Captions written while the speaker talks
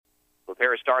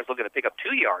pair of Stars looking to pick up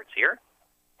 2 yards here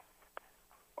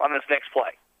on this next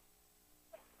play.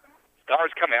 Stars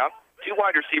come out, 2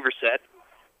 wide receiver set,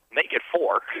 make it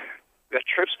 4. Got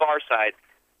trips far side,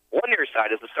 1 near side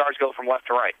as the Stars go from left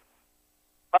to right.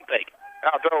 Pump fake.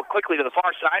 Now throw it quickly to the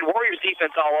far side. Warriors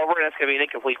defense all over, and that's going to be an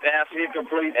incomplete pass. And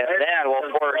that will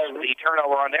force the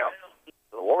turnover on down.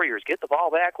 The Warriors get the ball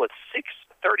back with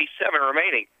 6:37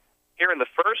 remaining. Here in the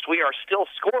first, we are still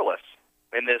scoreless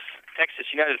in this Texas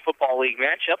United Football League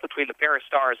matchup between the Paris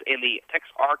Stars and the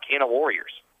Texarkana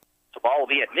Warriors. The ball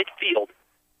will be at midfield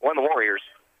when the Warriors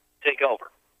take over.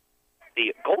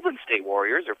 The Golden State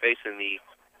Warriors are facing the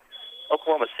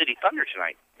Oklahoma City Thunder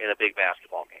tonight in a big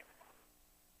basketball game.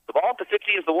 The ball at the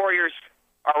 50 as the Warriors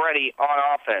are ready on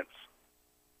offense.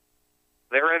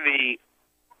 They're in the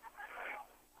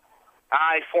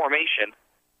I formation.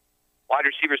 Wide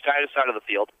receivers tied to the side of the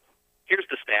field. Here's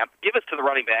the snap. Give it to the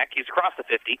running back. He's across the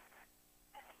 50.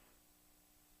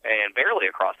 And barely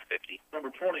across the 50.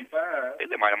 Number 25. I think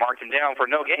they might have marked him down for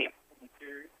no gain.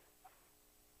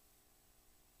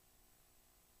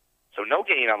 So no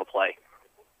gain on the play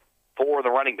for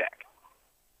the running back.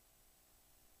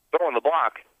 Throwing the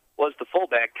block was the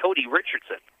fullback, Cody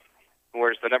Richardson, who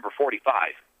wears the number 45.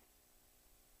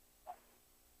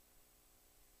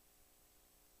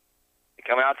 They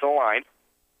come out to the line.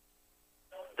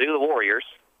 Do the Warriors.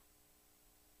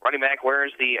 Running back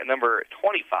wears the number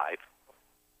 25.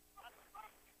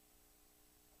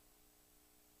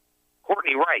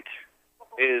 Courtney Wright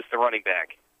is the running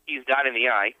back. He's down in the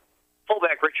I.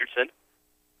 Fullback Richardson.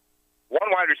 1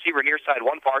 wide receiver near side,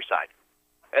 1 far side.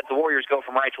 As the Warriors go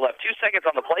from right to left. 2 seconds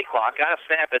on the play clock. Got to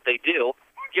snap it. They do.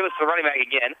 Give us the running back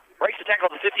again. Breaks the tackle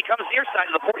at the 50. Comes near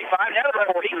side to the 45. Down to the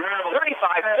 40.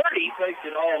 35, 30.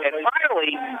 And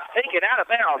finally taken out of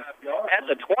bounds at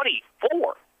the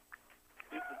 24.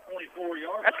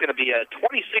 That's going to be a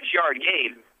 26-yard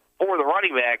gain for the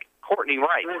running back, Courtney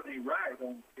Wright.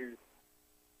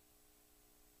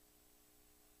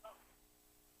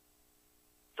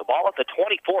 The ball at the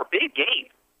 24. Big gain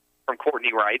from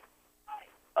Courtney Wright.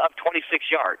 Up 26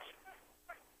 yards.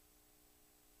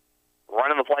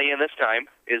 Running the play in this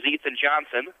time is Ethan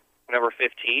Johnson, number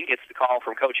 15. Gets the call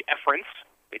from Coach Efference.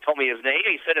 He told me his name.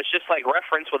 He said it's just like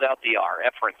reference without the R.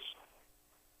 Efference.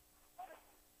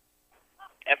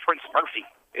 Efference Murphy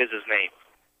is his name.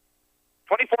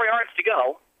 24 yards to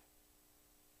go.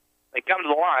 They come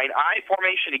to the line. I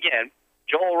formation again.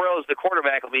 Joel Rose, the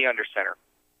quarterback, will be under center.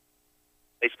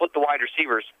 They split the wide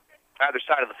receivers either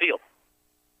side of the field.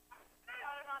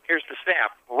 Here's the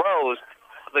snap. Rose,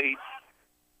 the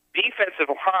defensive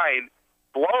line,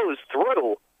 blows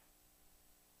through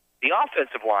the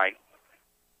offensive line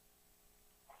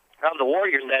of the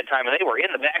Warriors that time, and they were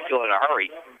in the backfield in a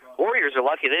hurry. Warriors are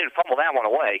lucky they didn't fumble that one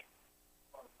away.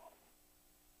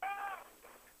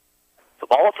 The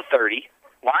ball at the 30.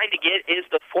 Line to get is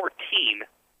the 14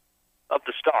 of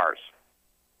the Stars.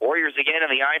 Warriors again in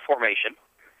the I formation.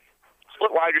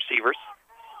 Split wide receivers.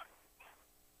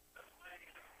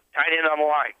 Tight end on the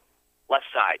line. Left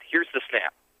side. Here's the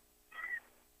snap.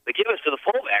 They give us to the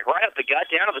fullback, right up the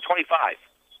gut, down to the 25.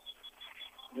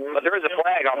 But there is a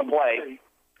flag on the play.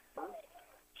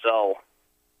 So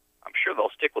I'm sure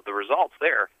they'll stick with the results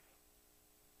there.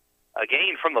 A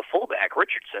gain from the fullback,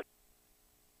 Richardson.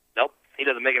 Nope, he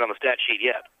doesn't make it on the stat sheet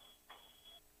yet.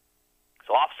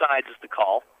 So offsides is the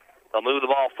call. They'll move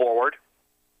the ball forward.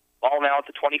 Ball now at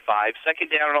the 25. Second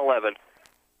down and 11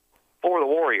 for the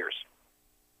Warriors.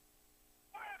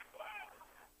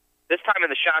 This time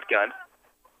in the shotgun,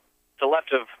 to the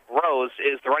left of Rose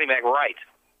is the running back Wright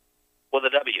with a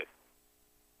W.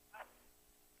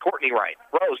 Courtney Wright.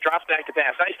 Rose drops back to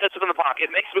pass. Nice touch in the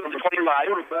pocket. Makes it move to the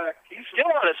 25. He's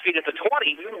still on his feet at the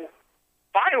 20.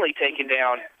 Finally taken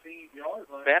down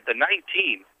at the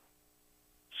 19.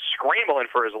 Scrambling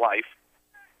for his life.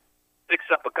 Picks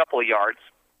up a couple of yards.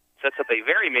 Sets up a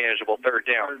very manageable third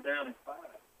down.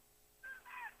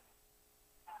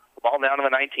 Ball down to the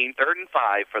 19, 3rd and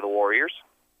 5 for the Warriors.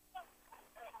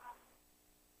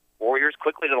 Warriors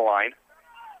quickly to the line.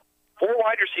 4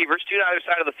 wide receivers, 2 on either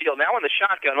side of the field. Now in the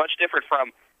shotgun, much different from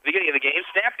the beginning of the game.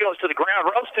 Snap goes to the ground.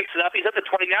 Rose picks it up. He's at the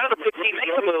 20, now to the 15,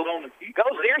 makes a move.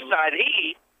 Goes near side.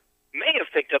 He may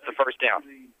have picked up the first down.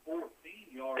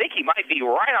 I think he might be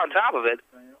right on top of it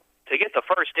to get the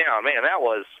first down. Man, that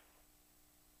was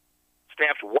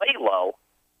snapped way low.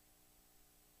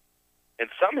 And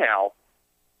somehow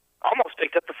almost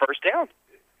picked up the first down.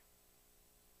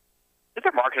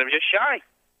 They're marking him just shy.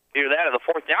 Either that or the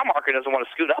 4th down marker doesn't want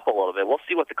to scoot up a little bit. We'll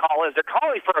see what the call is. They're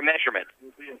calling for a measurement.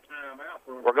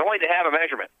 We're going to have a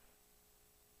measurement.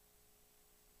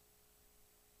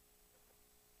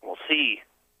 We'll see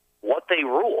what they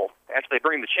rule after they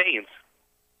bring the chains.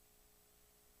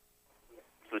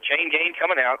 So the chain gang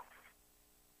coming out.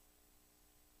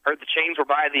 Heard the chains were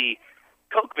by the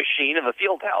Coke machine in the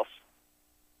field house.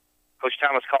 Coach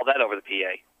Thomas called that over the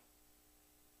PA.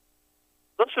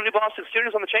 Those some New Boston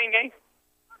students on the chain gang?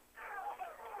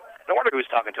 No wonder he was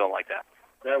talking to him like that.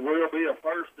 That will be a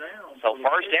first down. So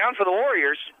first down for the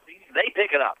Warriors. They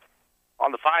pick it up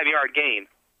on the 5-yard gain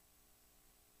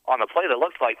on the play that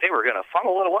looked like they were going to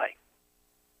funnel it away.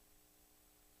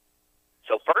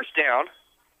 So first down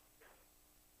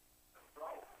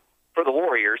for the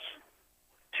Warriors.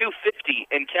 2:50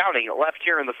 and counting left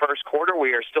here in the first quarter.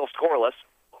 We are still scoreless.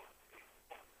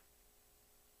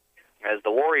 As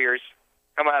the Warriors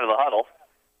come out of the huddle,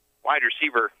 wide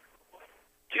receiver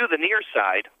to the near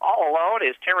side, all alone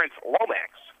is Terrence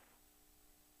Lomax.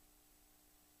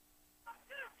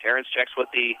 Terrence checks with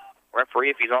the referee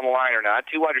if he's on the line or not.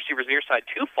 2 wide receivers near side,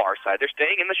 2 far side. They're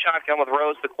staying in the shotgun with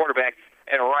Rose, the quarterback,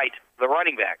 and Wright, the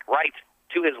running back, right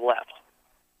to his left.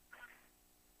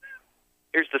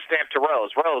 Here's the snap to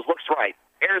Rose. Rose looks right,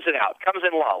 airs it out, comes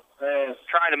in low.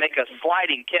 Trying to make a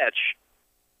sliding catch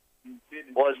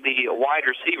was the wide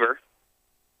receiver,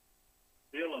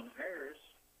 Dylan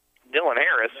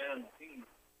Harris.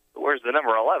 Where's the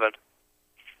number 11?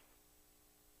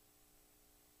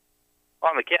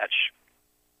 On the catch.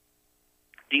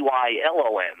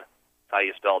 Dylon. That's how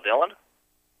you spell Dylan.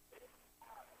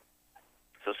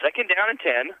 So second down and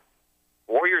 10.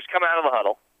 Warriors come out of the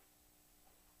huddle.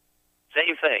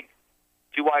 Same thing.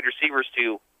 2 wide receivers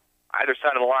to either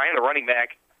side of the line. The running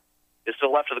back is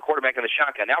still left of the quarterback in the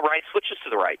shotgun. Now Wright switches to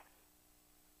the right.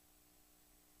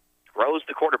 Rose,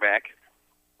 the quarterback,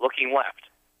 looking left.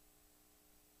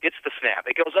 Gets the snap.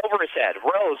 It goes over his head.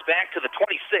 Rose back to the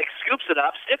 26, scoops it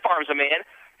up, stiff arms a man,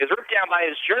 is ripped down by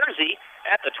his jersey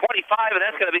at the 25, and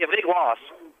that's going to be a big loss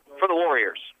for the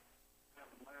Warriors.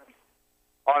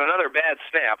 On another bad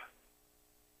snap,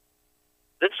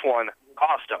 this one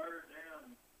cost them.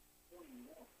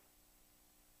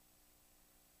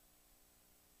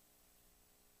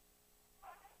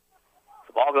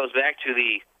 The ball goes back to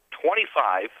the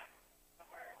 25,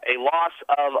 a loss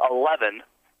of 11,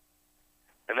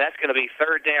 and that's going to be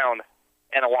third down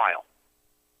and a while.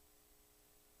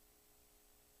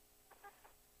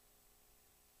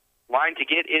 Line to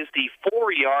get is the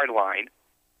 4-yard line.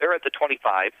 They're at the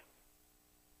 25.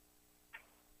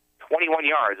 21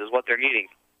 yards is what they're needing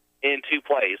in 2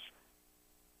 plays,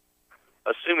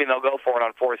 assuming they'll go for it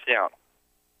on 4th down.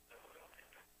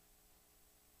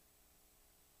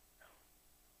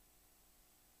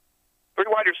 Three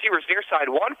wide receivers near side,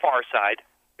 1 far side.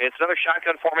 It's another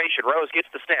shotgun formation. Rose gets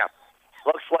the snap.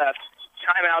 Looks left.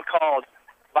 Timeout called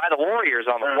by the Warriors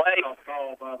on the play.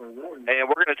 And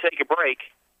we're going to take a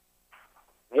break.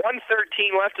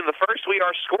 1:13 left in the first. We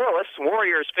are scoreless.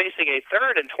 Warriors facing a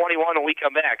 3rd and 21 when we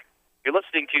come back. You're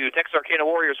listening to Texarkana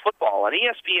Warriors football on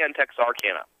ESPN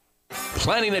Texarkana.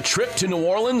 Planning a trip to New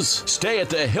Orleans? Stay at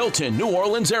the Hilton New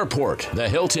Orleans Airport. The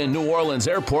Hilton New Orleans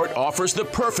Airport offers the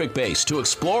perfect base to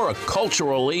explore a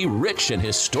culturally rich and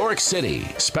historic city,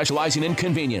 specializing in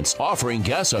convenience, offering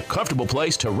guests a comfortable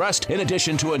place to rest in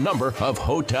addition to a number of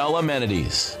hotel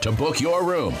amenities. To book your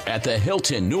room at the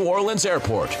Hilton New Orleans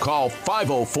Airport, call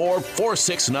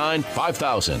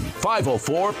 504-469-5000.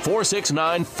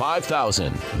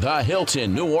 504-469-5000. The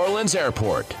Hilton New Orleans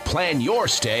Airport. Plan your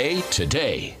stay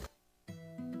today.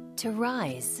 To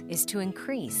rise is to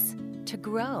increase, to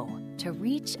grow, to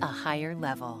reach a higher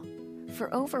level.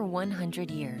 For over 100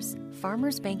 years,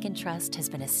 Farmers Bank & Trust has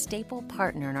been a staple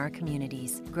partner in our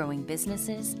communities, growing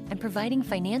businesses and providing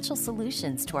financial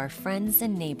solutions to our friends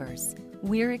and neighbors.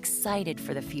 We're excited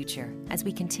for the future as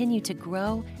we continue to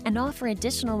grow and offer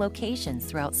additional locations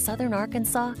throughout southern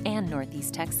Arkansas and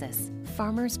northeast Texas.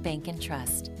 Farmers Bank &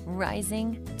 Trust,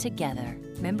 rising together.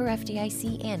 Member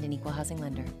FDIC and an equal housing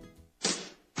lender.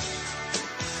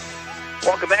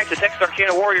 Welcome back to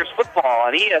Texarkana Warriors football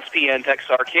on ESPN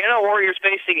Texarkana. Warriors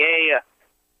facing a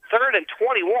 3rd and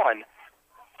 21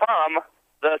 from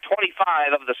the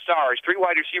 25 of the Stars. 3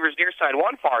 wide receivers near side,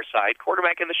 1 far side.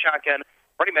 Quarterback in the shotgun,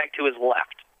 running back to his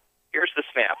left. Here's the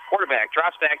snap. Quarterback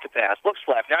drops back to pass, looks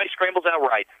left. Now he scrambles out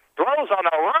right. Throws on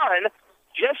the run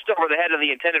just over the head of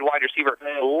the intended wide receiver,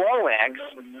 Lomax.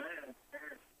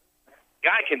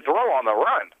 Guy can throw on the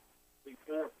run.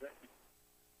 A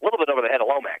little bit over the head of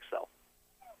Lomax, though.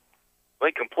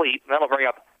 Incomplete, and that'll bring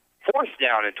up 4th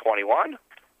down and 21,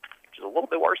 which is a little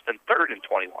bit worse than 3rd and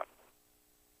 21.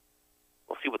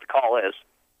 We'll see what the call is.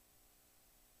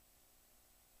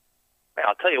 Man,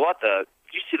 I'll tell you what, did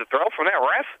you see the throw from that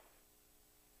ref?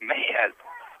 Man, I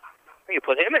think you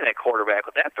put him in at quarterback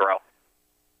with that throw.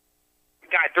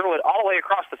 guy threw it all the way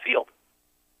across the field.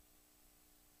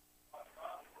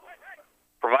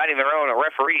 Providing their own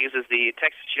referees is the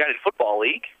Texas United Football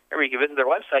League. Or you can visit their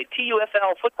website,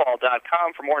 tuflfootball.com,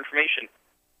 for more information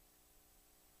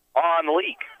on the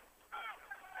league.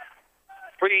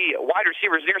 3 wide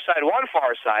receivers near side, 1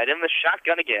 far side, and the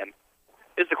shotgun again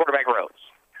is the quarterback, Rose.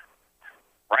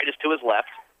 Right is to his left,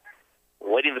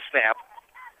 waiting the snap.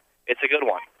 It's a good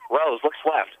one. Rose looks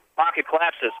left. Pocket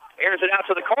collapses, airs it out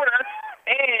to the corner,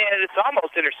 and it's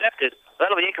almost intercepted.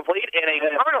 That'll be incomplete, and a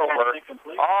turnover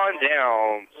on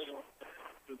downs.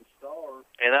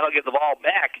 And that'll give the ball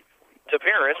back to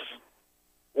Paris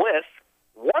with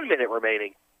 1 minute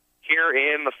remaining here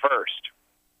in the first.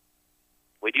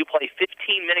 We do play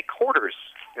 15-minute quarters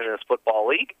in this football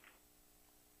league.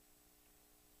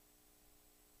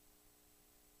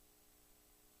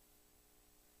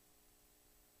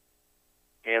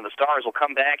 And the Stars will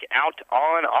come back out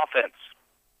on offense.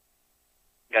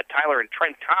 Got Tyler and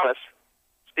Trent Thomas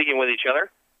speaking with each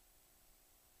other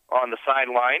on the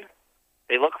sideline.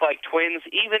 They look like twins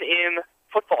even in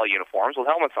football uniforms with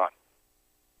helmets on.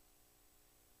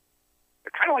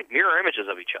 They're kind of like mirror images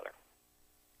of each other,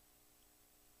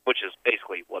 which is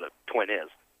basically what a twin is.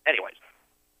 Anyways,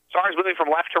 Stars moving from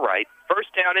left to right.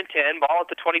 First down and 10, ball at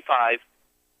the 25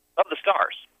 of the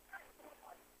Stars.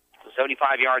 So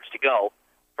 75 yards to go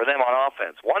for them on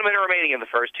offense. 1 minute remaining in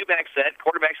the first. 2-back set.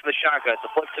 Quarterback's in the shotgun. It's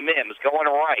a flip to Mims. Going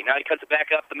right. Now he cuts it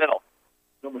back up the middle.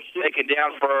 Taken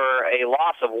down for a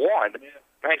loss of 1.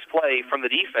 Nice play from the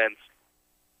defense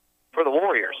for the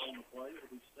Warriors.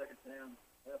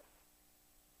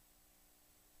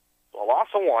 So a loss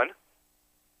of 1.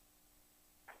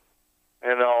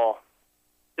 And they'll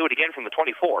do it again from the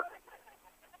 24.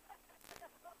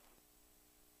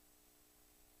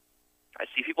 I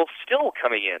see people still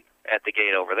coming in at the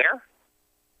gate over there.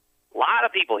 A lot of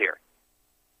people here.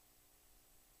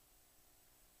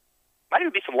 Might even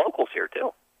be some locals here,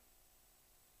 too.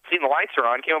 Seeing the lights are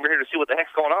on, came over here to see what the heck's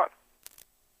going on.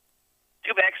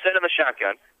 2-back set in the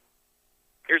shotgun.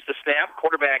 Here's the snap.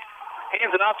 Quarterback hands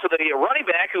it off to the running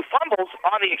back, who fumbles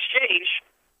on the exchange.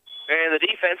 And the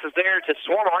defense is there to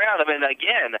swarm around him. And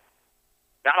again,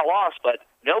 not a loss, but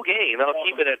no gain. That'll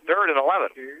keep it at 3rd and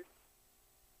 11.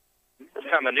 This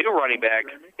time a new running back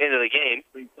into the game.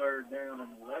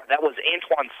 That was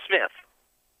Antoine Smith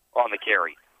on the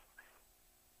carry.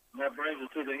 That brings us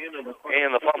to the end of the first. And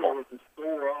the fumble. With the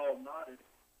score all knotted.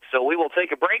 So we will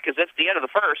take a break because that's the end of the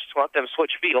first. We'll let them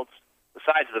switch fields, the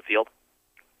sides of the field.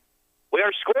 We are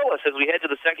scoreless as we head to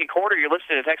the second quarter. You're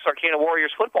listening to Texarkana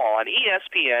Warriors football on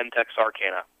ESPN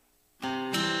Texarkana.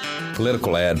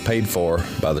 Political ad paid for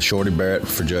by the Shorty Barrett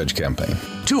for Judge campaign.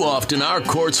 Too often, our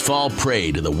courts fall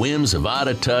prey to the whims of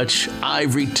out-of-touch,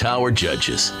 ivory tower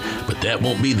judges. But that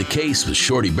won't be the case with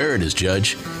Shorty Barrett as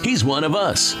judge. He's one of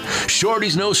us.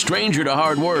 Shorty's no stranger to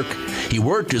hard work. He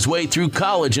worked his way through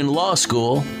college and law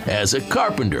school as a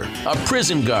carpenter, a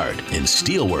prison guard, and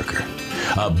steelworker.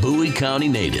 A Bowie County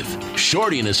native,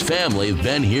 Shorty and his family have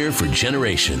been here for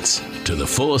generations. To the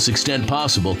fullest extent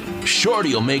possible,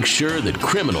 Shorty will make sure that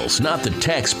criminals, not the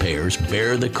taxpayers,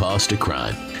 bear the cost of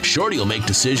crime. Shorty will make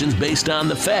decisions based on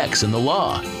the facts and the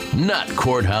law, not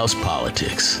courthouse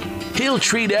politics. He'll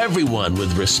treat everyone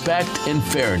with respect and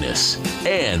fairness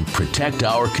and protect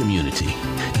our community.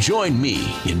 Join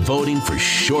me in voting for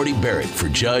Shorty Barrett for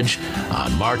judge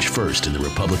on March 1st in the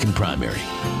Republican primary.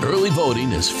 Early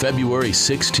voting is February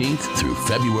 16th through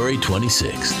February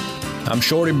 26th. I'm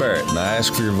Shorty Barrett, and I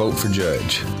ask for your vote for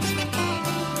judge.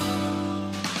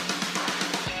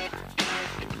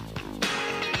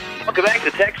 Welcome back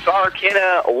to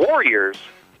Texarkana Warriors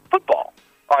football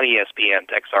on ESPN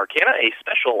Texarkana, a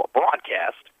special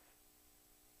broadcast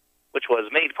which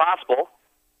was made possible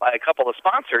by a couple of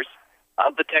sponsors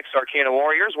of the Texarkana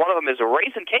Warriors. One of them is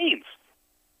Raising Cane's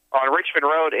on Richmond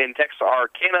Road in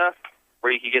Texarkana,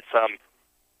 where you can get some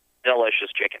delicious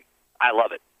chicken. I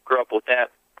love it. Grew up with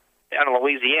that down in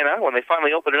Louisiana. When they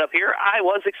finally opened it up here, I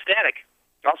was ecstatic.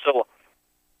 Also,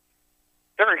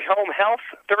 Third Care Home Health,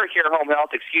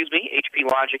 HP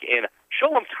Logic, and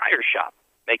Sholem Tire Shop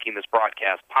making this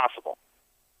broadcast possible.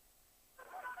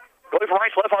 Going from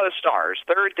right to left on the Stars.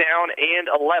 3rd down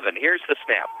and 11. Here's the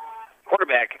snap.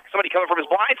 Quarterback, somebody coming from his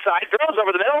blind side, throws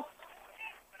over the middle.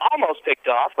 Almost picked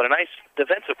off, but a nice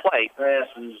defensive play.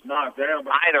 Pass is knocked down.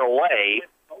 Either way,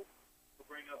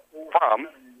 from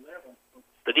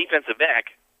the defensive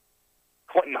back,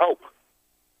 Quentin Hope.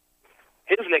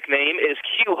 His nickname is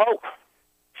Q Hope.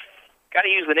 Got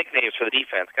to use the nicknames for the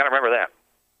defense. Got to remember that.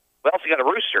 We also got a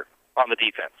Rooster on the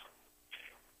defense.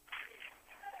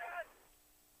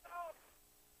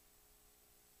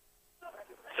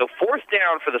 So 4th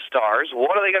down for the Stars.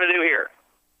 What are they going to do here?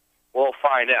 We'll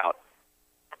find out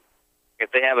if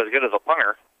they have as good as a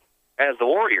punter as the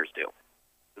Warriors do.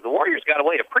 The Warriors got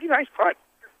away a pretty nice punt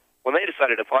when they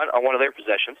decided to punt on one of their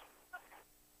possessions.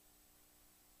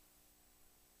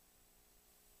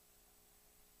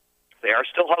 They are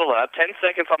still huddled up. 10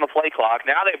 seconds on the play clock.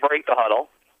 Now they break the huddle.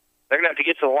 They're going to have to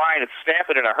get to the line and snap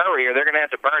it in a hurry, or they're going to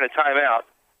have to burn a timeout.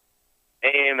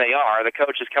 And they are. The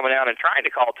coach is coming out and trying to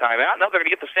call timeout. Now they're going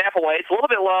to get the snap away. It's a little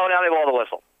bit low. Now they blow the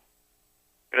whistle.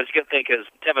 And it's a good thing because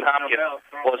Tevin Hopkins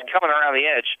was coming around the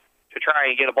edge to try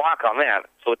and get a block on that.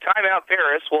 So a timeout,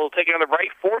 Paris will take another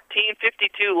break.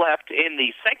 14:52 left in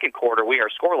the second quarter. We are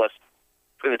scoreless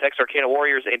between the Texarkana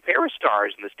Warriors and Paris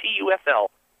Stars in this TUFL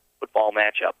football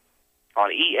matchup on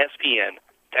ESPN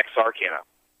Texarkana.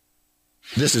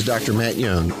 This is Dr. Matt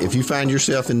Young. If you find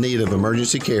yourself in need of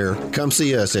emergency care, come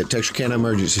see us at Texarkana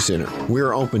Emergency Center. We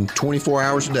are open 24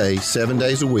 hours a day, 7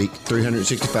 days a week,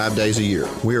 365 days a year.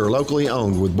 We are locally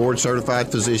owned with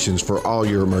board-certified physicians for all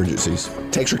your emergencies.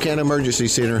 Texarkana Emergency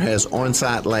Center has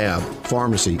on-site lab,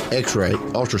 pharmacy, x-ray,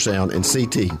 ultrasound, and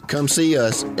CT. Come see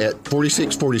us at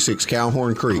 4646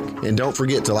 Calhorn Creek. And don't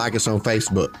forget to like us on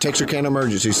Facebook. Texarkana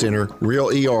Emergency Center, real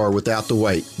ER without the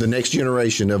wait. The next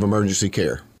generation of emergency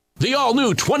care. The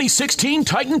all-new 2016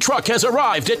 Titan truck has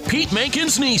arrived at Pete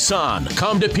Mankins Nissan.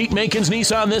 Come to Pete Mankins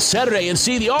Nissan this Saturday and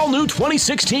see the all-new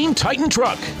 2016 Titan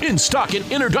truck in stock and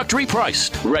introductory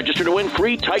priced. Register to win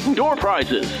free Titan door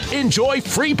prizes. Enjoy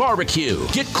free barbecue.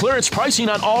 Get clearance pricing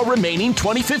on all remaining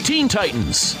 2015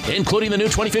 Titans, including the new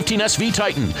 2015 SV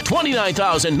Titan,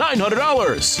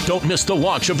 $29,900. Don't miss the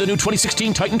launch of the new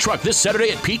 2016 Titan truck this Saturday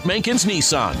at Pete Mankins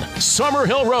Nissan, Summer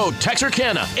Hill Road,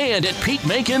 Texarkana, and at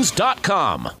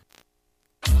PeteMankins.com.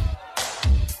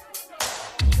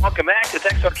 Welcome back to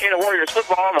Texarkana Warriors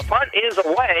football. The punt is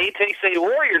away, takes a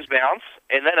Warriors bounce,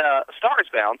 and then a Stars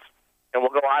bounce, and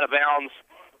will go out of bounds.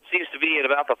 Seems to be at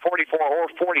about the 44 or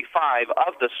 45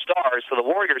 of the Stars. So the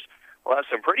Warriors will have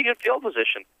some pretty good field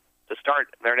position to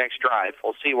start their next drive.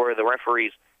 We'll see where the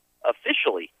referees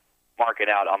officially mark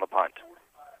it out on the punt.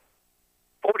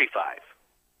 45.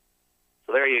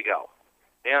 So there you go.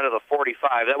 Down to the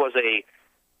 45. That was a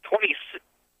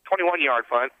 21-yard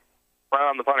punt right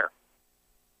on the punter.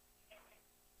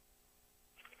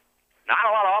 Not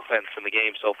a lot of offense in the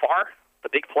game so far. The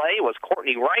big play was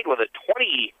Courtney Wright with a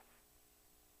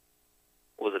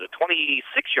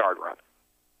 26-yard run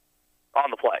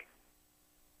on the play.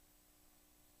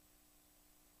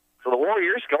 So the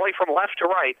Warriors going from left to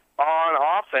right on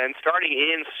offense, starting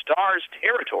in Stars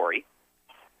territory.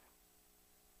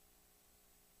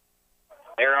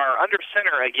 They are under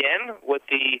center again with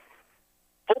the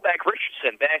fullback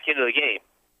Richardson back into the game.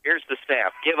 Here's the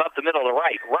snap. Give up the middle to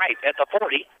Wright. Wright at the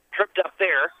 40. Tripped up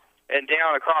there and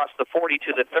down across the 40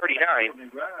 to the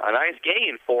 39. A nice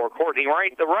gain for Courtney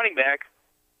Wright, the running back,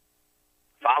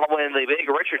 following the big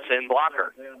Richardson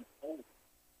blocker.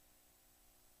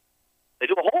 They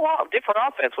do a whole lot of different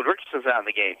offense when Richardson's out in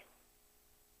the game.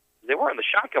 They were in the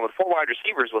shotgun with 4 wide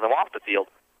receivers with him off the field.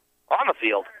 On the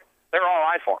field, they're all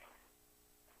eye for him.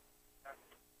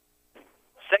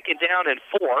 Second down and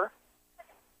 4.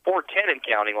 4:10 and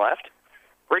counting left.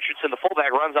 Richardson, the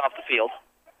fullback, runs off the field.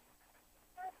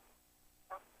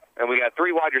 And we got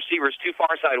 3 wide receivers, 2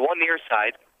 far side, 1 near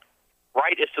side.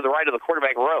 Wright is to the right of the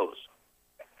quarterback, Rose.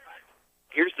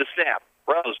 Here's the snap.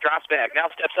 Rose drops back, now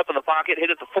steps up in the pocket, hit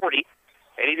at the 40,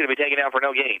 and he's going to be taken down for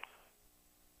no gain.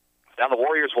 Now the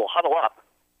Warriors will huddle up.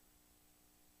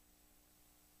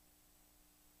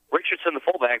 Richardson, the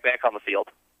fullback, back on the field.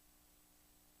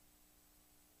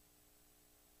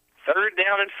 Third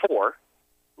down and 4.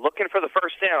 Looking for the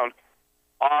first down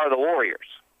are the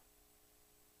Warriors.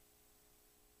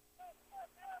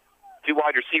 2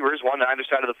 wide receivers, 1 to either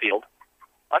side of the field.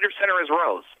 Under center is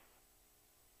Rose.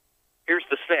 Here's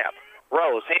the snap.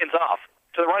 Rose, hands off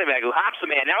to the running back who hops the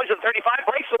man. Now he's at the 35,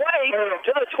 breaks away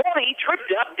to the 20,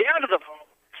 tripped up down to the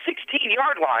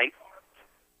 16-yard line.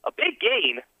 A big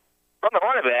gain from the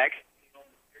running back,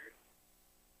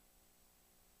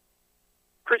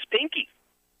 Chris Pinckney.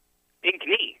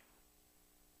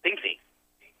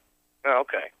 Oh,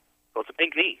 okay. So it's a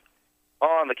Pinckney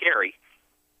on the carry,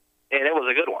 and it was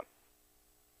a good one.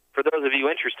 For those of you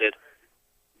interested,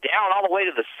 down all the way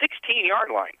to the 16-yard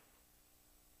line,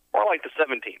 more like the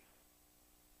 17.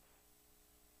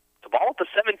 The ball at the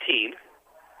 17.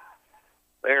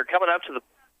 They're coming up to the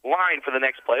line for the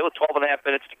next play with 12 and a half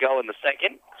minutes to go in the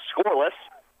second. Scoreless.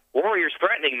 Warriors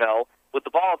threatening, though, with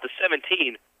the ball at the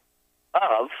 17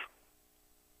 of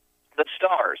the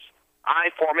Stars.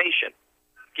 I formation.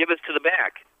 Give us to the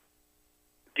back.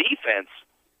 Defense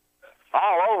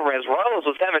all over as Rose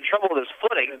was having trouble with his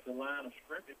footing. At the line of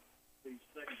scrimmage.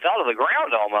 Fell to the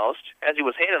ground almost as he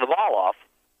was handing the ball off.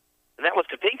 And that was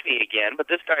to Pinckney again, but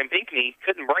this time Pinckney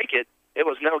couldn't break it. It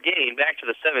was no gain, back to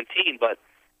the 17, but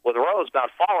with Rose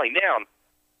about falling down,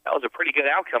 that was a pretty good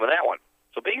outcome of that one.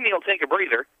 So Pinckney will take a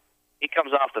breather. He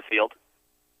comes off the field,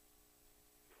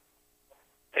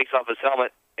 takes off his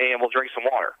helmet, and will drink some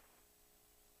water.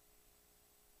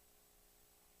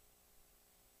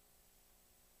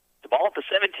 The ball at the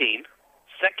 17,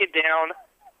 second down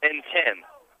and 10.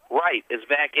 Wright is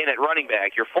back in at running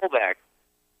back. Your fullback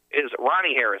is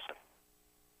Ronnie Harrison.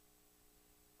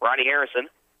 Ronnie Harrison,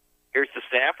 here's the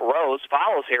snap. Rose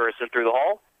follows Harrison through the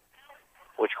hole,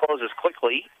 which closes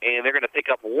quickly, and they're going to pick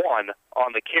up one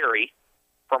on the carry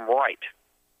from Wright.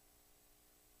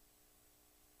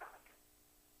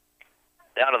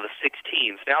 Down to the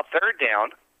 16s. Now third down.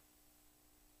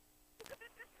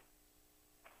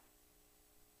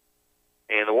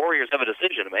 And the Warriors have a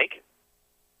decision to make.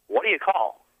 What do you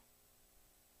call?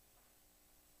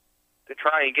 To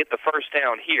try and get the first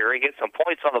down here and get some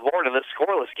points on the board in this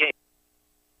scoreless game.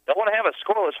 Don't want to have a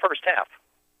scoreless first half.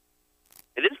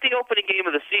 It is the opening game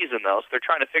of the season, though, so they're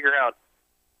trying to figure out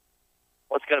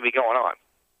what's going to be going on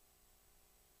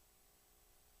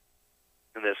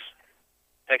in this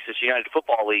Texas United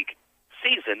Football League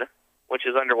season, which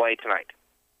is underway tonight.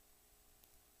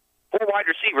 4 wide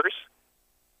receivers,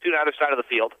 2 to either side of the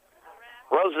field.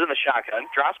 Rose is in the shotgun,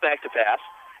 drops back to pass,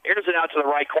 airs it out to the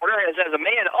right corner, and has a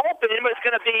man open, but it's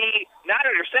going to be not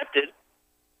intercepted.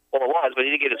 Well, it was, but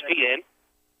he didn't get his feet in.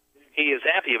 He is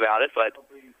happy about it, but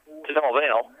to no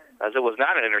avail, as it was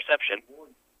not an interception.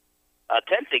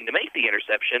 Attempting to make the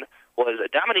interception was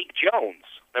Dominique Jones,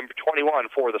 number 21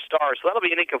 for the Stars, so that'll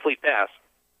be an incomplete pass.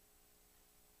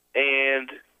 And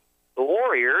the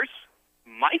Warriors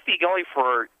might be going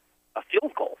for a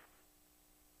field goal.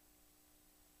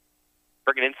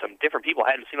 Bringing in some different people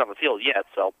I hadn't seen on the field yet,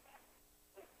 so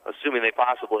assuming they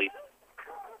possibly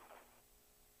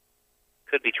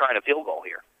could be trying a field goal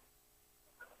here.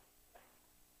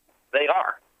 They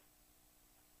are.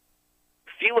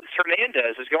 Felix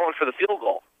Hernandez is going for the field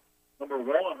goal. Number 1,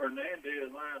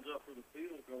 Hernandez lines up for the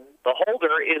field goal. The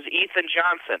holder is Ethan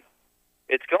Johnson.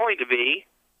 It's going to be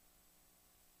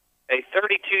a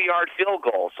 32-yard field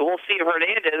goal. So we'll see if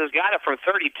Hernandez has got it from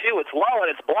 32. It's low and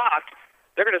it's blocked.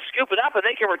 They're going to scoop it up and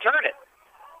they can return it.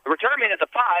 The return man at the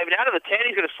 5, now to the 10,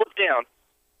 he's going to slip down.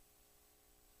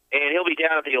 And he'll be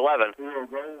down at the 11.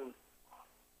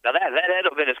 Now that had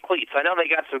to have been his cleats. I know they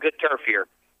got some good turf here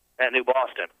at New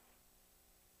Boston.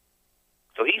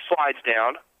 So he slides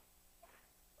down.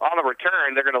 On the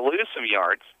return, they're going to lose some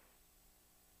yards.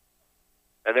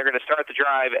 And they're going to start the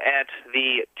drive at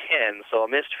the 10. So a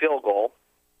missed field goal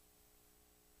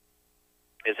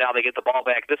is how they get the ball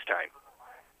back this time.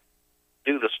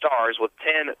 Do the Stars with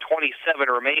 10:27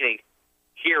 remaining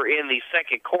here in the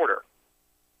second quarter.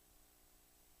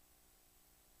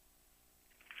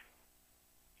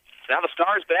 Now the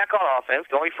Stars back on offense,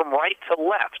 going from right to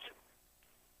left.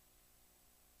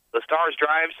 The Stars'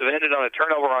 drives have ended on a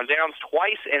turnover on downs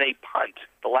twice and a punt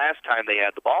the last time they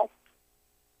had the ball.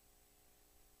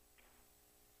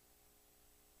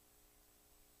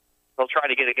 They'll try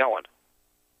to get it going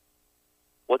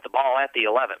with the ball at the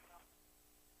 11.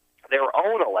 Their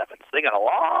own 11, so they got a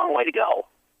long way to go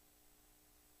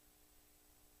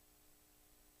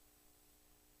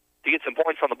to get some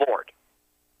points on the board.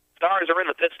 Stars are in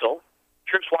the pistol.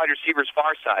 Trips wide receivers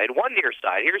far side, one near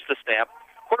side. Here's the snap.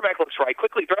 Quarterback looks right,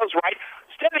 quickly throws right,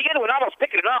 stepping into it, almost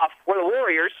picking it off were the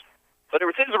Warriors, but it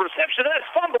receives a reception, then it's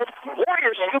fumbled.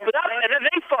 Warriors scoop it up, and then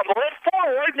they fumble it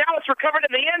forward. Now it's recovered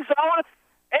in the end zone,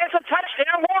 and it's a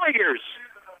touchdown, Warriors.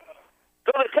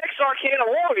 So the Texarkana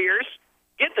Warriors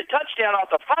get the touchdown off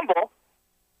the fumble.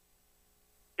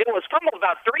 It was fumbled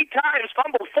about 3 times,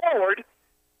 fumbled forward,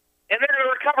 and they're going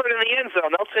to recover it in the end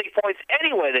zone. They'll take points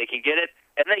any way they can get it,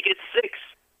 and they get 6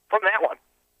 from that one.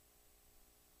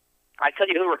 I tell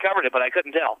you who recovered it, but I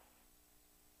couldn't tell.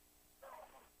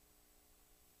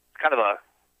 It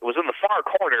was in the far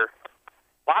corner.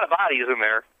 A lot of bodies in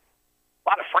there. A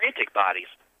lot of frantic bodies.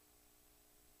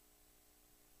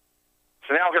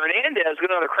 So now Hernandez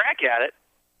got another crack at it.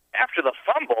 After the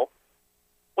fumble,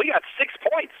 we got 6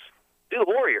 points to the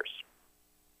Warriors.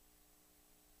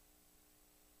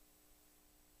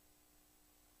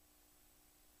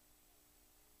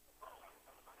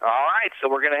 All right, so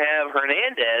we're going to have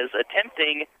Hernandez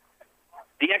attempting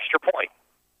the extra point.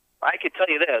 I can tell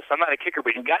you this, I'm not a kicker,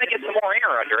 but you've got to get some more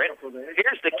air under it.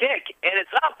 Here's the kick, and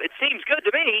it's up. It seems good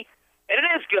to me, and it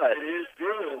is good. It is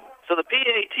good. So the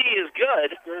PAT is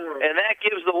good, and that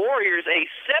gives the Warriors a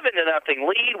 7-0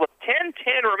 lead with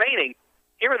 10:10 remaining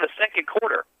here in the second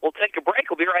quarter. We'll take a break.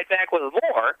 We'll be right back with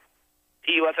more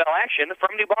TUFL action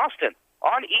from New Boston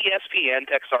on ESPN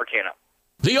Texarkana.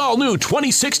 The all-new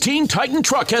 2016 Titan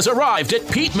truck has arrived at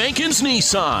Pete Mankins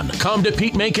Nissan. Come to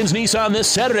Pete Mankins Nissan this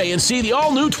Saturday and see the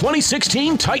all-new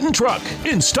 2016 Titan truck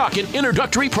in stock and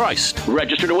introductory priced.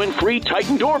 Register to win free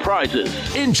Titan door prizes.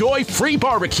 Enjoy free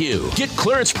barbecue. Get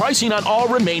clearance pricing on all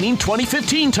remaining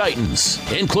 2015 Titans,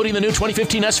 including the new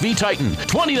 2015 SV Titan,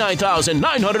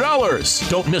 $29,900.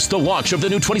 Don't miss the launch of the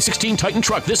new 2016 Titan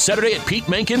truck this Saturday at Pete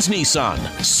Mankins Nissan,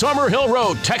 Summerhill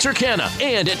Road, Texarkana,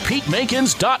 and at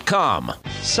PeteMankins.com.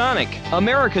 Sonic,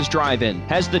 America's Drive-In,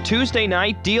 has the Tuesday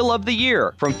night deal of the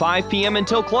year. From 5 p.m.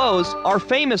 until close, our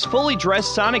famous fully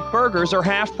dressed Sonic burgers are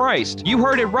half priced. You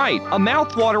heard it right, a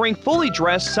mouth-watering fully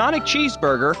dressed Sonic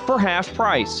cheeseburger for half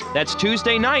price. That's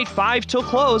Tuesday night, 5 till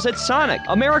close at Sonic,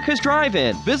 America's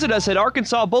Drive-In. Visit us at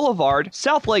Arkansas Boulevard,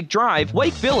 South Lake Drive,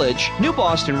 Wake Village, New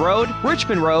Boston Road,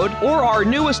 Richmond Road, or our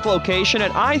newest location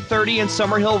at I-30 and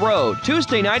Summerhill Road.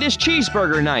 Tuesday night is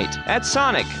cheeseburger night at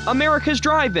Sonic, America's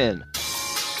Drive-In.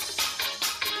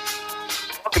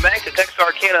 Welcome back to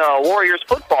Texarkana Warriors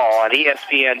football on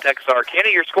ESPN Texarkana.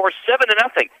 Your score 7-0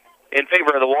 in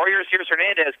favor of the Warriors. Here's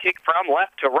Hernandez, kick from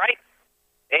left to right,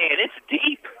 and it's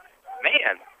deep.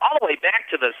 Man, all the way back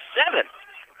to the 7.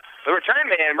 The return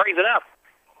man brings it up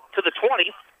to the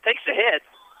 20, takes a hit,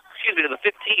 to the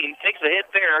 15, takes a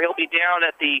hit there. He'll be down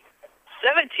at the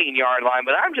 17-yard line,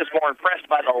 but I'm just more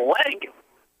impressed by the leg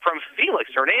from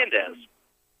Felix Hernandez.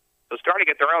 So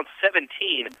starting at their own 17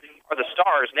 are the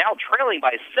Stars, now trailing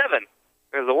by 7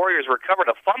 as the Warriors recovered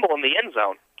a fumble in the end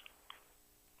zone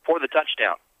for the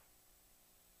touchdown.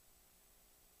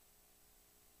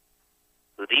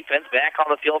 The defense back on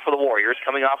the field for the Warriors,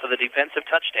 coming off of the defensive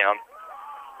touchdown.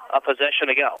 A possession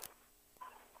to go.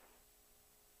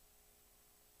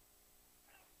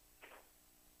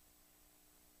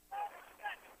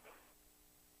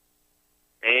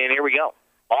 And here we go.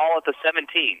 Ball at the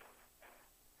 17.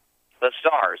 The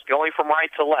Stars going from right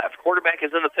to left. Quarterback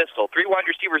is in the pistol. 3 wide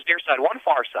receivers near side, 1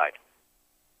 far side.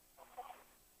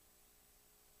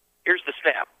 Here's the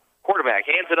snap. Quarterback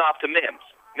hands it off to Mims.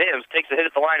 Mims takes a hit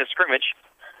at the line of scrimmage,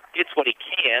 gets what he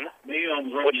can,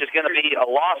 which is going to be a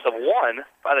loss of 1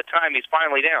 by the time he's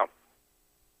finally down.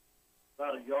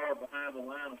 About a yard behind the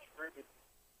line of scrimmage.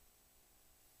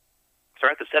 So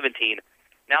at the 17,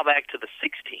 now back to the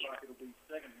 16. It'll be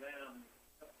second down.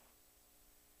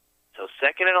 So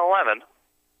 2nd and 11.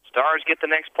 Stars get the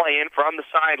next play in from the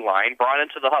sideline, brought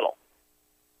into the huddle.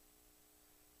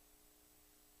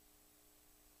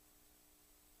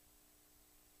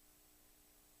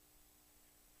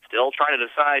 Still trying to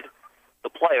decide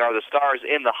the play. Are the Stars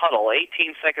in the huddle?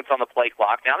 18 seconds on the play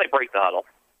clock. Now they break the huddle.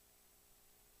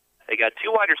 They got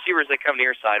 2 wide receivers that come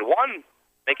near side. 1,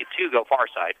 make it 2, go far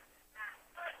side.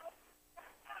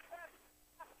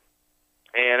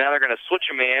 And now they're going to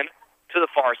switch them in to the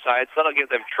far side, so that'll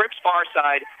give them trips far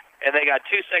side, and they got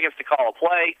 2 seconds to call a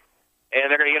play,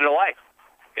 and they're going to get it away.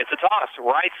 It's a toss,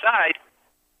 right side,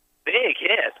 big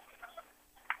hit.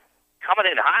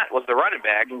 Coming in hot was the running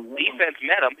back. Defense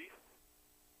met him.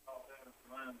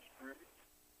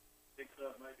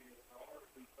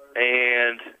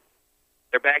 And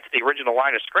they're back to the original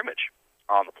line of scrimmage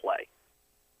on the play.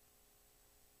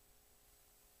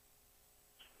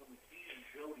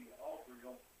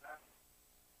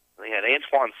 They had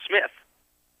Antoine Smith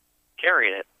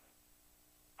carrying it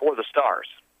for the Stars.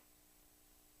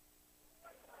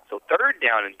 So 3rd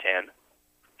down and 10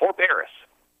 for Barris.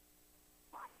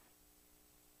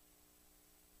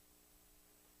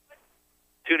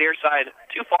 Two near side,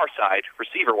 2 far side,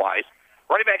 receiver-wise.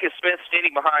 Running back is Smith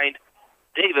standing behind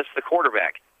Davis, the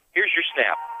quarterback. Here's your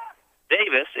snap.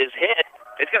 Davis is hit.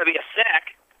 It's going to be a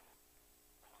sack.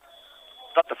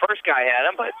 Thought the first guy had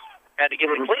him, but had to get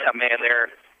the cleanup man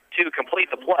there to complete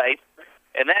the play,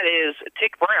 and that is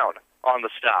Tick Brown on the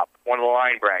stop, one of the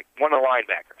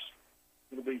linebackers.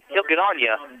 He'll get on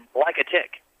you like a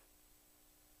tick.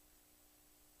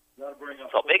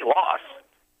 So big loss.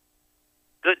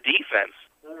 Good defense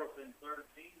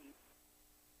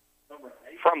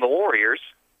from the Warriors.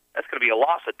 That's going to be a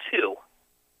loss of 2.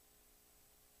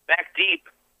 Back deep,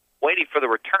 waiting for the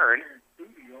return,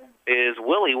 is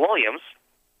Willie Williams.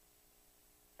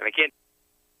 And I can't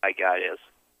tell you who that guy is.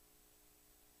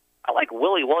 I like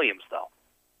Willie Williams, though.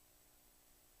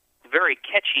 Very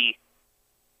catchy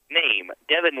name.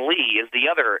 Devin Lee is the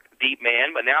other deep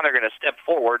man, but now they're going to step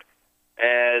forward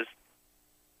as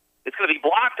it's going to be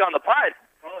blocked on the punt.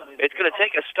 It's going to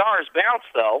take a Stars bounce,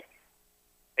 though.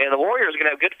 And the Warriors are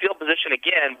going to have good field position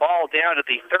again, ball down at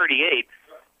the 38.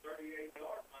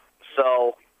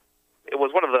 So it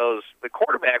was one of those. The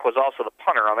quarterback was also the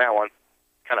punter on that one.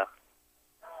 Kind of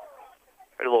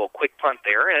a little quick punt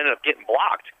there, and ended up getting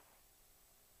blocked.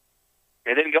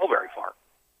 It didn't go very far.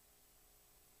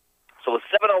 So with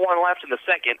 7:01 left in the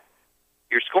second,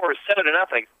 your score is 7-0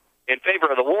 in favor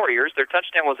of the Warriors. Their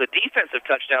touchdown was a defensive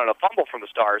touchdown and a fumble from the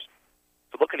Stars.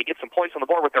 So looking to get some points on the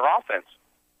board with their offense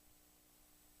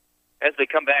as they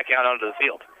come back out onto the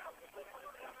field.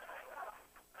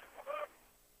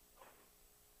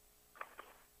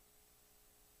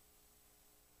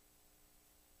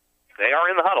 They are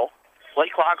in the huddle. Play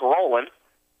clock rolling.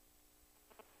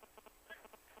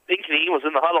 Pinckney was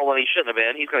in the huddle when he shouldn't have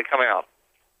been. He's going to come out.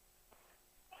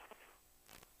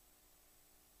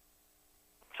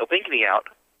 So Pinckney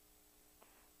out.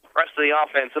 Rest of the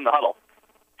offense in the huddle.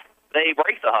 They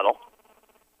break the huddle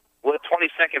with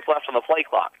 20 seconds left on the play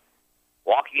clock.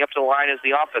 Walking up to the line is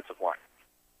the offensive line.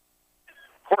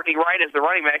 Courtney Wright is the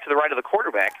running back to the right of the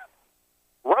quarterback.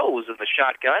 Rose is the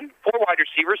shotgun. 4 wide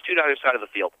receivers, 2 to the other side of the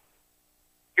field.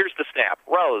 Here's the snap.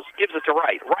 Rose gives it to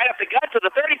Wright. Right up the gut to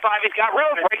the 35. He's got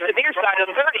Rose. Breaks the near side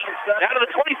of the 30. Down to the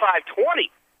 25,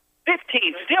 20,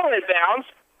 15. Still in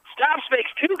bounds. Stops, makes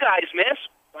 2 guys miss.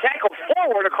 Tackled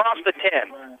forward across the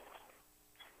 10.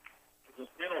 There's a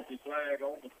penalty flag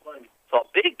on the play. So a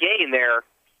big gain there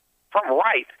from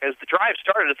Wright as the drive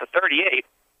started at the 38.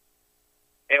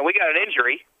 And we got an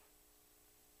injury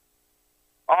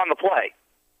on the play.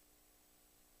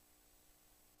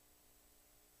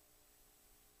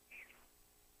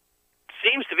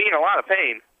 Seems to be in a lot of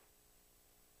pain.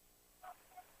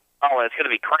 Oh, it's going to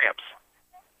be cramps.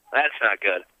 That's not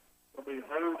good. There'll be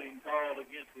holding called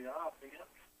against the offense.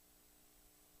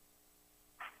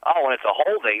 Oh, and it's a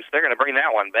holding, so they're going to bring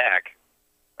that one back.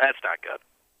 That's not good.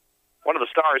 One of the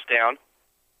Stars down.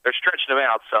 They're stretching him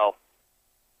out, so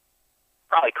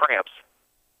probably cramps.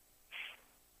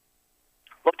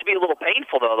 Looked to be a little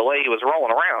painful, though, the way he was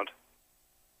rolling around.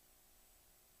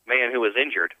 Man who was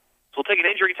injured. So we'll take an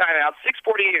injury timeout.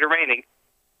 6:48 remaining.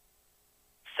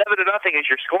 7-0 is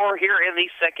your score here in the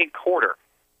second quarter.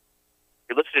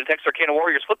 You're listening to Texarkana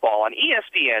Warriors football on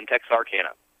ESPN Texarkana.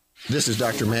 This is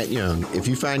Dr. Matt Young. If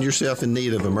you find yourself in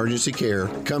need of emergency care,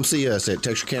 come see us at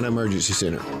Texarkana Emergency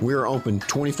Center. We are open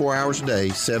 24 hours a day,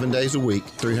 7 days a week,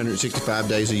 365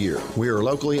 days a year. We are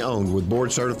locally owned with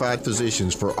board-certified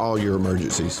physicians for all your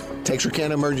emergencies.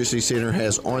 Texarkana Emergency Center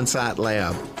has on-site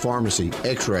lab, pharmacy,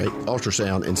 x-ray,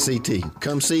 ultrasound, and CT.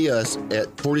 Come see us at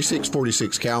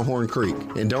 4646 Calhorn Creek.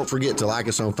 And don't forget to like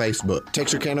us on Facebook.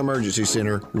 Texarkana Emergency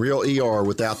Center, real ER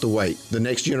without the wait. The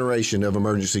next generation of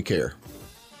emergency care.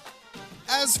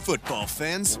 As football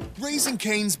fans, Raising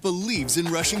Cane's believes in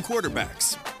rushing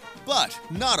quarterbacks. But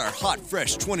not our hot,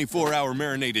 fresh 24-hour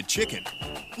marinated chicken.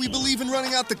 We believe in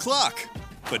running out the clock,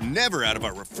 but never out of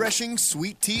our refreshing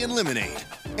sweet tea and lemonade.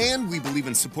 And we believe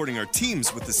in supporting our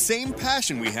teams with the same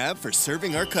passion we have for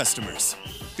serving our customers.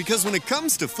 Because when it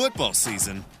comes to football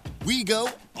season, we go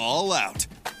all out.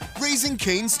 Raising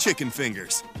Cane's Chicken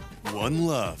Fingers. One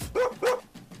love.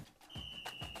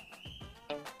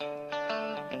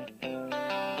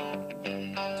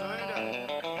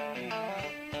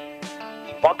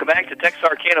 Welcome back to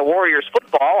Texarkana Warriors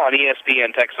football on ESPN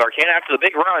Texarkana. After the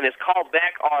big run is called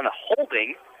back on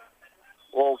holding.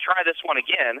 We'll try this one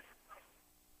again.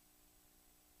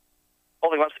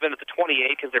 Holding must have been at the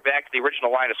 28 because they're back to the original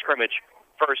line of scrimmage,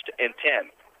 1st and 10.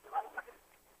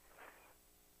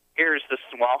 Here's the,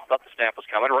 well, thought the snap was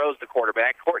coming. Rose, the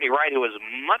quarterback. Courtney Wright, who is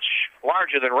much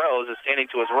larger than Rose, is standing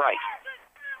to his right.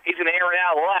 He's going to air it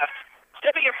out left.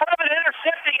 Stepping in front of it,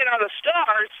 intercepting it on the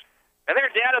Stars. And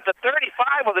they're down at the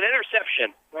 35 with an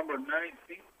interception. Number 19,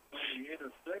 the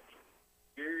interception.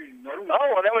 Gary Nolan.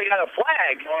 Oh, and then we got a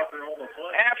flag Marker on the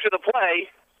play. after the play,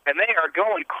 and they are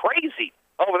going crazy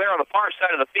over there on the far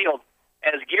side of the field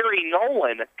as Gary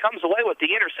Nolan comes away with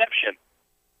the interception.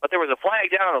 But there was a flag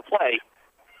down on the play,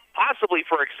 possibly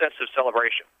for excessive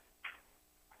celebration.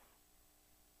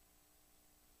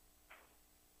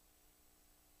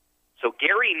 So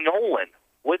Gary Nolan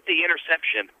with the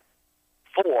interception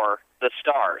for the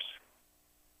Stars.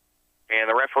 And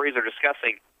the referees are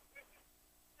discussing,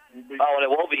 oh, and it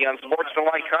will be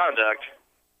unsportsmanlike conduct.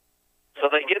 So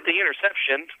they get the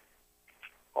interception,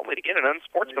 only to get an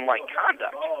unsportsmanlike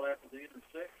conduct.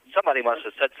 Somebody must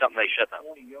have said something they shouldn't have.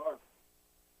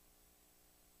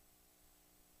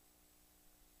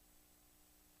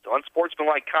 So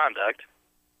unsportsmanlike conduct.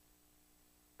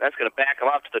 That's going to back them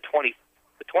up to the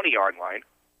 20-yard line.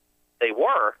 They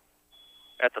were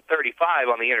at the 35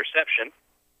 on the interception,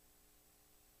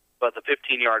 but the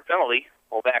 15-yard penalty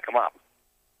will back them up.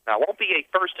 Now, it won't be a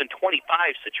 1st and 25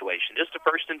 situation, just a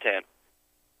 1st and 10.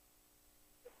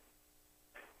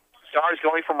 Stars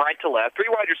going from right to left. 3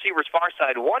 wide receivers far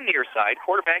side, 1 near side.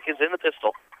 Quarterback is in the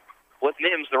pistol with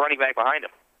Mims, the running back, behind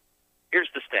him. Here's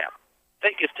the snap.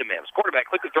 Fake is to Mims. Quarterback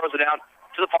quickly throws it out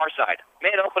to the far side.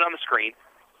 Man open on the screen.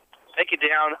 Take it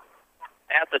down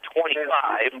at the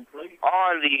 25.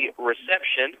 On the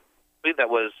reception, I believe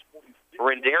that was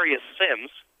Rendarius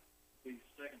Sims,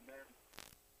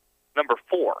 number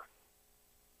 4.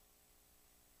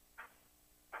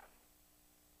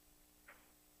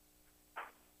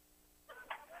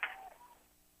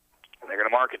 And they're going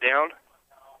to mark it down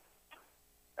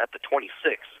at the 26.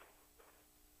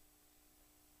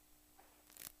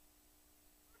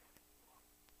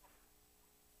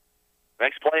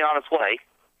 Next play on its way.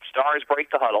 Stars break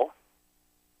the huddle.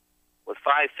 With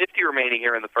 5:50 remaining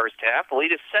here in the first half, the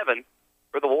lead is 7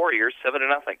 for the Warriors,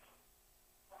 7-0.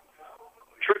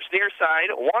 Trips near side,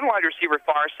 1 wide receiver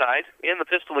far side. In the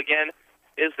pistol again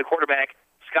is the quarterback,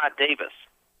 Scott Davis.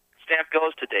 Snap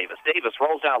goes to Davis. Davis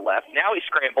rolls out left. Now he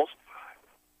scrambles.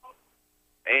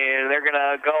 And they're going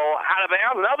to go out of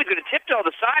bounds. Now he's going to tiptoe the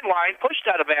sideline, pushed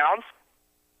out of bounds.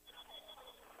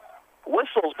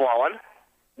 Whistle's blowing.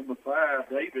 Number 5,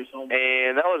 Davis.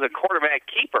 And that was a quarterback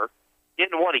keeper.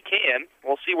 Getting what he can.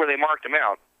 We'll see where they marked him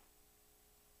out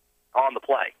on the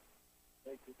play.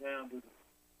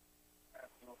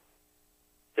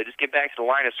 They just get back to the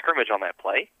line of scrimmage on that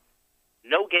play.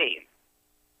 No gain.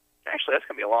 Actually, that's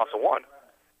going to be a loss of 1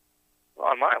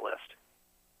 on my list.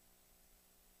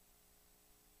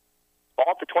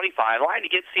 Ball at the 25. Line to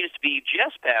get seems to be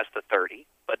just past the 30,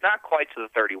 but not quite to the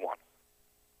 31.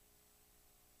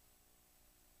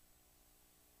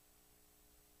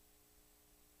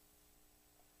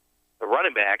 The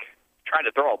running back tried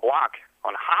to throw a block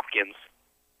on Hopkins,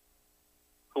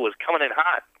 who was coming in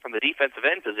hot from the defensive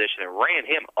end position, and ran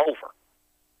him over.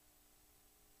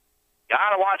 Got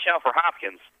to watch out for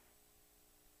Hopkins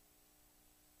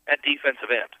at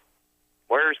defensive end.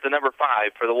 Where's the number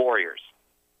 5 for the Warriors?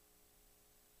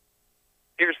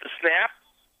 Here's the snap.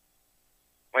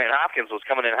 Man, Hopkins was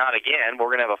coming in hot again. We're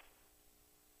going to have a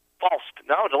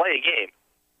delay a game.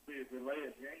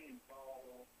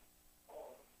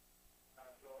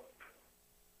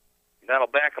 That'll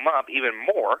back him up even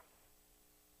more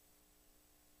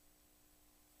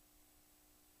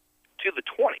to the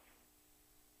 20.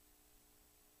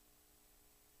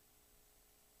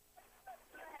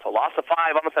 So loss of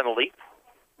 5 on the penalty.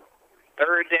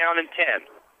 3rd down and 10.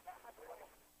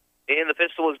 In the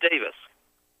pistol is Davis.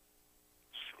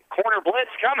 Corner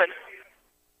blitz coming.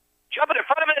 Jumping in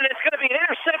front of it, and it's going to be an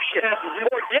interception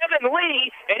for Devin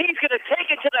Lee, and he's going to take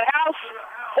it to the house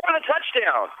for the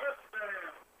touchdown.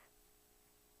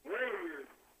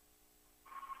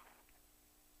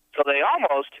 So they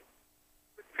almost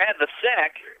had the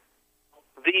sack.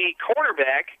 The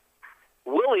cornerback,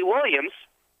 Willie Williams,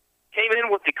 came in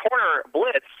with the corner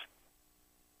blitz,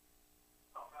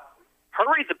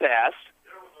 hurried the pass.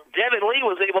 Devin Lee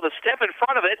was able to step in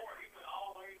front of it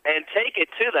and take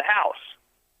it to the house.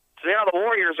 So now the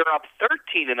Warriors are up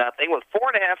 13-0 with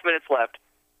 4.5 minutes left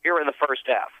here in the first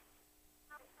half.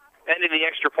 Ending the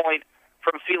extra point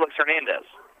from Felix Hernandez.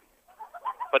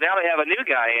 But now they have a new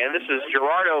guy in. This is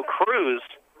Gerardo Cruz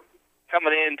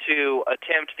coming in to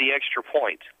attempt the extra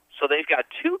point. So they've got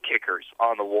 2 kickers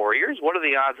on the Warriors. What are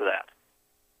the odds of that?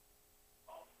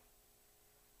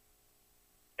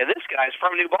 And this guy's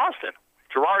from New Boston,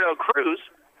 Gerardo Cruz.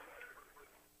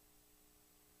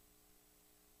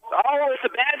 Oh, it's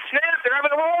a bad snap. They're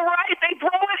having a roll right. They throw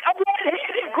it. A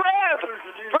one-handed grab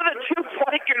for the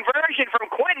 2-point conversion from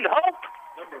Quentin Hope.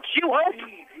 Q Hope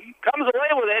comes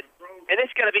away with it, and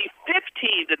it's going to be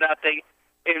 15-0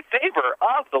 in favor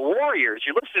of the Warriors.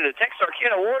 You're listening to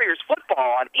Texarkana Warriors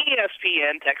football on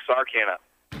ESPN Texarkana.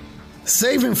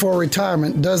 Saving for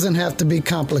retirement doesn't have to be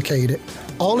complicated.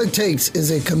 All it takes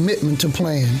is a commitment to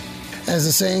plan. As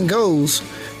the saying goes,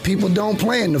 people don't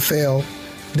plan to fail.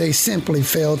 They simply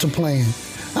fail to plan.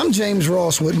 I'm James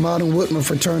Ross with Modern Woodman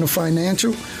Fraternal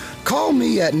Financial. Call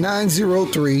me at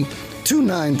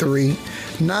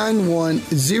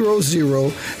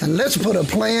 903-293-9100 and let's put a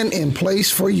plan in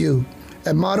place for you.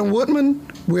 At Modern Woodman,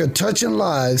 we're touching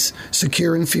lives,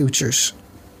 securing futures.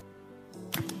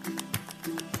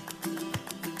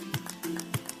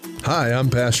 Hi, I'm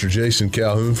Pastor Jason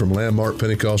Calhoun from Landmark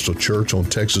Pentecostal Church on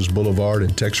Texas Boulevard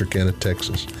in Texarkana,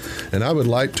 Texas. And I would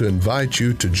like to invite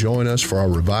you to join us for our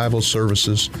revival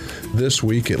services this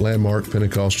week at Landmark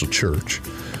Pentecostal Church.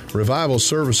 Revival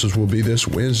services will be this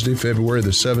Wednesday, February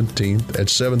the 17th at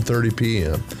 7:30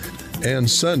 p.m. and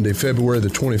Sunday, February the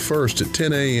 21st at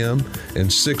 10 a.m. and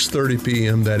 6:30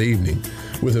 p.m. that evening.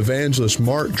 with evangelist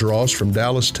Mark Dross from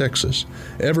Dallas, Texas.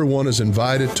 Everyone is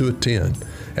invited to attend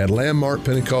at Landmark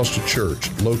Pentecostal Church,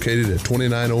 located at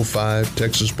 2905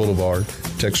 Texas Boulevard,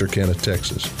 Texarkana,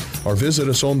 Texas. Or visit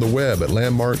us on the web at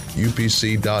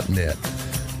landmarkupc.net.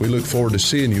 We look forward to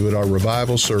seeing you at our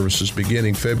revival services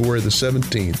beginning February the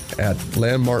 17th at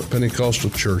Landmark Pentecostal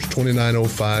Church,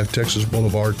 2905 Texas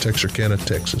Boulevard, Texarkana,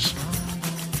 Texas.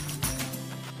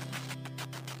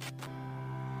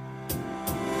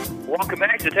 Welcome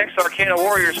back to Texarkana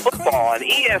Warriors football on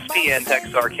ESPN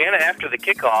Texarkana. After the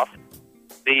kickoff,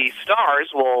 the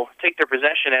Stars will take their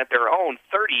possession at their own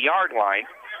 30-yard line.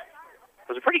 It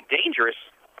was a pretty dangerous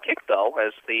kick, though,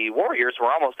 as the Warriors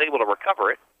were almost able to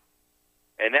recover it.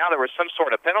 And now there was some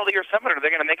sort of penalty or something, or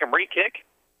they're going to make them re-kick.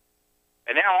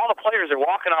 And now all the players are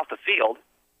walking off the field.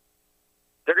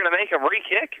 They're going to make them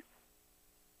re-kick.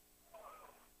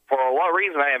 For what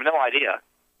reason, I have no idea.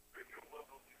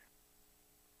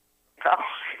 Oh.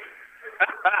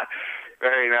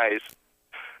 Very nice.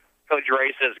 Coach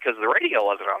Ray says because the radio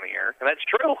wasn't on the air. And that's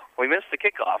true. We missed the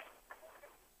kickoff.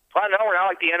 Well, no, we're not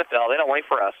like the NFL. They don't wait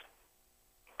for us.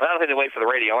 But I don't think they wait for the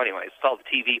radio anyways. It's all the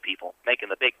TV people making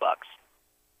the big bucks.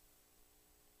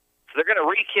 So they're going to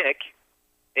re-kick,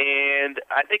 and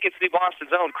I think it's the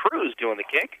Boston's own Cruz doing the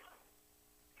kick.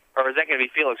 Or is that going to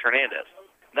be Felix Hernandez?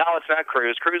 No, it's not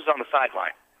Cruz. Cruz is on the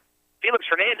sideline. Felix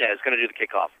Hernandez is going to do the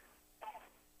kickoff.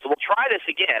 So we'll try this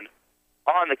again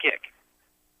on the kick.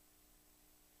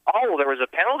 Oh, there was a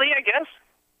penalty, I guess?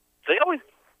 So they always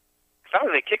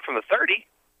sounded like they kicked from the 30.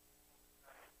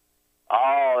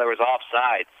 Oh, there was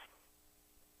offsides.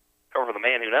 Cover for the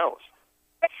man who knows.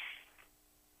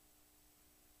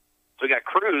 So we got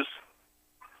Cruz,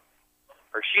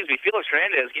 Felix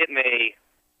Hernandez getting a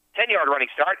 10-yard running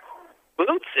start,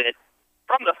 boots it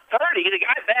from the 30. The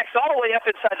guy backs all the way up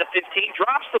inside the 15,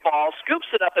 drops the ball, scoops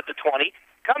it up at the 20,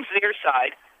 comes to the near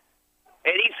side,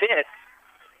 and he's hit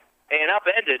and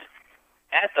upended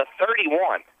at the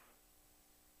 31.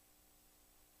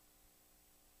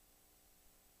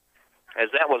 As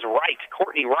that was Wright,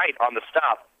 Courtney Wright on the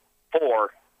stop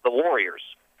for the Warriors.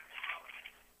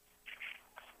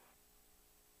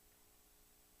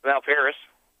 Now Paris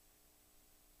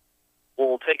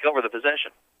will take over the possession.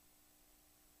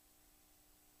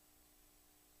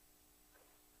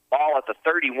 Ball at the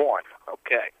 31.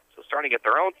 Okay, so starting at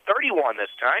their own 31 this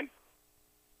time.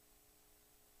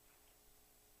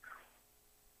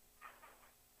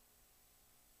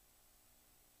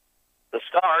 The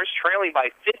Stars, trailing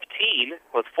by 15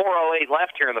 with 4:08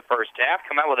 left here in the first half,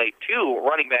 come out with a 2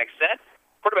 running back set.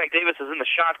 Quarterback Davis is in the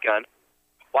shotgun.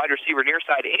 Wide receiver near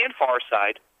side and far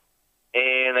side.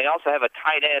 And they also have a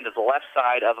tight end at the left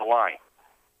side of the line.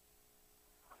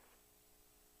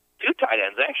 2 tight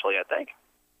ends, actually, I think.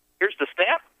 Here's the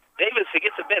snap. Davis, who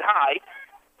gets a bit high.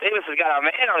 Davis has got a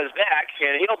man on his back,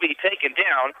 and he'll be taken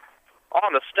down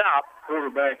on the stop.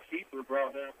 Quarterback keeper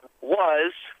brought down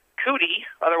was Cootie,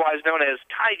 otherwise known as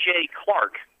Ty J.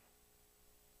 Clark.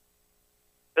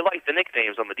 They like the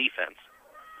nicknames on the defense.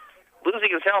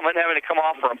 Losing his helmet, having to come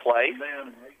off for a play,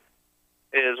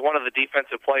 is one of the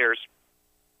defensive players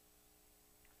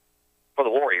for the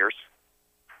Warriors.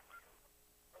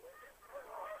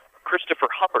 Christopher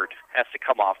Hubbard has to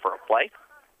come off for a play.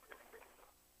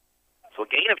 So a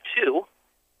gain of 2.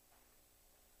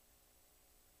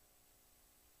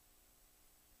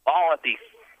 Ball at the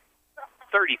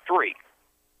 33.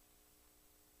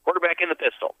 Quarterback in the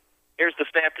pistol. Here's the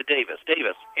snap to Davis.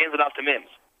 Davis hands it off to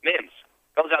Mims. Mims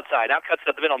goes outside. Now cuts it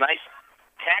up the middle. Nice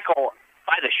tackle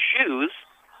by the shoes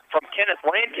from Kenneth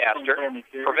Lancaster,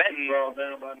 preventing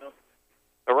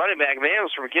the running back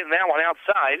Mims from getting that one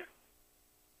outside,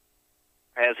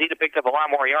 as he'd have picked up a lot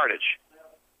more yardage.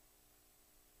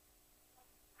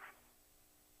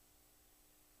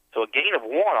 So a gain of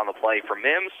 1 on the play for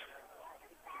Mims.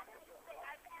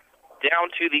 Down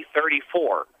to the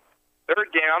 34. Third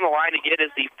down, the line to get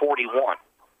is the 41.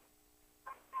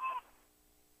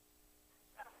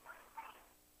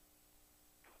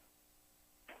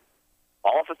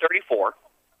 Ball at the 34.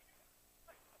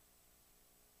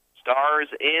 Stars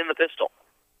in the pistol.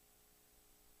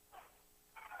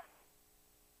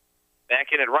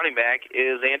 Back in at running back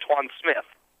is Antoine Smith.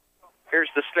 Here's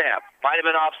the snap. Might have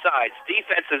been offsides.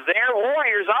 Defense is there.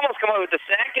 Warriors almost come up with the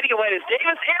sack. Getting away is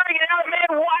Davis. Airing it out.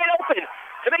 Man wide open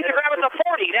to make the grab at the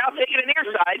 40. Now taking it near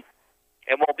side.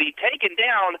 And will be taken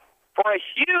down for a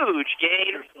huge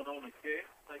gain.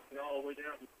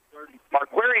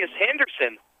 Marquarius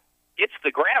Henderson gets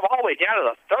the grab all the way down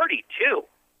to the 32.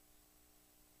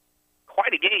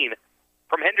 Quite a gain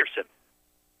from Henderson.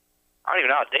 I don't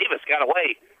even know how Davis got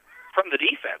away from the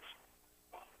defense.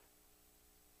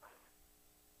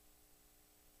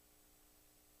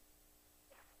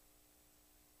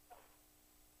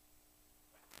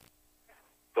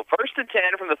 First and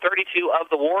 10 from the 32 of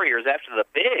the Warriors after the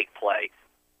big play.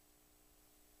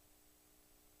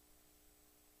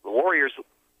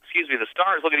 The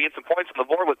Stars looking to get some points on the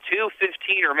board with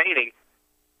 2:15 remaining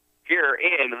here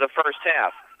in the first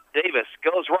half. Davis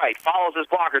goes right, follows his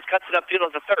blockers, cuts it upfield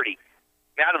at the 30.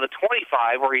 Now to the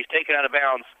 25 where he's taken out of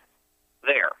bounds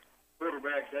there.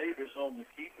 Quarterback Davis on the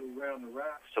keeper around the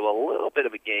right. So a little bit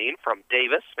of a gain from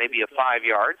Davis, maybe a 5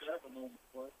 yards.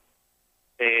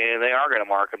 And they are going to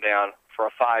mark him down for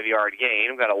a 5-yard gain.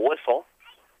 We've got a whistle.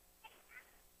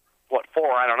 What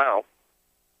for? I don't know.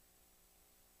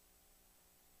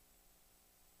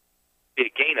 Be a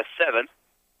gain of 7.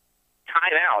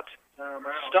 Timeout.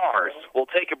 Stars will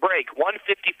take a break.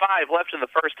 1:55 left in the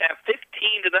first half.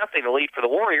 15-0 the lead for the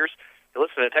Warriors. You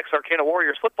listen to Texarkana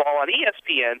Warriors football on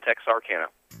ESPN Texarkana.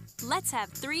 Let's have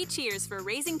 3 cheers for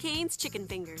Raising Cane's Chicken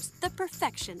Fingers, the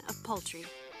perfection of poultry.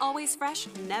 Always fresh,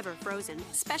 never frozen,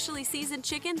 specially seasoned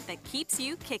chicken that keeps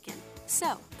you kicking.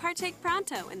 So, partake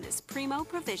pronto in this primo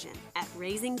provision at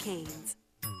Raising Cane's.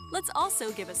 Let's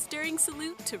also give a stirring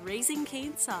salute to Raising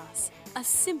Cane Sauce, a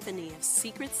symphony of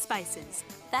secret spices,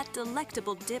 that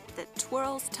delectable dip that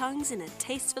twirls tongues in a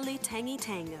tastefully tangy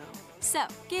tango. So,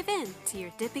 give in to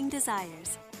your dipping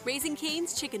desires. Raising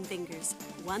Cane's Chicken Fingers,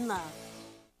 one love.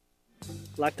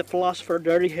 Like the philosopher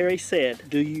Dirty Harry said,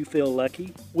 do you feel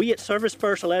lucky? We at Service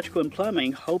First Electrical and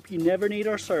Plumbing hope you never need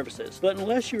our services. But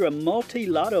unless you're a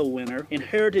multi-lotto winner,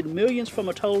 inherited millions from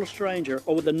a total stranger,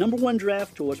 or with the #1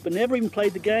 draft choice but never even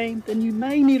played the game, then you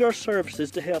may need our services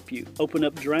to help you. Open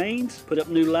up drains, put up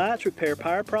new lights, repair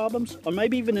power problems, or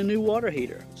maybe even a new water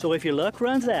heater. So if your luck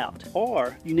runs out,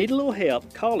 or you need a little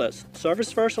help, call us,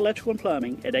 Service First Electrical and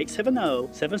Plumbing, at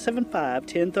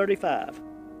 870-775-1035.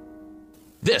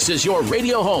 This is your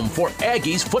radio home for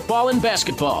Aggies football and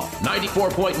basketball.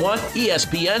 94.1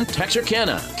 ESPN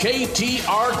Texarkana.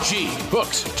 KTRG.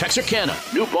 Hooks, Texarkana,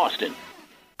 New Boston.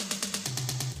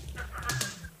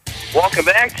 Welcome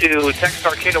back to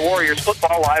Texarkana Warriors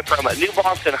football live from New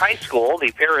Boston High School.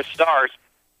 The Paris Stars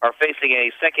are facing a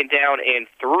 2nd down and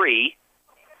 3.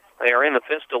 They are in the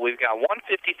pistol. We've got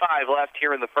 1:55 left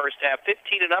here in the first half.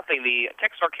 15-0. The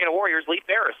Texarkana Warriors lead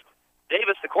Paris.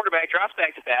 Davis, the quarterback, drops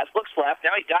back to pass, looks left.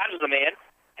 Now he dodges the man,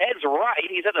 heads right.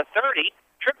 He's at the 30,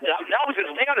 tripped up. Now he's going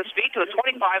to stay on his feet to the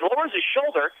 25, lowers his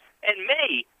shoulder, and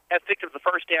may have picked up the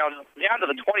first down to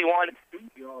the 21.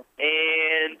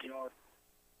 And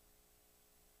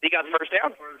he got the first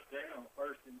down.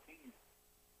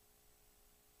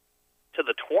 To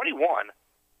the 21.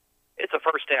 It's a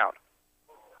first down.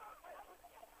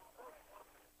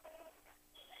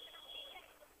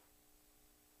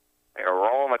 They're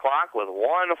rolling the clock with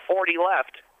 1:40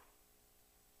 left.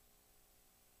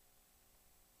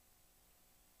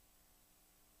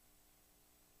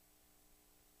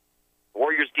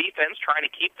 Warriors defense trying to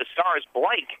keep the Stars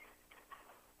blank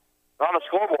on the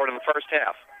scoreboard in the first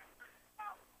half.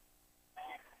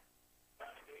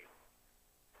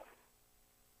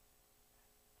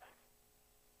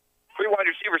 Three wide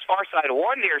receivers far side,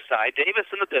 one near side. Davis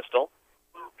in the pistol.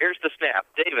 Here's the snap.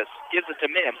 Davis gives it to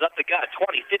Mims up the gut.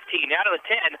 20, 15, out of the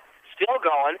 10. Still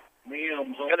going.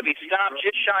 Mims going to be stopped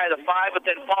just shy of the 5, but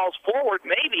then falls forward,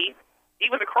 maybe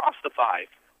even across the 5.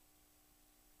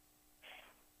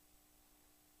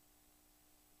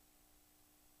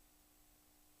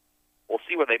 We'll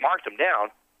see where they marked him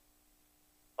down.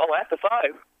 Oh, at the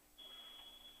 5.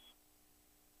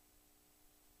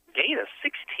 Gain of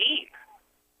 16.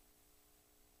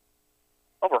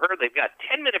 Overheard they've got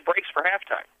 10-minute breaks for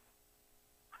halftime.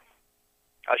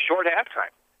 A short halftime.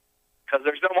 Because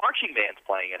there's no marching bands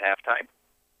playing at halftime.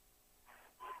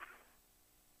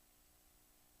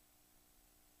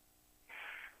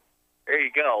 There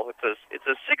you go. It's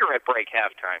a cigarette break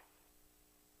halftime.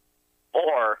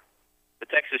 Or the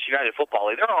Texas United Football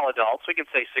League. They're all adults. We can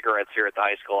say cigarettes here at the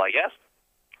high school, I guess.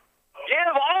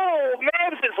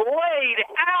 Mims is laid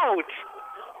out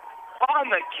on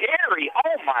the carry.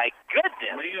 Oh, my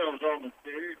goodness. Mims on the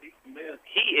carry.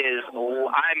 He is,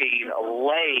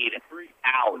 laid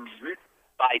out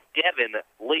by Devin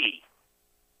Lee.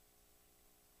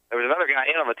 There was another guy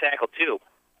in on the tackle, too.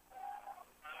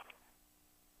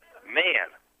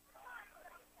 Man.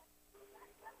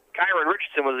 Kyron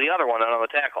Richardson was the other one on the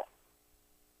tackle.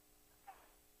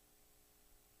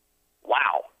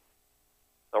 Wow.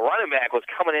 The running back was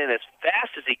coming in as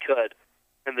fast as he could,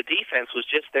 and the defense was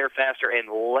just there faster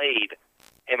and laid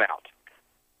him out.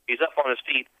 He's up on his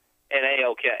feet and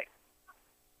A-OK.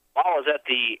 Ball is at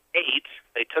the 8.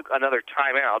 They took another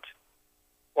timeout.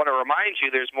 Want to remind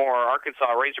you there's more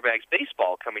Arkansas Razorbacks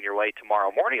baseball coming your way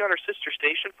tomorrow morning on our sister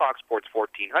station, Fox Sports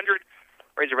 1400.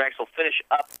 Razorbacks will finish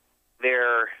up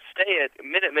their stay at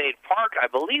Minute Maid Park. I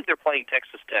believe they're playing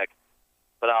Texas Tech,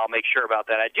 but I'll make sure about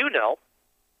that. I do know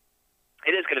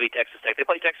it is going to be Texas Tech. They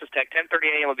play Texas Tech.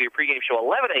 10:30 a.m. will be your pregame show.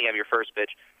 11 a.m. your first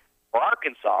pitch for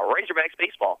Arkansas Razorbacks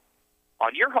baseball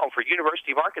on your home for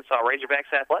University of Arkansas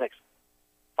Razorbacks athletics.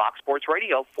 Fox Sports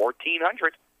Radio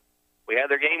 1400. We had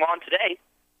their game on today.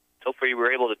 Hopefully you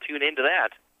were able to tune into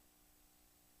that.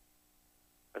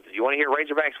 If you want to hear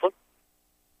Razorbacks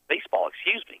baseball,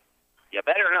 you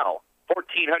better know.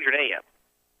 1400 a.m.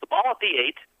 The ball at the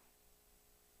 8.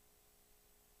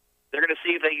 They're going to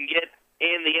see if they can get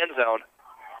in the end zone.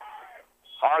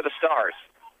 Are the Stars.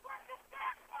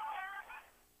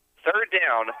 Third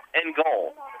down and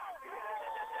goal.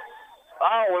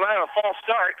 Oh, we might have a false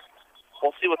start.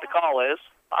 We'll see what the call is.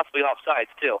 Possibly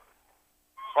offsides, too.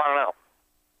 I don't know.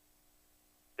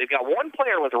 They've got one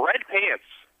player with red pants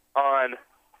on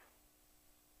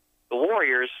the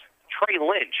Warriors, Trey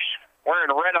Lynch,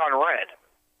 wearing red on red.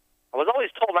 I was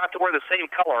always told not to wear the same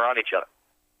color on each other.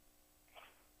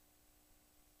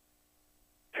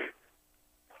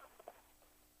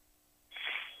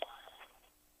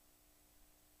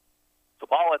 The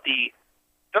ball at the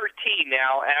 13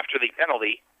 now after the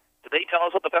penalty. Did they tell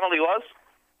us what the penalty was?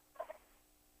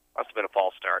 Must have been a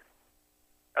false start.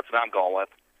 That's what I'm going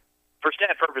with. For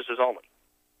stat purposes only.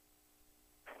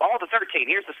 Ball at the 13.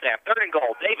 Here's the snap. Third and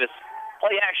goal. Davis,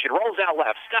 play action, rolls out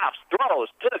left, stops, throws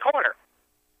to the corner.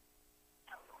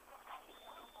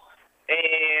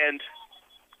 And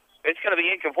it's going to be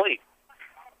incomplete.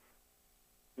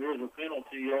 There's a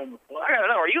penalty on the play. I don't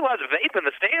know. Are you allowed to vape in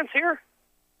the stands here?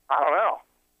 I don't know.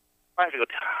 I have to go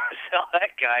tell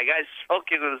that guy. Guy's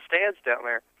smoking in the stands down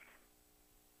there.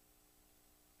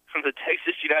 From the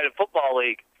Texas United Football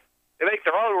League. They make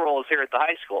their own rules here at the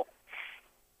high school.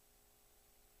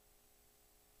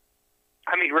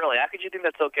 I mean, really, how could you think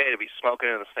that's okay to be smoking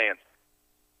in the stands?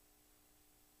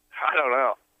 I don't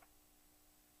know.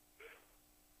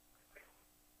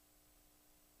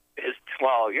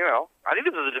 Well, you know, I think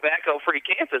this is a tobacco-free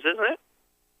campus, isn't it?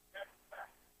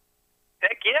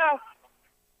 Heck yeah.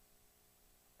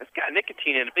 It's got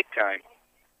nicotine in it big time.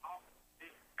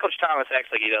 Coach Thomas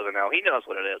acts like he doesn't know. He knows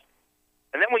what it is.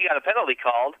 And then we got a penalty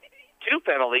called. 2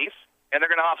 penalties, and they're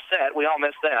going to offset. We all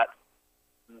missed that.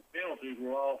 The penalties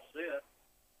were offset.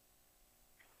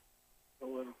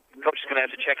 Coach is going to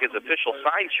have to check his official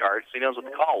sign chart so he knows what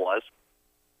the call was.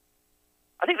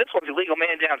 I think this one's illegal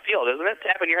man downfield, isn't it?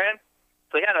 Tapping your head?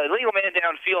 So he had an illegal man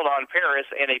downfield on Paris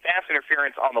and a pass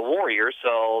interference on the Warriors,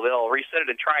 so they'll reset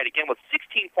it and try it again with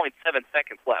 16.7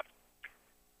 seconds left.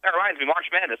 That reminds me,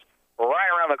 March Madness, right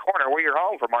around the corner. We're your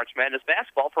home for March Madness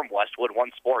basketball from Westwood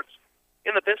One Sports.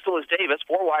 In the pistol is Davis,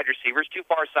 4 wide receivers, 2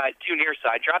 far side, 2 near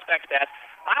side. Drops back pass.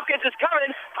 Hopkins is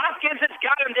coming. Hopkins has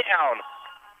got him down.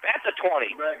 That's a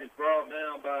 20. Back is brought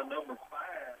down by number 5.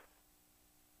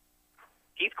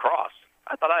 Keith Cross.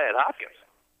 I thought I had Hopkins.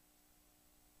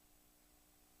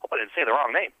 Hope I didn't say the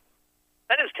wrong name.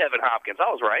 That is Tevin Hopkins. I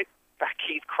was right.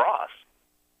 Keith Cross.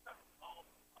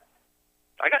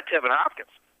 I got Tevin Hopkins.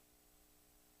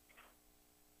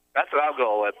 That's what I'll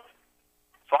go with.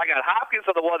 So I got Hopkins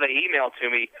on the one they emailed to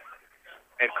me,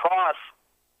 and Cross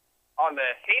on the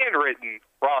handwritten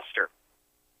roster.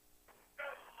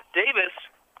 Davis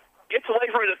gets away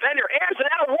from a defender, airs it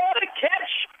out. What a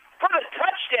catch for the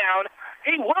touchdown.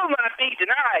 He will not be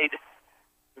denied.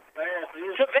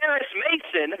 Tavares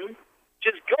Mason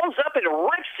just goes up and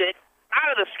rips it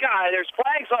out of the sky. There's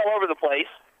flags all over the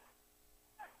place.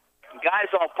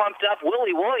 Guys all pumped up.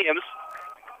 Willie Williams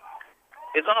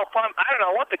is all pumped. I don't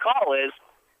know what the call is.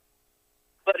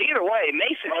 But either way,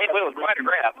 Mason came away with quite a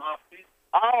grab.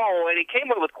 Oh, and he came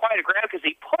away with quite a grab because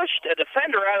he pushed a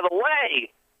defender out of the way.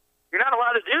 You're not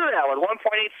allowed to do that with 1.8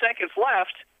 seconds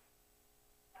left.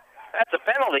 That's a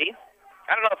penalty.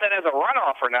 I don't know if that has a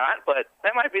runoff or not, but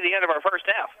that might be the end of our first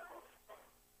half.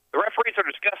 The referees are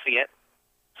discussing it.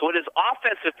 So it is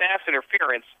offensive pass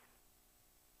interference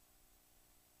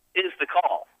is the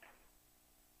call.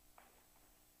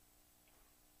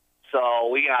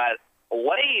 So we got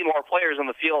way more players on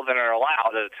the field than are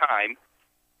allowed at a time.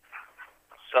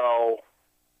 So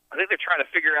I think they're trying to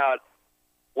figure out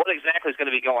what exactly is going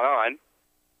to be going on.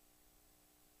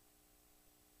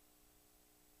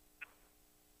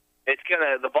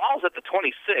 The ball's at the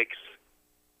 26.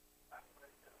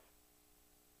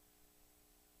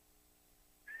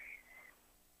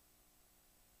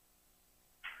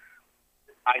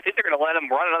 I think they're going to let him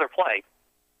run another play.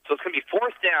 So it's going to be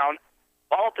 4th down.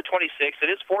 Ball at the 26. It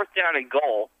is 4th down and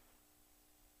goal.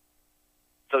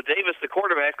 So Davis, the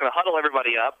quarterback, is going to huddle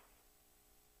everybody up.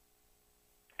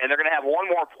 And they're going to have one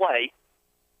more play.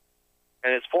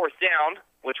 And it's 4th down,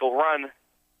 which will run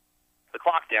the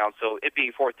clock down, so it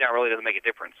being fourth down really doesn't make a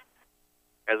difference,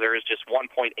 as there is just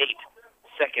 1.8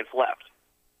 seconds left.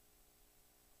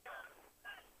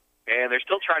 And they're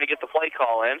still trying to get the play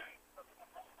call in.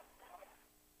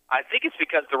 I think it's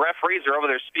because the referees are over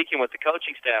there speaking with the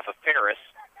coaching staff of Paris.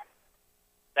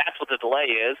 That's what the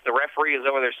delay is. The referee is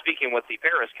over there speaking with the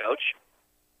Paris coach.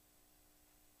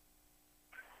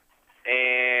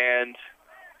 And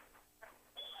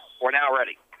we're now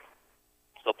ready.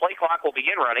 So play clock will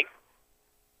begin running.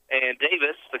 And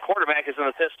Davis, the quarterback, is in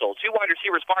the pistol. 2 wide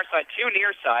receivers far side, 2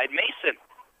 near side. Mason,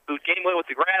 who came away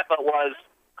with the grab but was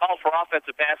called for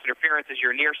offensive pass interference, as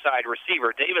your near side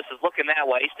receiver. Davis is looking that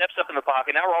way, steps up in the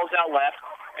pocket, now rolls out left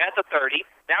at the 30.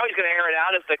 Now he's going to air it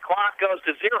out as the clock goes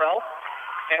to 0.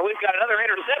 And we've got another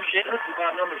interception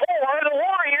for the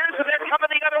Warriors, and they're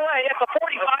coming the other way at the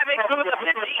 45, they move the 50,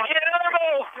 and another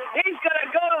move. He's going to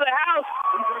go to the house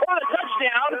for the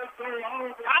touchdown.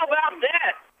 How about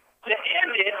that? To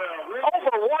end it,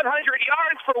 over 100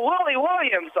 yards for Willie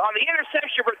Williams on the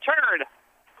interception return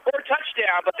for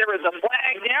touchdown, but there is a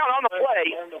flag down on the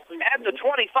play at the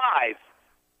 25.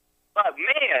 But,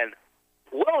 man,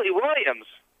 Willie Williams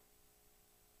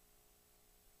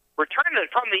returned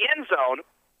it from the end zone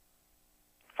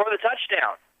for the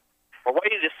touchdown. We're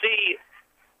waiting to see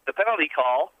the penalty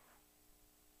call.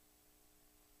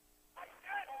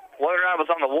 Whether or not it was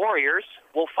on the Warriors,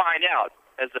 we'll find out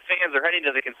as the fans are heading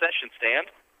to the concession stand.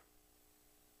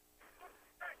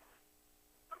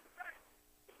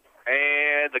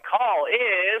 And the call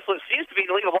is, what seems to be an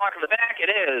illegal block in the back.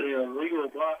 It is.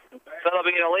 So there'll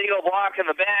be an illegal block in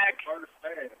the back.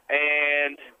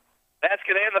 And that's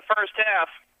going to end the first half.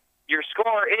 Your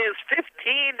score is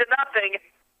 15-0.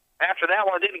 After that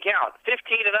one, it didn't count.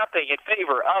 15-0 in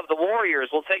favor of the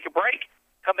Warriors. We'll take a break,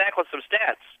 come back with some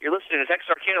stats. You're listening to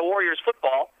Texarkana Warriors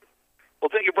football. We'll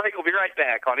take a break. We'll be right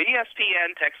back on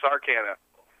ESPN Texarkana.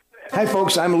 Hi,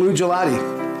 folks. I'm Lou Gelati.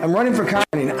 I'm running for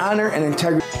Congress in honor and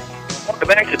integrity. Welcome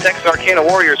back to Texarkana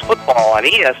Warriors football on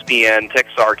ESPN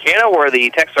Texarkana, where the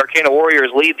Texarkana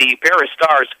Warriors lead the Paris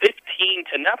Stars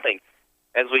 15-0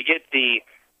 as we get the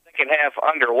second half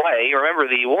underway. Remember,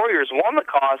 the Warriors won the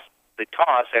toss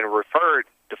and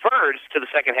deferred to the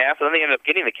second half, and then they ended up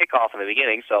getting the kickoff in the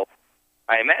beginning. So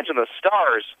I imagine the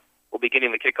Stars will be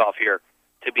getting the kickoff here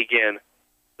to begin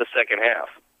the second half.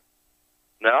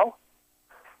 No?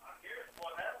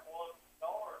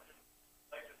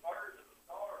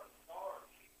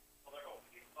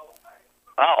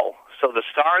 Oh, so the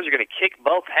Stars are going to kick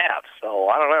both halves. So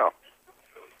I don't know.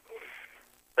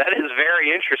 That is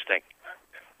very interesting.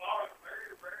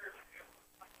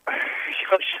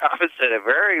 Coach Thomas said it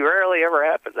very rarely ever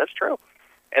happens. That's true.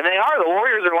 And they are. The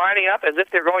Warriors are lining up as if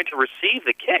they're going to receive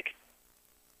the kick.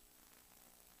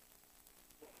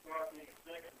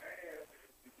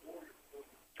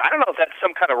 I don't know if that's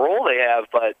some kind of rule they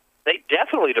have, but they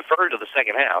definitely deferred to the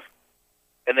second half.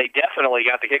 And they definitely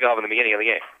got the kickoff in the beginning of the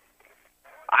game.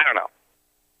 I don't know.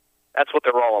 That's what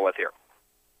they're rolling with here.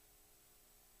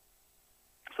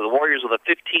 So the Warriors with a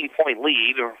 15-point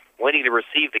lead are waiting to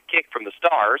receive the kick from the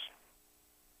Stars.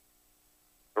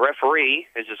 The referee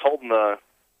is just holding the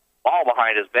ball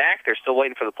behind his back. They're still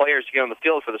waiting for the players to get on the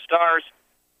field for the Stars.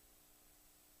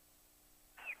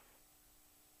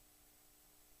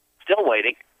 Still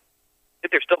waiting. I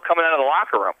think they're still coming out of the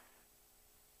locker room.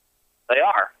 They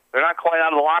are. They're not quite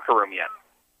out of the locker room yet.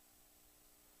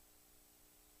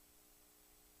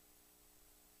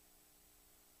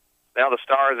 Now the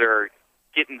Stars are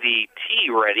getting the tee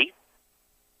ready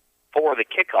for the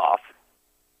kickoff.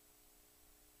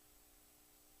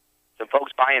 Some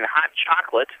folks buying hot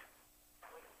chocolate.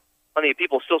 Plenty of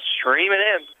people still streaming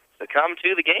in to come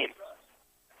to the game.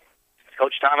 As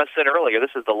Coach Thomas said earlier,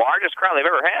 this is the largest crowd they've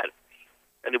ever had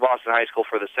at New Boston High School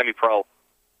for the semi-pro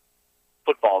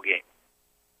football game.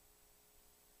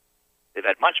 They've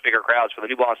had much bigger crowds for the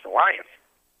New Boston Lions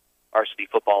varsity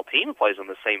football team who plays on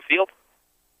the same field.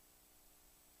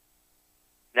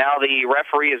 Now the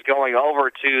referee is going over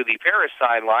to the Paris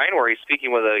sideline where he's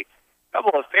speaking with a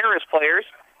couple of Paris players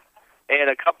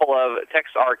and a couple of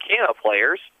Texarkana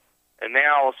players. And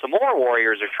now some more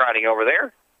Warriors are trotting over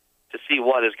there to see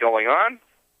what is going on.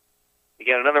 You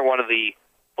get another one of the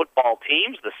football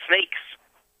teams, the Snakes,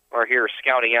 are here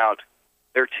scouting out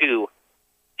their two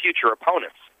future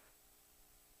opponents.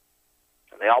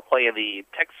 And they all play in the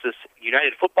Texas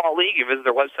United Football League. You visit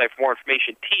their website for more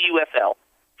information,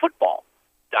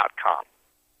 TUFLfootball.com.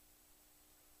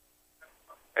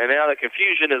 And now the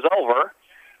confusion is over,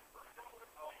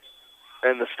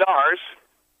 and the Stars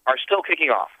are still kicking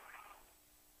off.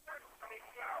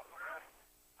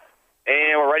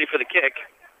 And we're ready for the kick.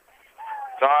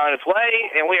 It's on its way,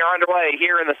 and we are underway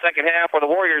here in the second half where the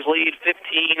Warriors lead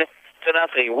 15-0.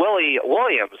 Willie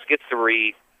Williams gets the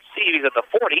receive. He's at the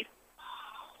 40,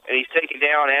 and he's taken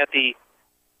down at the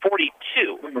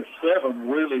 42. Number 7,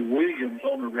 Willie Williams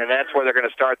on the. And that's where they're going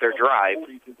to start their drive,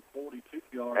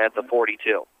 at the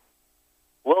 42.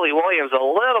 Willie Williams a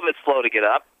little bit slow to get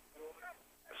up.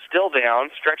 Still down,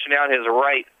 stretching out his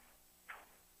right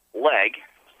leg.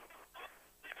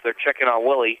 They're checking on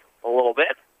Willie a little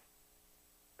bit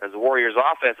as the Warriors'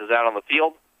 offense is out on the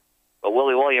field. But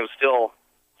Willie Williams still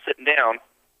sitting down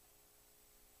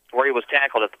where he was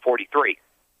tackled at the 43.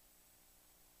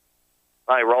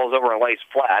 Now he rolls over and lays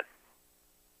flat.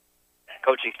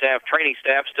 Coaching staff, training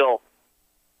staff still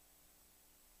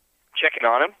checking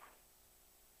on him.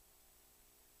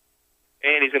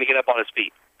 And he's going to get up on his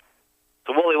feet.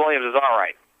 So Willie Williams is all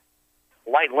right.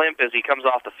 Light limp as he comes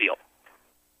off the field.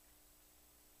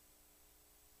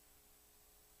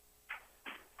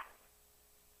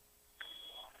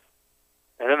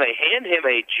 And then they hand him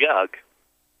a jug,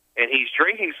 and he's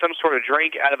drinking some sort of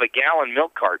drink out of a gallon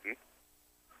milk carton.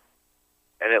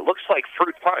 And it looks like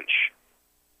fruit punch.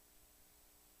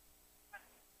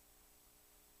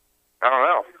 I don't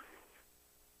know.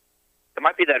 It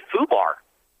might be that Foo Bar.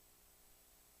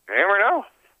 You never know.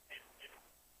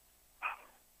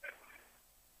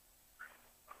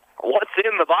 What's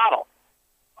in the bottle?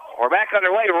 We're back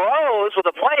underway. Rose with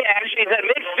a play action. He's at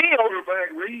midfield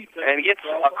and gets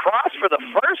across for the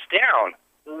first down.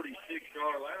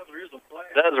 46-yard line. There is a flag.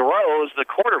 Does Rose, the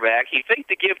quarterback. He faked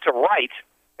the give to right,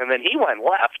 and then he went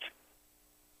left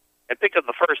and picked up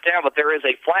the first down, but there is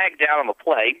a flag down on the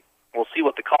play. We'll see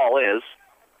what the call is.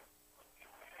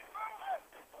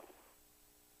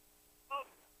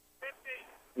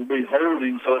 It'll be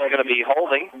holding. So it's going to be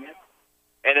holding,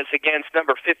 and it's against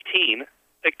number 15.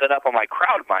 Picked that up on my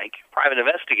crowd mic, private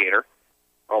investigator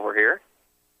over here.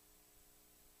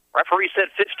 Referee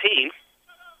said 15.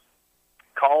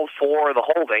 Called for the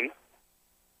holding.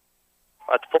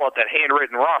 Let's pull out that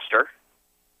handwritten roster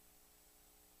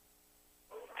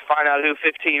to find out who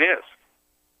 15 is.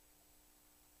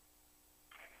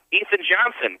 Ethan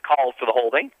Johnson called for the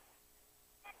holding.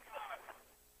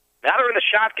 Now they're in the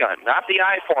shotgun, not the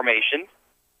I formation.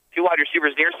 Two wide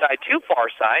receivers near side, two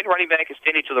far side. Running back is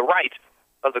standing to the right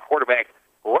of the quarterback,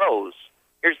 Rose.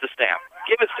 Here's the snap.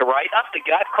 Give it to right, up the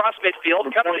gut, cross midfield,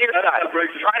 comes near side.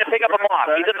 Trying to pick up a block.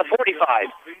 He's at the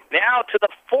 45. Now to the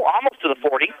almost to the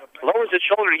 40. Lowers his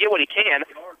shoulder to get what he can.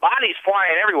 Bodies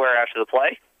flying everywhere after the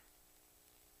play.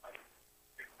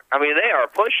 I mean, they are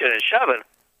pushing and shoving.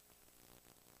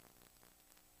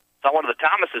 Saw one of the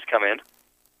Thomases come in.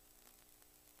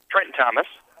 Trenton Thomas.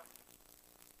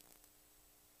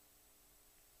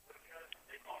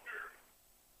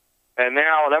 And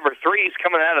now number 3 is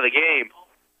coming out of the game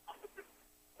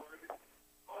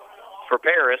for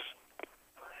Paris.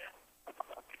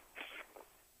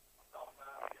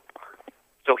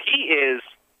 So he is,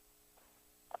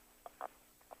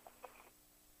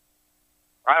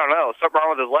 I don't know, something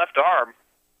wrong with his left arm.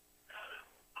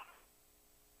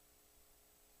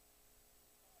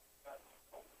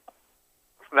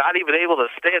 Not even able to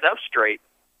stand up straight.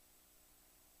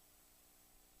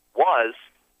 Was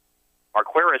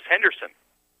Marquaris Henderson.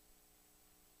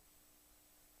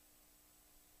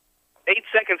 8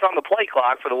 seconds on the play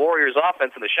clock for the Warriors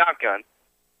offense in the shotgun.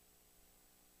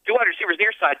 Two wide receivers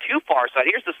near side, two far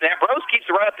side. Here's the snap. Rose keeps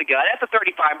it right up the gut at the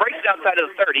 35, breaks it outside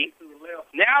of the 30.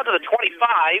 Now to the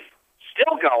 25,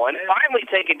 still going. Finally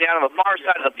taken down on the far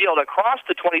side of the field across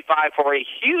the 25 for a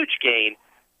huge gain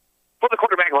for the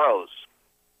quarterback, Rose.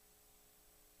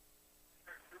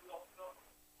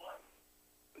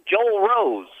 Joel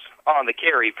Rose on the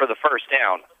carry for the first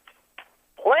down.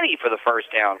 Plenty for the first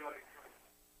down.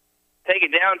 Take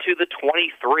it down to the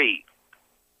 23.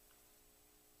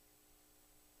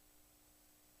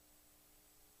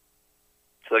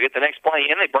 So they get the next play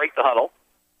in. They break the huddle.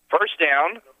 First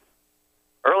down.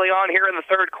 Early on here in the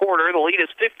third quarter, the lead is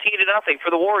 15-0 for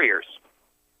the Warriors.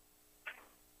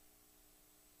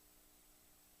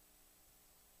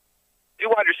 Two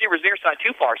wide receivers near side,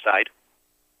 two far side.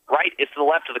 Right is to the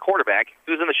left of the quarterback,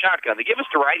 who's in the shotgun. They give us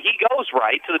to right. He goes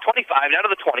right to the 25, down to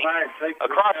the 20,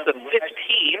 across the 15,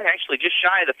 actually just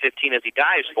shy of the 15 as he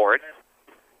dives for it.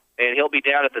 And he'll be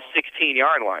down at the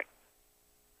 16-yard line.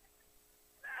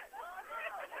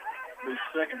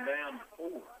 Second down, 4.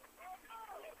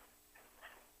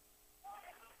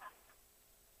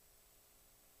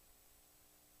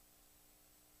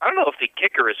 I don't know if the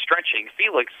kicker is stretching,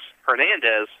 Felix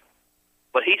Hernandez,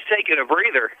 but he's taking a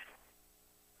breather.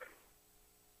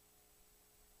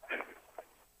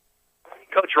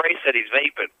 Coach Ray said he's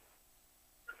vaping.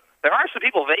 There are some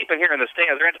people vaping here in the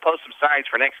stands. They're going to post some signs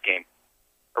for next game.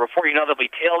 Or before you know, they'll be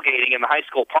tailgating in the high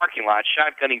school parking lot,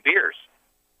 shotgunning beers,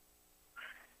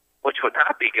 which would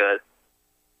not be good.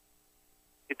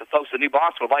 I think the folks in New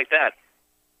Boston would like that.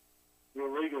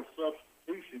 Illegal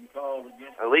substitution called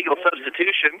against. Illegal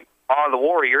substitution on the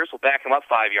Warriors will back him up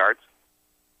 5 yards.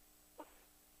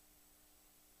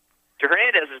 To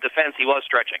Hernandez's defense, he was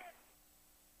stretching,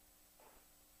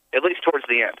 at least towards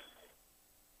the end.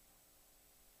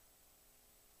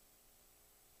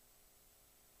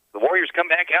 The Warriors come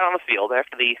back out on the field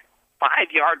after the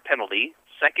 5-yard penalty.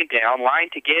 Second down, line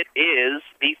to get is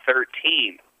the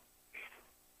 13.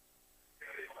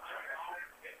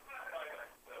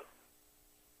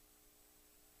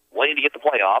 Waiting to get the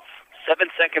play off. 7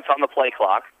 seconds on the play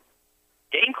clock.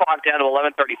 Game clock down to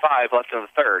 11:35 left in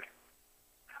the third.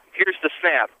 Here's the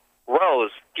snap.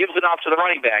 Rose gives it off to the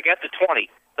running back at the 20.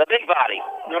 The big body.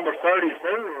 Number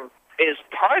 34 is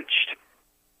punched.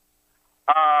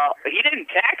 He didn't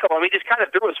tackle him. He just kind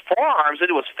of threw his forearms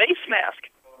into his face mask.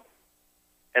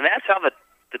 And that's how the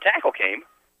tackle came.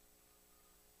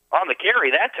 On the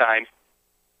carry that time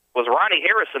was Ronnie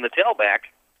Harrison, the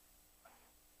tailback,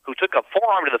 who took a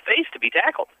forearm to the face to be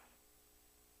tackled.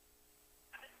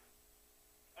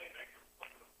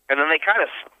 And then they kind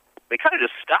of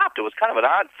just stopped. It was kind of an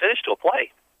odd finish to a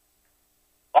play.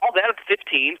 All down at the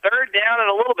 15, third down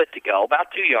and a little bit to go,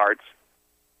 about 2 yards.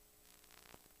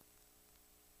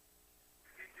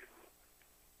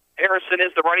 Harrison is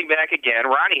the running back again,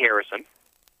 Ronnie Harrison.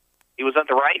 He was at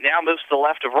the right, now moves to the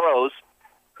left of Rose,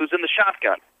 who's in the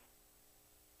shotgun.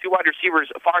 2 wide receivers,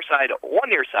 far side, 1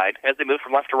 near side, as they move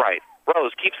from left to right.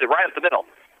 Rose keeps it right up the middle,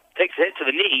 takes a hit to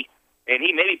the knee, and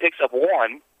he maybe picks up 1,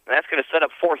 and that's going to set up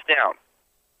 4th down.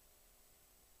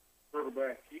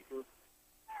 Quarterback keeper.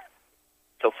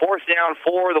 So 4th down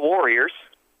for the Warriors.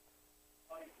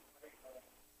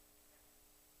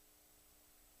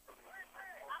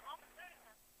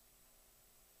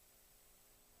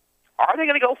 Are they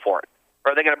going to go for it?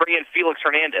 Or are they going to bring in Felix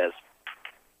Hernandez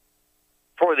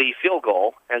for the field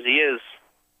goal, as he is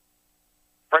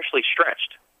freshly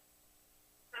stretched?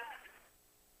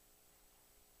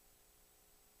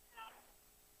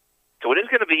 So it is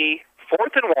going to be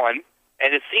 4th and 1,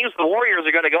 and it seems the Warriors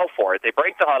are going to go for it. They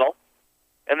break the huddle,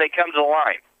 and they come to the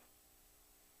line.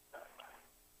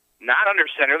 Not under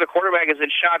center. The quarterback is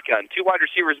in shotgun. 2 wide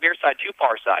receivers near side, 2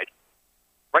 far side.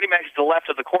 Running back is to the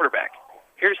left of the quarterback.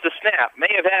 Here's the snap. May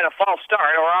have had a false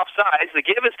start or offsides. The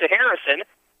give is to Harrison.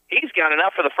 He's got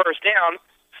enough for the first down.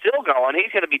 Still going. He's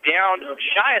going to be down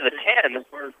shy of the 10,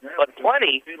 but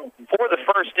plenty for the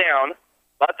first down.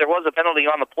 But there was a penalty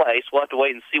on the play, so we'll have to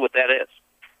wait and see what that is.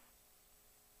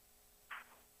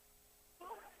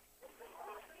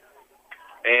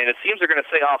 And it seems they're going to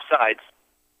say offsides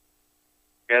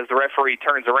as the referee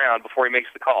turns around before he makes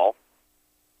the call.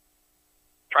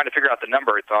 Trying to figure out the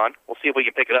number it's on. We'll see if we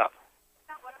can pick it up.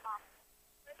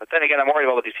 But then again, I'm worried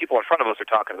about what these people in front of us are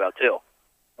talking about, too.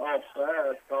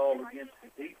 Offside called against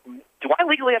the defense. Do I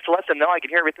legally have to let them know I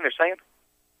can hear everything they're saying?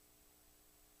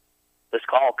 This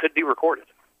call could be recorded.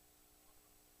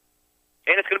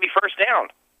 And it's going to be first down.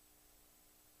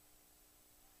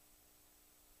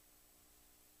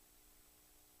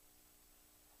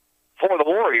 For the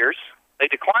Warriors, they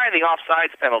declined the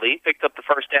offsides penalty, picked up the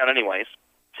first down anyways.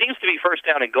 Seems to be first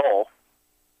down and goal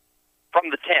from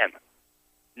the 10.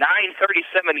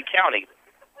 9:37 and counting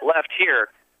left here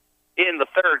in the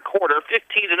third quarter.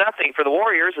 15-0 for the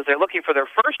Warriors as they're looking for their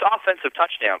first offensive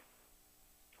touchdown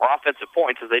or offensive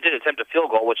points, as they did attempt a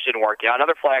field goal, which didn't work out.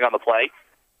 Another flag on the play.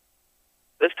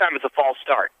 This time it's a false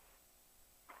start.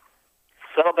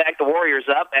 Settle back the Warriors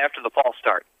up after the false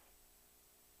start.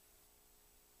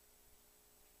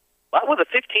 But with a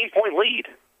 15-point lead,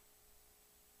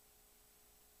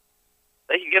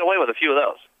 they can get away with a few of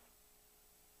those.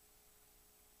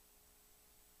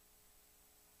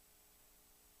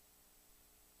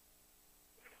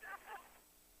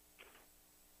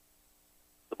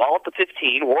 The ball at the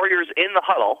 15. Warriors in the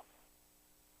huddle.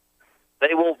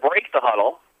 They will break the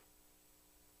huddle.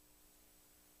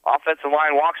 Offensive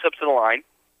line walks up to the line.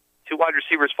 2 wide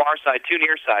receivers far side, 2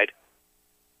 near side.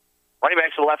 Running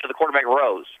back to the left of the quarterback,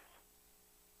 Rose.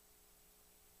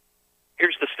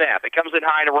 Here's the snap. It comes in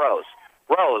high to Rose.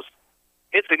 Rose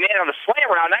hits the man on the slam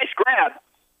route. Nice grab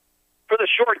for the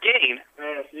short gain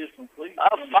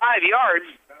of 5 yards.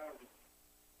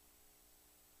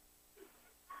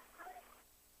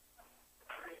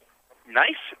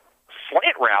 Nice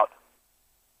slant route.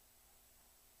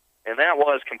 And that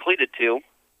was completed to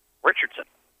Richardson.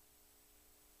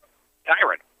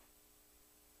 Tyron.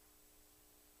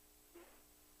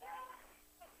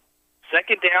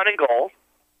 Second down and goal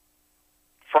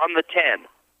from the 10.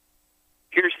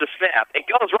 Here's the snap. It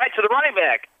goes right to the running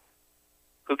back,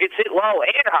 who gets hit low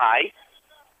and high.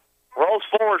 Rolls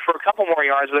forward for a couple more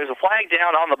yards. There's a flag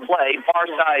down on the play. Far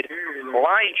side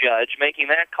line judge making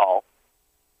that call.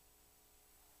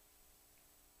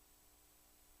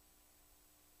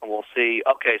 And we'll see.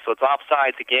 Okay, so it's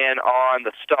offsides again on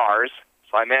the Stars.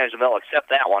 So I imagine they'll accept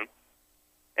that one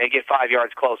and get 5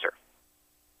 yards closer.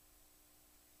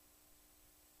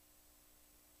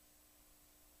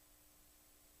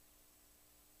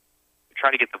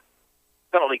 Trying to get the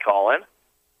penalty call in.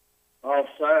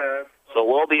 Offside. So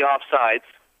we'll be offsides.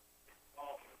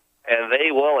 And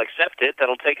they will accept it.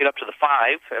 That'll take it up to the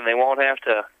 5, and they won't have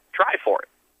to try for it.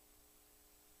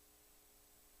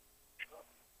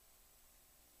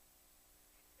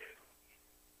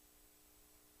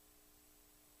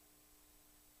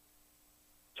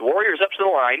 So Warriors up to the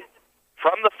line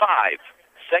from the 5.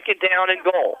 Second down and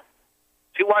goal.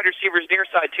 2 wide receivers near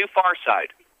side, 2 far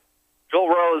side. Joel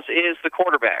Rose is the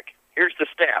quarterback. Here's the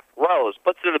snap. Rose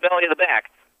puts it in the belly of the back,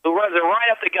 who runs it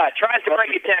right up the gut, tries to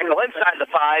break a tackle inside the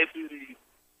 5,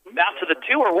 about to the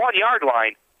 2 or 1 yard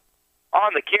line.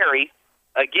 On the carry,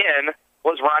 again,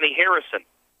 was Ronnie Harrison.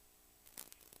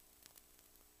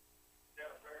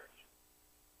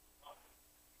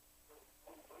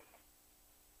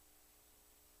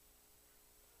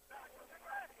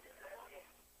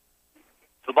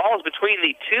 The ball is between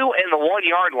the 2 and the 1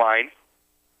 yard line.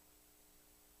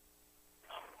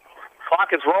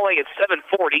 Clock is rolling at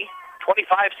 7:40,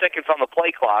 25 seconds on the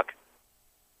play clock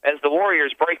as the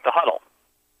Warriors break the huddle.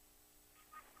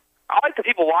 I like the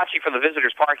people watching from the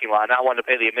visitors' parking lot not wanting to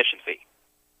pay the admission fee.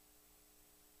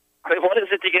 I mean, what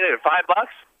is it to get in? $5?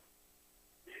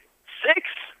 $6?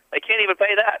 They can't even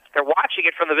pay that. They're watching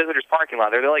it from the visitors' parking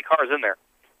lot. They're the only cars in there.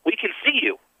 We can see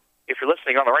you if you're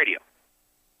listening on the radio.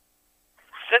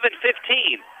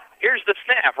 7:15. Here's the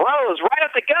snap. Rose right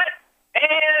up the gut.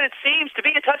 And it seems to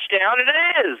be a touchdown, and it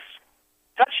is.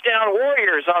 Touchdown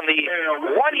Warriors on the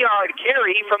 1 yard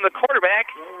carry from the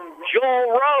quarterback,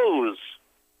 Joel Rose.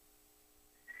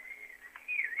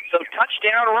 So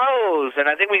touchdown Rose, and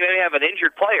I think we may have an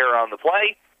injured player on the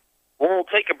play. We'll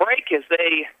take a break as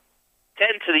they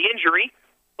tend to the injury.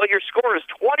 But your score is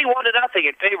 21-0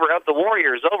 in favor of the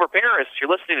Warriors over Paris. You're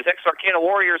listening to Texarkana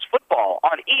Warriors football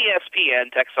on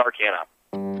ESPN Texarkana.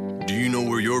 Do you know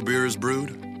where your beer is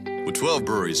brewed? With 12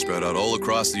 breweries spread out all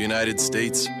across the United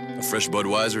States, a fresh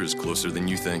Budweiser is closer than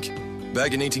you think.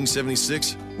 Back in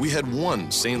 1876, we had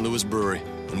one St. Louis brewery,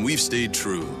 and we've stayed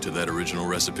true to that original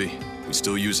recipe. We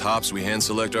still use hops we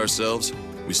hand-select ourselves.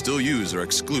 We still use our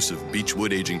exclusive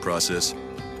Beechwood aging process.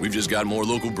 We've just got more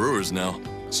local brewers now,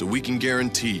 so we can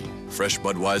guarantee fresh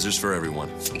Budweisers for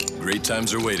everyone. Great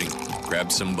times are waiting.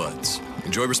 Grab some Buds.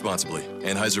 Enjoy responsibly.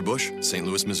 Anheuser-Busch, St.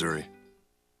 Louis, Missouri.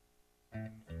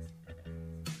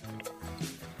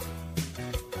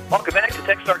 Welcome back to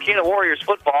Texarkana Warriors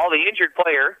football. The injured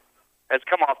player has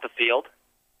come off the field.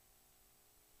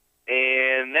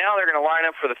 And now they're going to line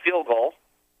up for the field goal.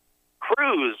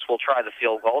 Cruz will try the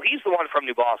field goal. He's the one from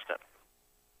New Boston.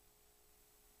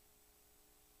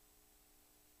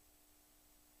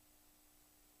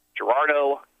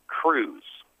 Gerardo Cruz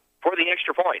for the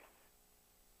extra point.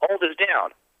 Hold is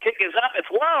down. Kick is up.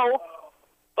 It's low,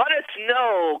 but it's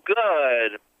no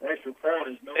good. Extra point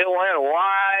is no. It went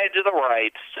wide to the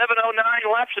right. 7:09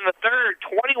 left in the third.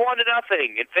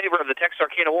 21-0 in favor of the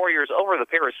Texarkana Warriors over the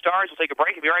Paris Stars. We'll take a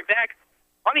break and be right back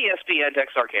on ESPN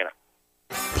Texarkana.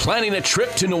 Planning a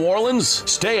trip to New Orleans?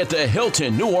 Stay at the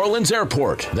Hilton New Orleans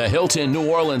Airport. The Hilton New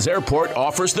Orleans Airport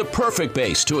offers the perfect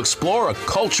base to explore a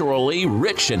culturally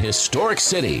rich and historic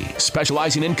city,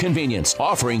 specializing in convenience,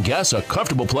 offering guests a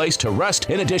comfortable place to rest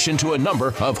in addition to a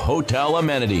number of hotel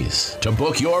amenities. To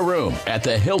book your room at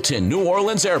the Hilton New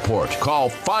Orleans Airport, call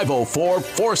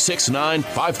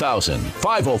 504-469-5000.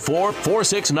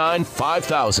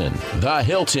 504-469-5000. The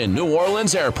Hilton New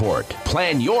Orleans Airport.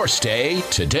 Plan your stay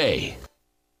today.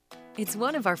 It's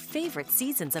one of our favorite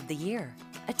seasons of the year.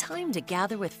 A time to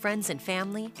gather with friends and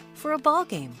family for a ball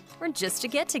game or just to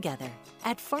get together.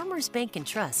 At Farmers Bank and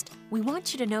Trust, we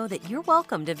want you to know that you're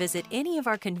welcome to visit any of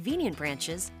our convenient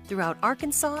branches throughout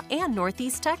Arkansas and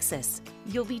Northeast Texas.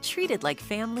 You'll be treated like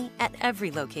family at every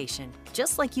location,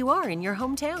 just like you are in your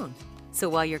hometown. So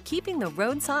while you're keeping the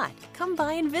roads hot, come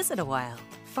by and visit a while.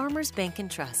 Farmers Bank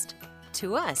and Trust.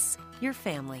 To us, your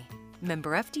family.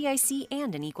 Member FDIC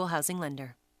and an equal housing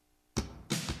lender.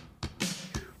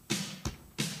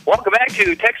 Welcome back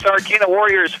to Texarkana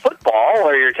Warriors football,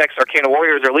 where your Texarkana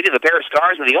Warriors are leading the Paris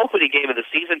Stars in the opening game of the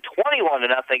season,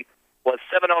 21-0, with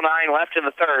 7:09 left in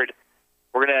the third.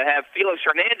 We're going to have Felix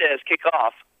Hernandez kick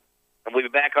off, and we'll be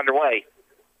back underway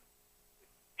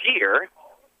here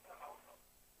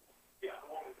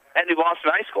at New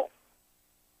Boston High School.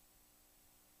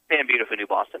 And beautiful New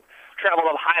Boston.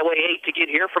 Traveled up Highway 8 to get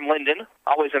here from Linden.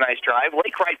 Always a nice drive.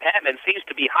 Lake Wright Patman seems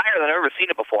to be higher than I've ever seen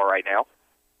it before right now.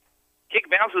 Kick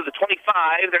bounces to the 25.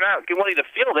 They're not willing to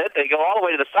field it. They go all the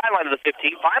way to the sideline of the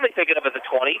 15. Finally pick it up at the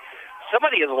 20.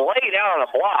 Somebody is laid out on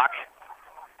a block.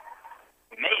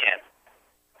 Man,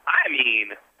 I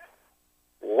mean,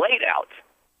 laid out.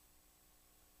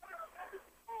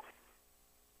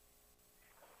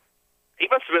 He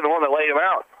must have been the one that laid him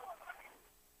out.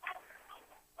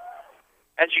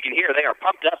 As you can hear, they are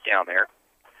pumped up down there.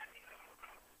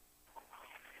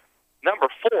 Number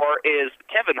 4 is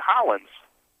Kevin Hollins.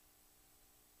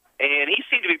 And he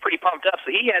seemed to be pretty pumped up,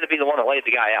 so he had to be the one that laid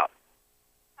the guy out.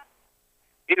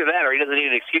 Either that or he doesn't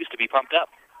need an excuse to be pumped up.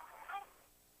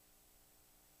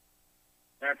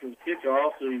 After the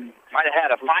kickoff, he might have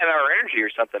had a 5-hour energy or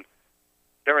something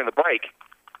during the break,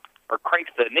 or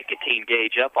cranked the nicotine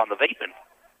gauge up on the vaping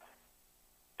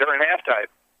during halftime.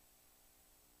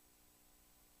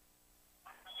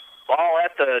 Ball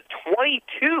at the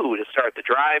 22 to start the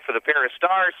drive for the Paris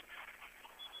Stars.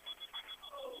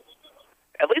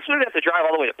 At least we didn't have to drive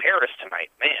all the way to Paris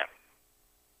tonight. Man,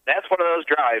 that's one of those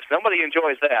drives. Nobody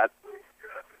enjoys that.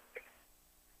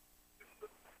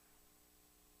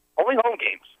 Only home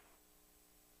games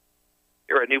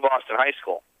here at New Boston High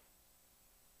School.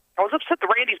 I was upset the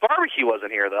Randy's Barbecue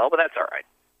wasn't here, though, but that's all right.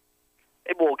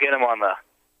 Maybe we'll get him on the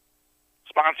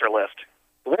sponsor list.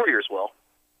 The Warriors will.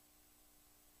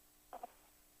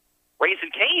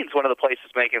 Raising Cane's one of the places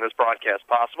making this broadcast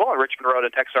possible on Richmond Road in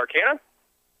Texarkana.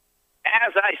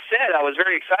 As I said, I was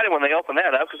very excited when they opened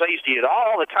that up because I used to eat it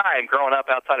all the time growing up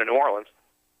outside of New Orleans.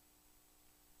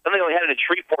 Then they only had it in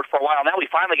Shreveport for a while. Now we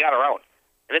finally got our own,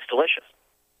 and it's delicious.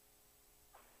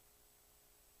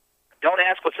 Don't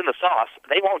ask what's in the sauce.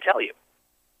 They won't tell you.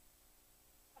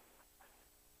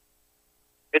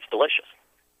 It's delicious.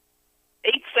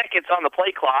 8 seconds on the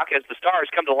play clock as the Stars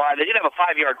come to the line. They did have a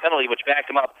 5-yard penalty, which backed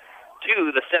them up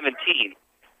to the 17.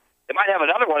 They might have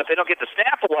another one if they don't get the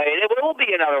snap away. It will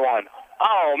be another one.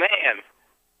 Oh, man.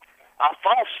 A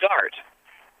false start.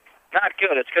 Not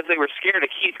good. It's because they were scared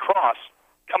of Keith Cross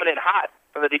coming in hot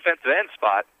from the defensive end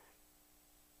spot,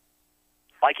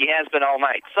 like he has been all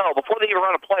night. So before they even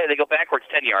run a play, they go backwards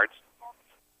 10 yards.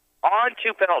 On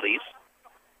 2 penalties.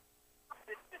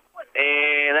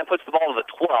 And that puts the ball to the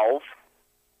 12.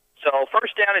 So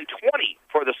first down and 20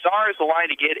 for the Stars. The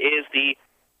line to get is the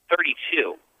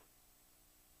 32.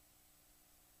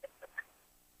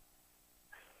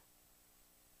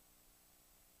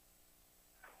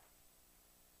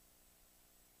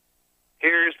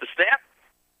 Here's the snap.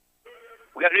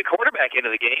 We got a new quarterback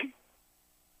into the game.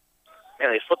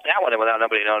 And they slipped that one in without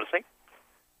nobody noticing.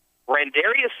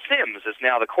 Randarius Sims is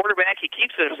now the quarterback. He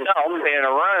keeps it himself and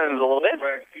runs a little bit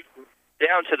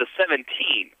down to the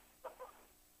 17.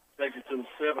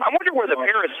 I wonder where the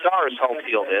Paris Stars home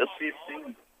field is.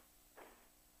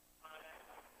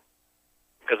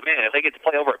 Because, man, if they get to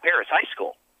play over at Paris High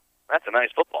School, that's a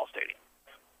nice football stadium.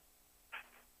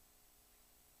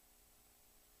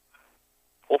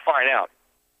 We'll find out.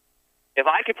 If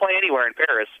I could play anywhere in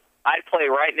Paris, I'd play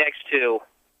right next to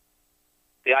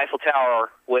the Eiffel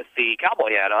Tower with the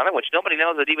cowboy hat on it, which nobody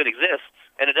knows it even exists,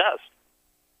 and it does.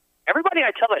 Everybody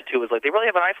I tell that to is like, they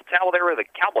really have an Eiffel Tower there with a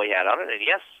cowboy hat on it, and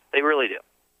yes, they really do.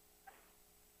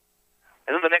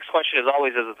 And then the next question is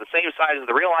always, is it the same size as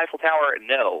the real Eiffel Tower?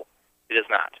 No, it is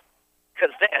not.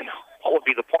 Because then, what would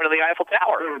be the point of the Eiffel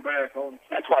Tower?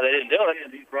 That's why they didn't do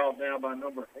it. He's brought down by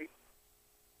number 8.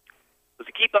 Was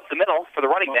to keep up the middle for the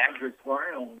running back.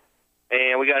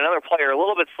 And we got another player a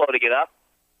little bit slow to get up.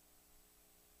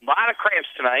 A lot of cramps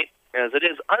tonight, as it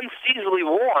is unseasonably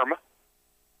warm.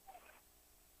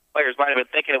 Players might have been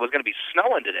thinking it was going to be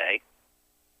snowing today.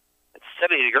 It's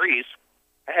 70 degrees.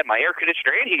 I had my air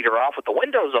conditioner and heater off with the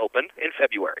windows open in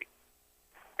February.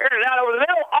 Aired it out over the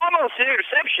middle, almost an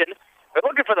interception. They're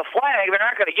looking for the flag. They're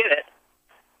not going to get it,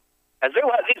 as they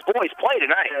let these boys play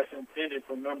tonight. That's intended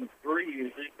for number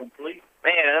 3. Is incomplete.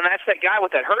 Man, and that's that guy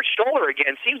with that hurt shoulder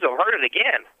again. Seems to have hurt it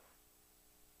again.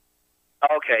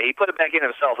 Okay, he put it back in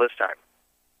himself this time.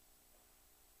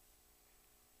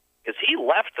 Because he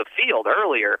left the field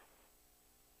earlier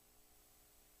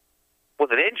with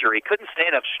an injury. Couldn't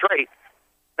stand up straight.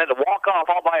 Had to walk off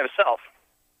all by himself.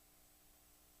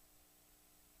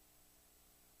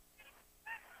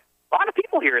 A lot of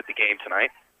people here at the game tonight.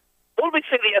 What would we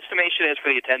say the estimation is for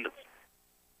the attendance?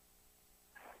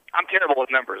 I'm terrible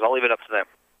with numbers. I'll leave it up to them.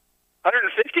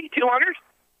 150? 200?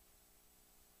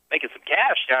 Making some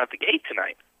cash down at the gate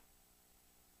tonight.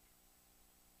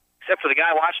 Except for the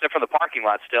guy watching it from the parking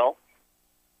lot still.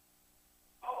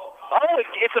 Oh,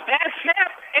 it's a bad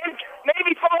snap, and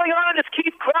maybe falling on it is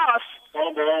Keith Cross.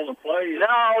 Fumble on the play.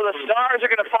 No, the Stars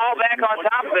are going to fall back on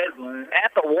top of it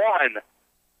at the 1.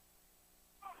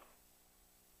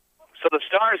 So the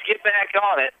Stars get back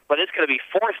on it, but it's going to be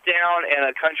 4th down and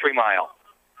a country mile.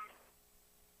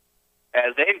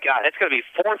 As it's going to be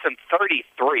 4th and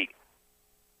 33.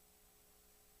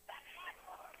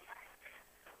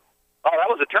 Oh, that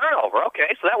was a turnover.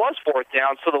 Okay, so that was 4th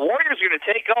down. So the Warriors are going to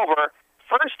take over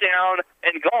 1st down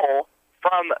and goal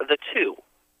from the 2.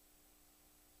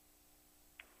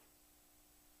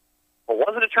 Well,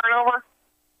 was it a turnover?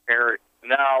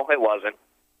 No, it wasn't.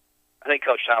 I think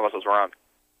Coach Thomas was wrong.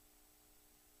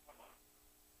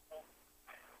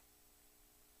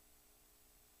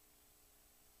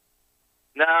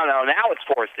 No, now it's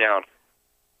 4th down.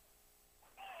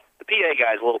 The PA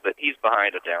guy's a little bit, he's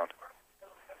behind it down.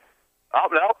 Oh,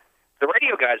 no, the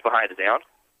radio guy's behind it down.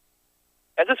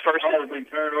 That's his first. Probably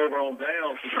turnover on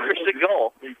down. First and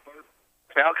goal.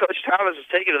 Now Coach Thomas is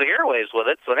taking to the airwaves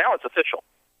with it, so now it's official.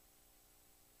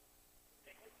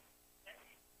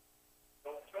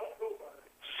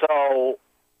 So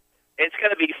it's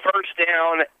going to be 1st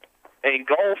down and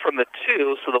goal from the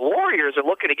 2. So the Warriors are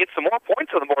looking to get some more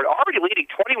points on the board, already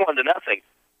leading 21-0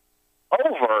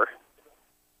 over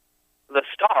the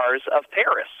Stars of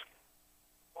Paris.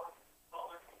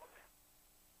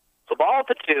 So ball at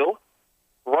the 2.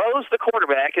 Rose, the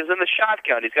quarterback, is in the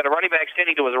shotgun. He's got a running back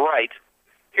standing to his right.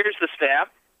 Here's the snap.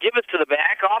 Give it to the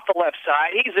back off the left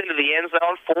side. He's into the end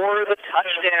zone for the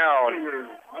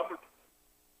touchdown.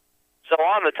 So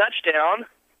on the touchdown,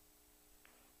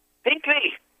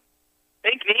 Pinckney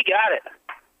got it.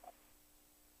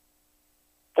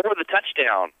 For the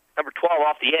touchdown, number 12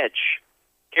 off the edge.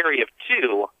 Carry of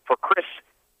 2 for Chris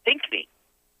Pinckney.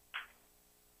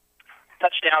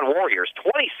 Touchdown Warriors.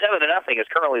 27-0 is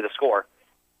currently the score.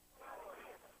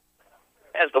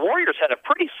 As the Warriors had a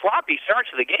pretty sloppy start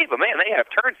to the game, but man, they have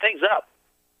turned things up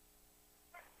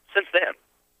since then.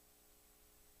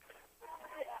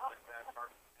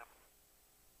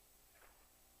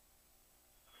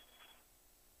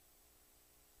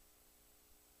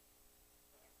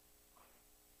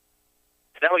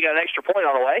 So now we got an extra point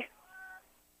on the way.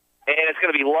 And it's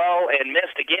going to be low and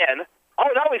missed again. Oh,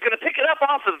 no, he's going to pick it up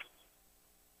off of...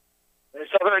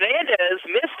 So Hernandez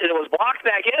missed it. It was blocked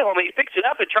back in him. He picked it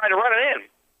up and tried to run it in,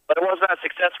 but it was not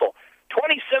successful.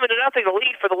 27-0, the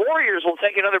lead for the Warriors. We'll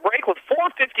take another break with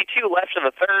 4:52 left in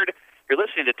the third. You're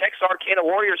listening to Texarkana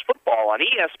Warriors football on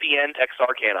ESPN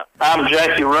Texarkana. I'm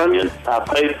Jackie Runyon. I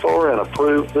paid for and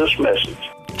approved this message.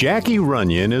 Jackie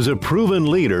Runyon is a proven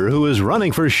leader who is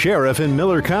running for sheriff in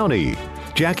Miller County.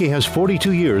 Jackie has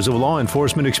 42 years of law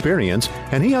enforcement experience,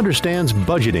 and he understands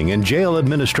budgeting and jail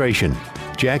administration.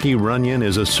 Jackie Runyon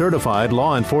is a certified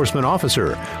law enforcement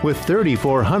officer with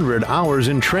 3,400 hours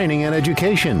in training and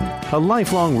education. A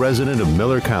lifelong resident of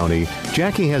Miller County,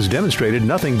 Jackie has demonstrated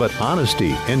nothing but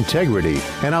honesty, integrity,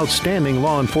 and outstanding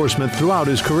law enforcement throughout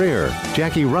his career.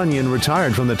 Jackie Runyon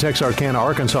retired from the Texarkana,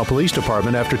 Arkansas Police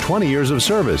Department after 20 years of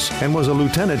service and was a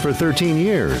lieutenant for 13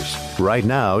 years. Right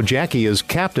now, Jackie is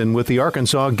captain with the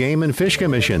Arkansas Game and Fish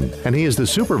Commission, and he is the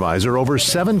supervisor over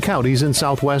 7 counties in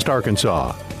southwest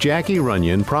Arkansas. Jackie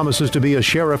Runyon promises to be a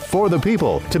sheriff for the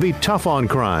people, to be tough on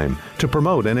crime, to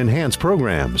promote and enhance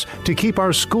programs, to keep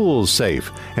our schools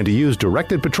safe, and to use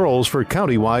directed patrols for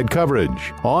countywide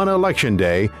coverage. On Election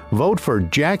Day, vote for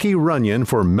Jackie Runyon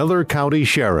for Miller County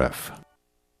Sheriff.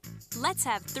 Let's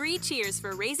have 3 cheers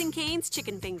for Raising Cane's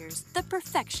Chicken Fingers, the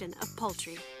perfection of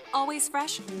poultry. Always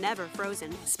fresh, never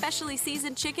frozen, specially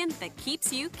seasoned chicken that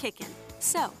keeps you kicking.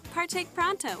 So, partake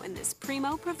pronto in this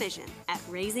primo provision at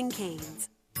Raising Cane's.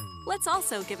 Let's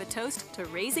also give a toast to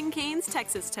Raising Cane's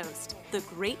Texas Toast, the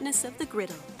greatness of the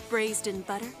griddle. Braised in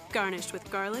butter, garnished with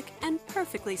garlic, and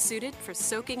perfectly suited for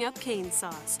soaking up cane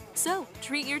sauce. So,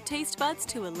 treat your taste buds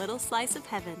to a little slice of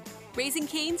heaven. Raising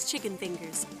Cane's Chicken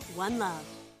Fingers. One love.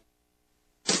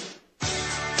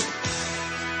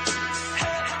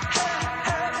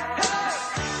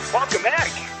 Welcome back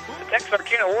to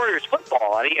Texarkana Warriors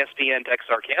football on ESPN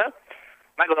Texarkana.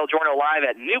 Michael Del Giorno live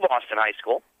at New Boston High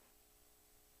School,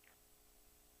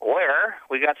 where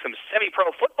we got some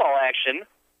semi-pro football action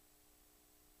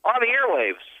on the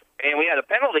airwaves. And we had a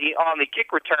penalty on the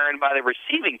kick return by the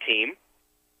receiving team.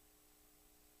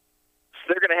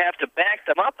 So they're going to have to back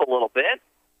them up a little bit.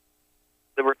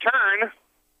 The return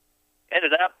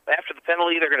ended up, after the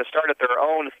penalty, they're going to start at their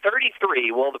own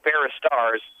 33, will the Paris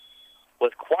Stars,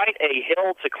 with quite a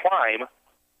hill to climb,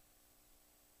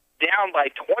 down by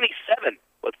 27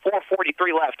 with 4:43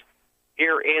 left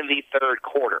here in the third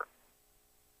quarter.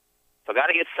 So got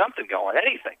to get something going,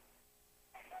 anything.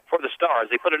 for the Stars.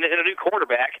 They put in a new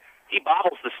quarterback. He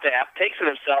bobbles the snap, takes it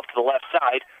himself to the left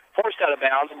side, forced out of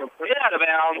bounds, get out of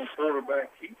bounds, a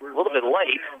little bit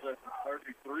late,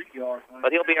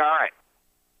 but he'll be all right.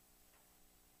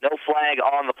 No flag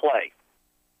on the play.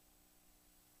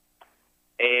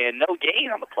 And no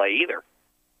gain on the play either.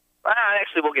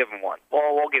 Actually, we'll give him one.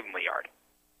 Well, we'll give him a yard.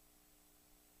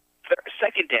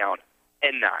 Second down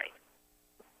and 9.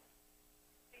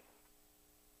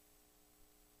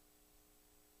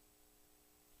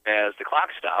 As the clock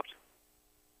stopped,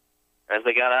 as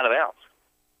they got out of bounds.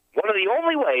 One of the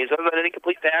only ways, other than an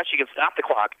incomplete pass, you can stop the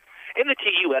clock in the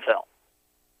TUFL.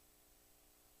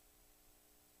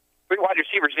 3 wide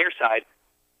receivers near side.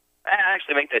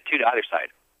 Actually, make that 2 to either side.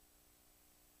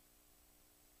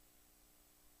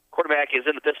 Quarterback is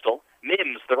in the pistol.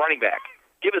 Mims, the running back.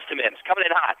 Give us to Mims. Coming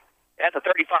in hot at the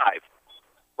 35.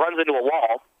 Runs into a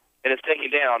wall and is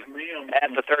taken down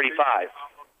at the 35.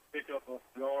 Pick up a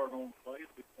yard on play.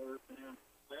 Third and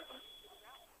 7.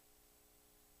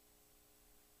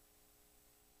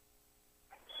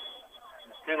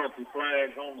 Penalty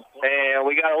flags on the play. And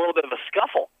we got a little bit of a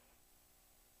scuffle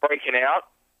breaking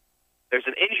out. There's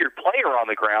an injured player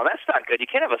on the ground. That's not good. You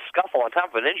can't have a scuffle on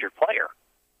top of an injured player.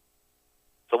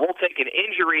 So we'll take an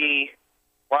injury.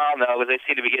 Well, no, because they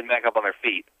seem to be getting back up on their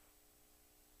feet.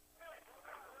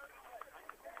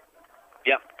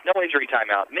 Yep, no injury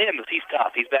timeout. Mims, he's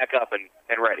tough. He's back up and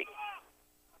ready.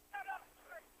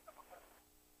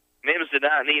 Mims did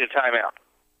not need a timeout.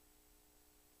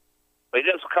 But he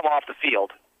does come off the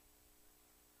field.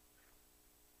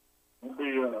 Will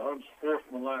be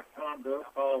unsportsmanlike conduct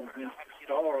called against the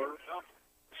Stars.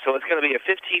 So it's going to be a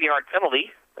 15-yard penalty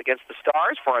against the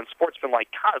Stars for unsportsmanlike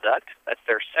conduct. That's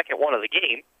their second one of the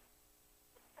game.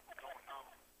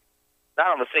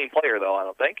 Not on the same player, though, I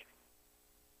don't think.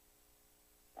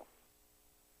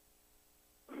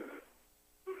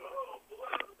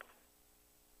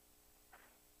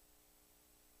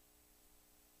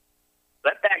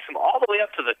 That backs them all the way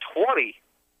up to the 20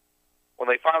 when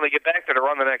they finally get back there to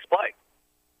run the next play.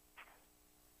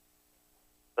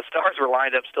 The Stars were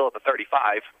lined up still at the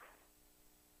 35,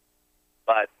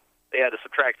 but they had to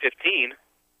subtract 15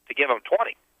 to give them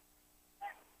 20.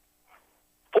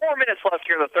 4 minutes left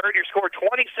here in the third. Your score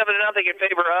 27-0 in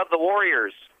favor of the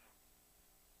Warriors.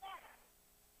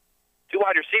 2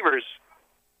 wide receivers,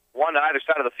 1 to either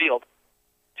side of the field.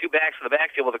 2 backs in the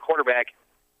backfield with a quarterback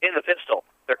in the pistol.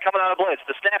 They're coming out of blitz.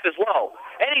 The snap is low,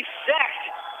 and he's sacked.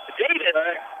 Davis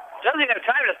doesn't even have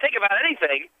time to think about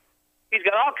anything. He's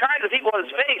got all kinds of people in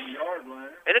his face,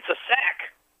 and it's a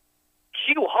sack.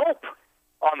 Q Hope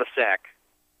on the sack.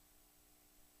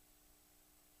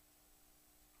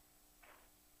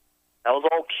 That was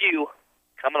old Q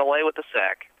coming away with the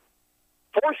sack.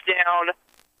 4th down,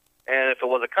 and if it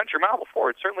was a country mile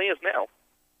before, it certainly is now,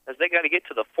 as they got to get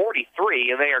to the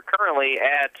 43, and they are currently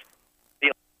at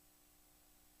the.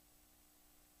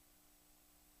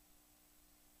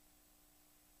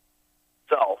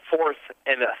 So, 4th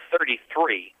and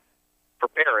 33 for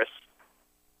Paris.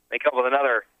 They come with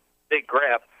another big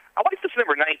grab. I like this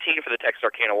number 19 for the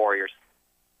Texarkana Warriors.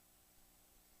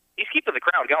 He's keeping the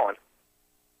crowd going.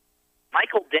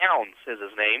 Michael Downs is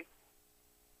his name.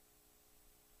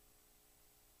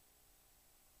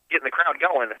 Getting the crowd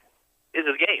going is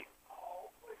his game.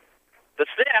 The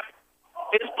snap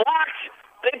is blocked.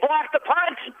 They blocked the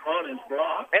punt.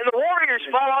 And the Warriors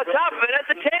fall on top of it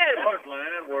at the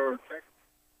 10.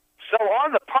 So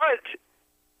on the punt,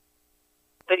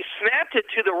 they snapped it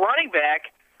to the running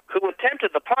back who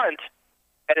attempted the punt,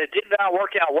 and it did not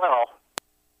work out well.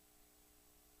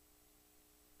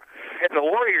 And the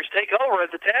Warriors take over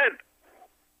at the 10.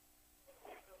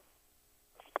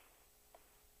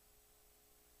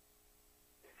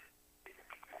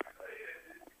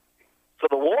 So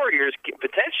the Warriors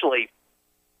potentially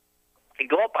can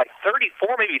go up by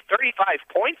 34, maybe 35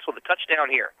 points with a touchdown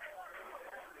here.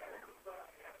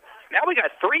 Now we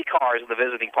got 3 cars in the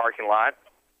visiting parking lot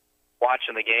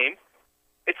watching the game.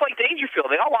 It's like Dangerfield.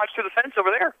 They all watch through the fence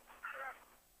over there.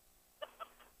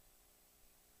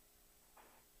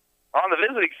 On the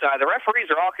visiting side, the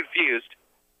referees are all confused,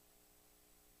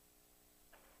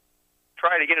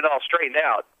 trying to get it all straightened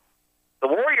out.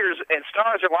 The Warriors and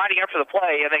Stars are lining up for the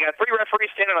play, and they got 3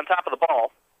 referees standing on top of the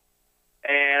ball.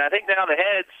 And I think now the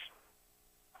heads,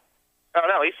 oh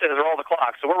no, he says roll the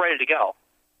clock, so we're ready to go.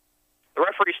 The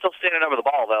referee's still standing over the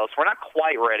ball, though, so we're not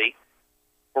quite ready.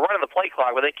 We're running the play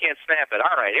clock, but they can't snap it.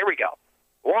 All right, here we go.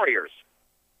 Warriors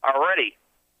are ready.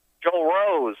 Joel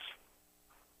Rose.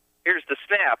 Here's the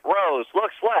snap. Rose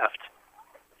looks left.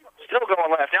 Still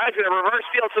going left. Now he's going to reverse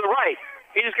field to the right.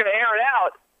 He's just going to air it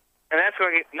out. And that's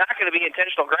not going to be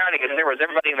intentional grounding because there was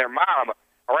everybody and their mom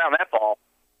around that ball.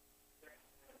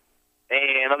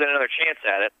 And they'll get another chance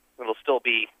at it. It'll still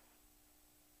be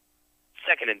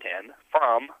 2nd and 10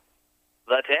 from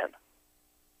the 10.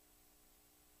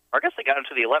 Or I guess they got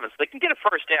into the 11, so they can get a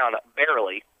first down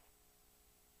barely,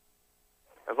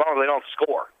 as long as they don't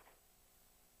score.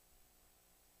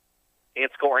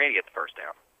 Can't score and get the first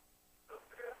down.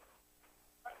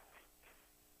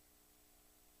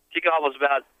 Kickoff was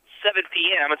about 7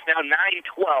 p.m. It's now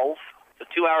 9:12, so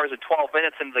 2 hours and 12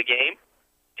 minutes into the game.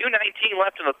 2:19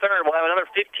 left in the third. We'll have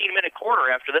another 15-minute quarter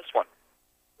after this one.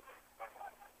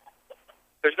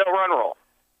 There's no run roll.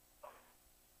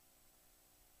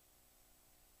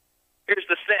 Here's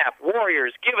the snap.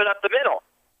 Warriors give it up the middle.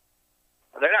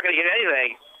 They're not going to get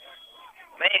anything.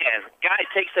 Man, guy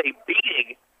takes a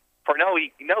beating for no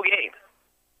gain.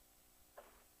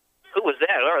 Who was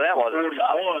that? Whoever that was.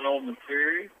 31 on the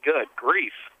carry. Good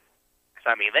grief.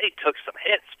 I mean, they took some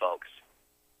hits, folks.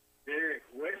 Derek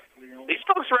Wesley. These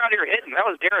folks were out here hitting. That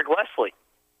was Derek Wesley.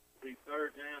 The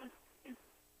third down.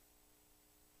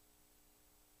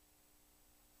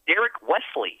 Derek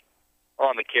Wesley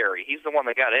on the carry. He's the one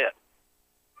that got hit.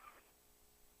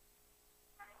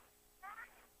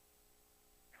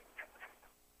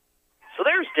 So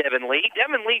there's Devin Lee.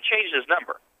 Devin Lee changed his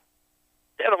number.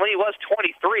 Devin Lee was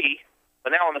 23,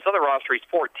 but now on this other roster he's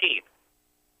 14. He's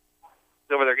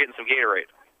over there getting some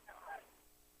Gatorade.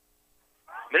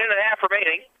 Minute and a half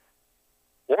remaining.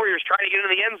 Warriors trying to get into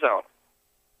the end zone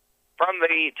from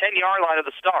the 10-yard line of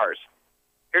the Stars.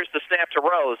 Here's the snap to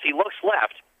Rose. He looks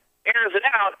left, airs it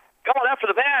out. Going up for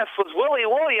the pass was Willie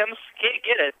Williams. Can't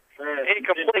get it.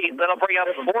 Incomplete. That'll bring up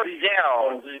 4th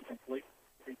down.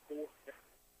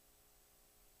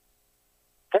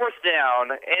 4th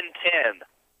down and 10.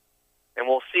 And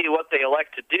we'll see what they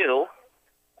elect to do.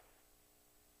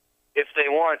 If they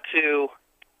want to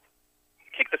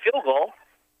kick the field goal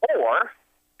or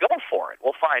go for it.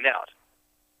 We'll find out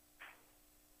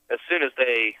as soon as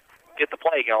they get the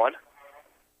play going.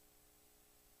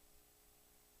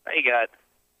 Now you got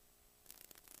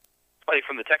somebody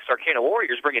from the Texarkana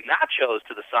Warriors bringing nachos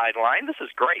to the sideline. This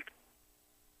is great.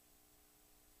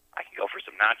 I can go for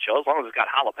some nachos as long as it's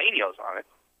got jalapenos on it.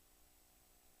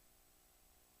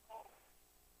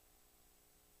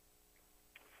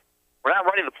 We're not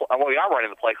running we are running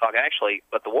the play clock, actually,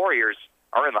 but the Warriors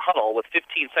are in the huddle with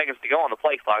 15 seconds to go on the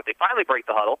play clock. They finally break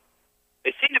the huddle.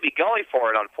 They seem to be going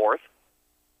for it on 4th.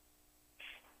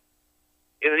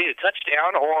 Either need a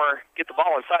touchdown or get the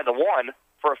ball inside the 1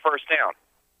 for a first down.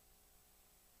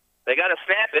 They got to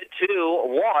snap it to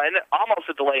 1, almost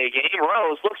a delay of game.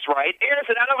 Rose looks right, airs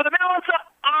it out over the middle.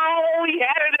 He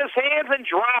had it in his hands and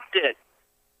dropped it.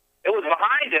 It was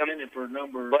behind him,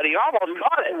 but he almost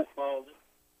caught it.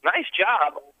 Nice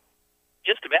job,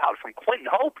 just about, from Quentin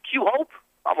Hope, Q Hope,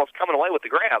 almost coming away with the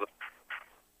grab.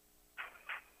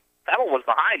 That one was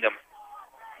behind him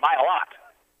by a lot.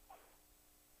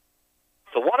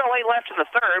 So 1:08 left in the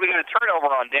third. We got a turnover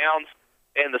on downs,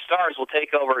 and the Stars will take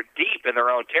over deep in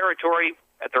their own territory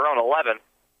at their own 11.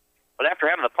 But after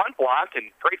having the punt blocked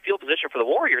and great field position for the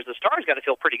Warriors, the Stars got to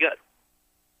feel pretty good.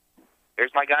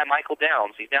 There's my guy, Michael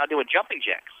Downs. He's now doing jumping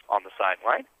jacks on the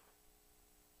sideline.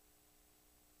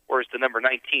 Where's the number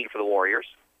 19 for the Warriors?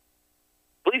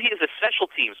 I believe he is a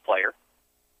special teams player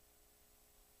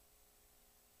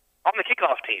on the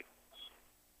kickoff team.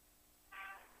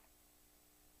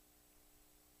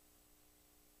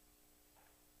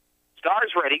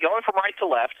 Stars ready, going from right to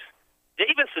left.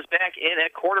 Davis is back in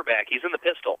at quarterback. He's in the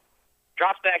pistol.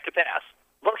 Drops back to pass.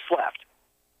 Looks left.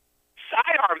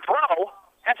 Sidearm throw.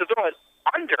 Has to throw it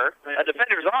under a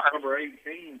defender's arm. Number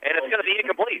 18. And it's going to be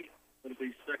incomplete. It'll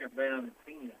be 2nd down and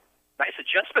 10. Nice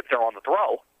adjustment there on the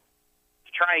throw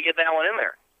to try and get that one in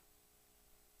there.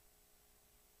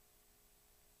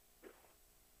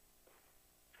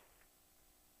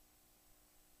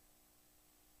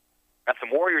 Got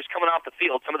some Warriors coming off the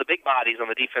field, some of the big bodies on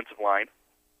the defensive line.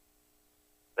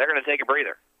 They're going to take a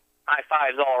breather. High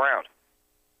fives all around.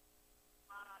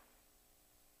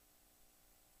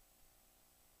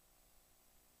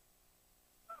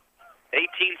 $18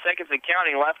 seconds and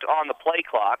counting left on the play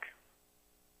clock.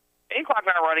 Game clock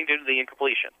not running due to the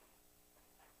incompletion.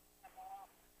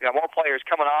 We got more players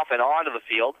coming off and onto the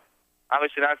field.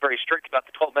 Obviously not very strict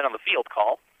about the 12 men on the field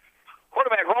call.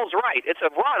 Quarterback rolls right. It's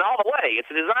a run all the way.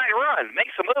 It's a design run.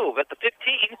 Makes a move at the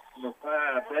 15.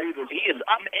 He is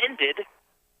upended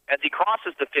as he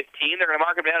crosses the 15. They're going to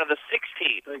mark him down to the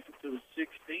 16. Takes it to the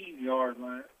 16-yard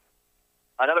line.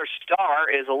 Another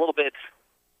Star is a little bit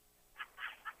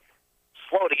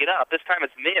slow to get up. This time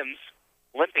it's Mims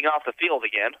limping off the field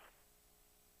again.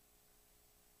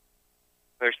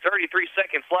 there's 33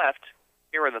 seconds left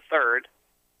here in the third.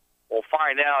 We'll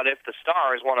find out if the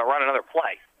Stars want to run another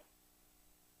play.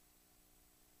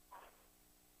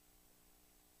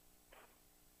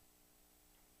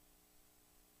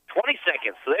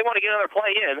 Seconds, so they want to get another play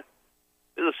in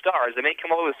to the Stars. They may come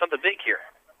over with something big here.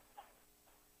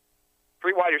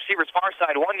 3 wide receivers, far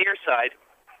side, 1 near side.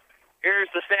 Here's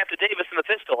the snap to Davis in the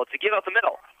pistol. It's a give up the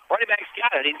middle. Running back's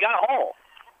got it. He's got a hole.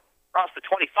 Across the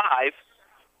 25,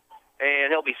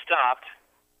 and he'll be stopped.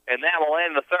 And that will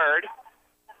end the third.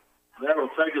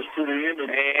 That'll take us to the end of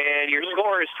And your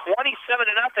score is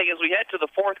 27-0 as we head to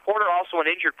the fourth quarter. Also an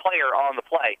injured player on the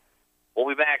play. We'll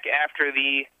be back after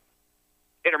the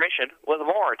intermission with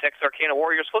more Texarkana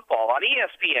Warriors football on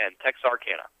ESPN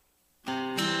Texarkana.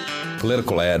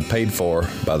 Political ad paid for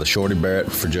by the Shorty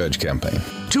Barrett for Judge campaign.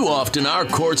 Too often, our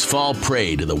courts fall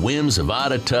prey to the whims of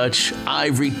out-of-touch,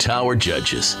 ivory tower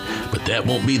judges. But that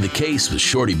won't be the case with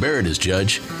Shorty Barrett as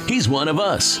judge. He's one of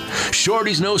us.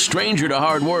 Shorty's no stranger to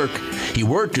hard work. He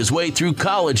worked his way through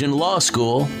college and law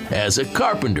school as a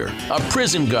carpenter, a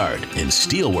prison guard, and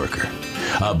steelworker.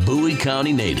 A Bowie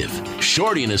County native,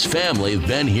 Shorty and his family have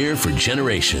been here for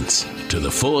generations. To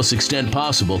the fullest extent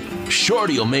possible,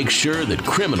 Shorty will make sure that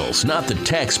criminals, not the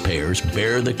taxpayers,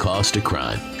 bear the cost of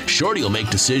crime. Shorty will make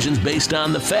decisions based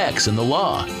on the facts and the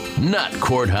law, not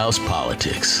courthouse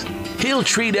politics. He'll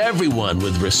treat everyone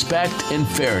with respect and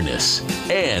fairness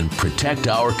and protect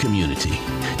our community.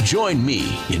 Join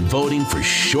me in voting for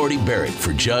Shorty Barrett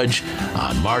for judge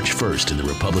on March 1st in the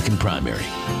Republican primary.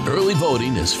 Early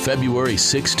voting is February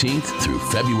 16th through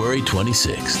February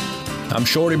 26th. I'm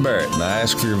Shorty Barrett, and I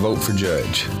ask for your vote for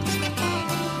judge.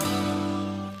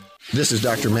 This is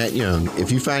Dr. Matt Young.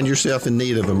 If you find yourself in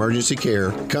need of emergency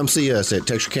care, come see us at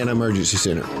Texarkana Emergency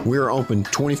Center. We are open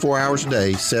 24 hours a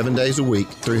day, 7 days a week,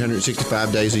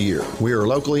 365 days a year. We are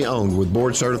locally owned with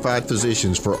board-certified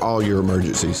physicians for all your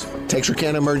emergencies.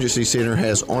 Texarkana Emergency Center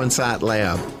has on-site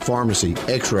lab, pharmacy,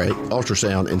 x-ray,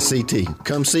 ultrasound, and CT.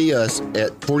 Come see us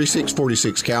at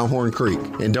 4646 Calhoun Creek.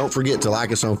 And don't forget to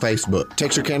like us on Facebook.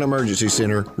 Texarkana Emergency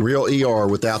Center, real ER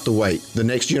without the wait. The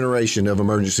next generation of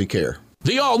emergency care.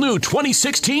 The all-new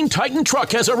 2016 Titan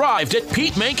truck has arrived at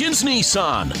Pete Mankins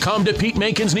Nissan. Come to Pete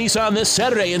Mankins Nissan this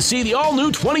Saturday and see the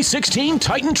all-new 2016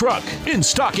 Titan truck. In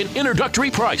stock and introductory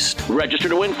priced. Register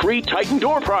to win free Titan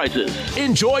door prizes.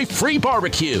 Enjoy free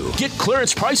barbecue. Get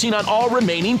clearance pricing on all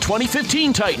remaining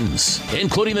 2015 Titans,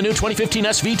 including the new 2015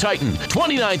 SV Titan,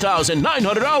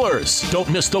 $29,900. Don't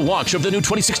miss the launch of the new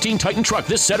 2016 Titan truck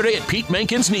this Saturday at Pete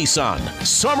Mankins Nissan,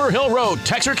 Summer Hill Road,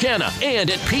 Texarkana, and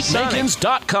at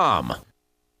PeteMankins.com.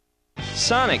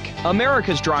 Sonic,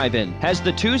 America's Drive-In, has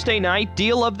the Tuesday night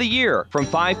deal of the year. From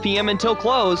 5 p.m. until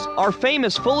close, our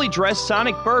famous fully dressed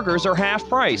Sonic burgers are half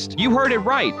priced. You heard it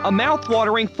right, a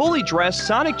mouth-watering fully dressed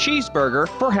Sonic cheeseburger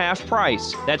for half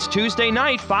price. That's Tuesday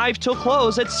night, 5 till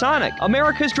close at Sonic,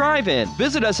 America's Drive-In.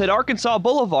 Visit us at Arkansas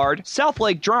Boulevard, South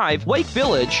Lake Drive, Wake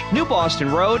Village, New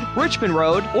Boston Road, Richmond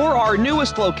Road, or our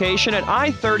newest location at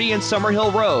I-30 and Summer Hill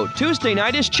Road. Tuesday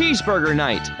night is cheeseburger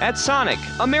night at Sonic,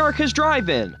 America's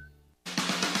Drive-In.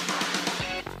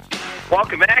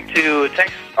 Welcome back to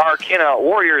Texarkana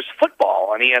Warriors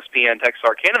football on ESPN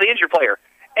Texarkana. The injured player,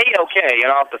 A-OK, and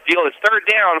off the field. It's third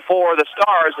down for the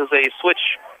Stars as they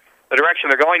switch the direction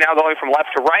they're going, now going from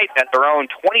left to right at their own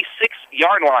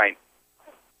 26-yard line.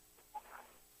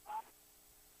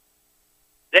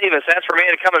 Davis asks for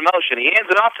man to come in motion. He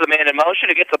hands it off to the man in motion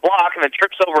who gets a block and then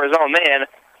trips over his own man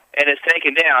and is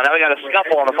taken down. Now we got a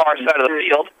scuffle on the far side of the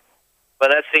field,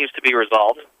 but that seems to be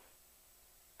resolved.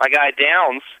 My guy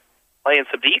Downs, playing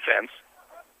some defense,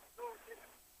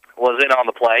 was in on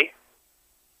the play.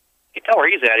 You can tell where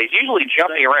he's at. He's usually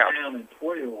jumping around.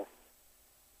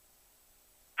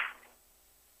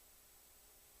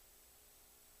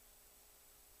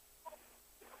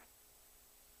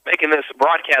 Making this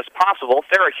broadcast possible,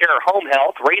 TheraCare Home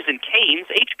Health, Raising Cane's,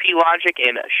 HP Logic,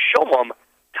 and Showem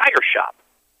Tire Shop.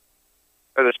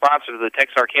 They're the sponsors of the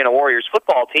Texarkana Warriors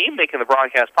football team, making the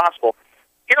broadcast possible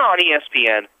here on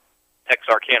ESPN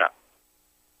Texarkana.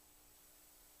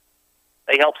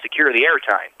 They help secure the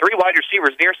airtime. 3 wide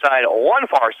receivers near side, 1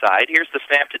 far side. Here's the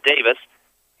snap to Davis.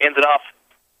 Hands it off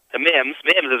to Mims.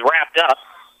 Mims is wrapped up.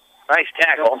 Nice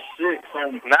tackle.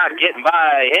 Not getting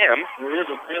by him. There is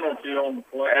a penalty on the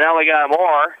play. And now we got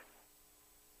more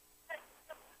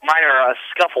minor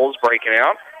scuffles breaking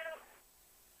out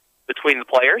between the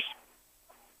players.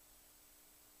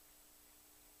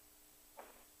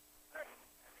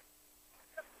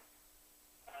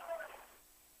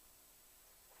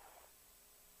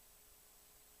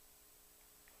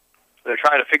 They're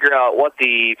trying to figure out what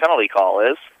the penalty call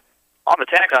is. On the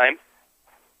tack time,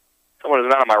 Someone who's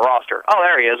not on my roster. Oh,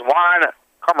 there he is, Juan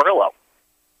Camarillo.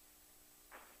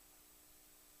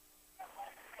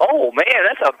 Oh, man,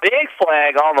 that's a big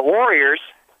flag on the Warriors.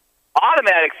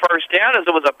 Automatic first down as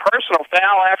it was a personal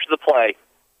foul after the play.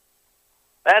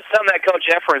 That's something that Coach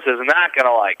Efferins is not going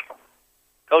to like.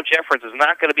 Coach Efferins is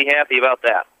not going to be happy about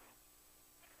that.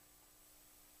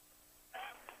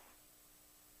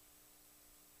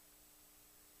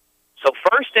 So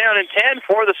first down and 10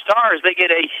 for the Stars. They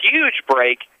get a huge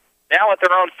break now at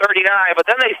their own 39, but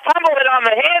then they fumble it on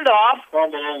the handoff,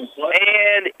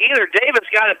 and either Davis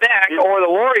got it back or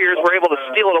the Warriors were able to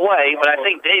steal it away, but I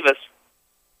think Davis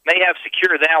may have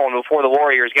secured that one before the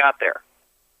Warriors got there.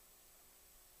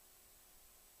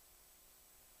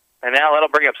 And now that'll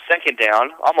bring up second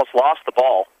down. Almost lost the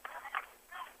ball.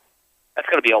 That's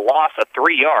going to be a loss of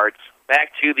 3 yards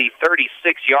back to the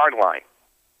 36-yard line.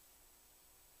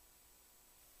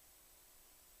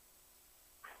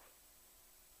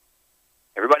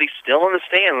 Everybody's still in the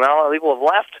stand. Now people have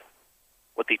left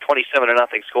with the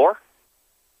 27-0 score.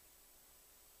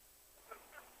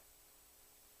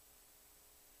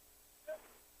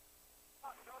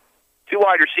 Two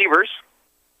wide receivers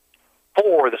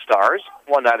for the Stars,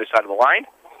 one on either side of the line.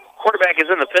 Quarterback is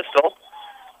in the pistol,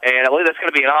 and I believe that's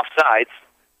going to be an offsides.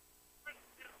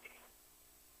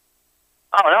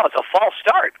 Oh, no, it's a false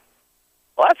start.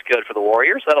 Well, that's good for the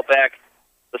Warriors. That'll back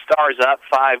the Stars up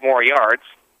 5 more yards.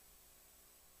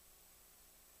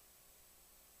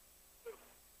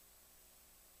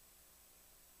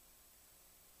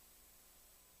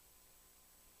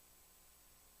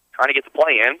 Trying to get the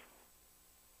play in.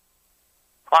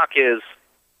 Clock is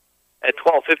at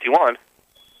 12:51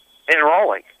 and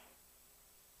rolling.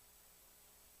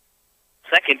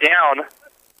 Second down.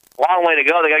 Long way to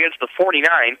go. They got to get to the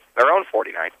 49, their own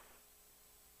 49.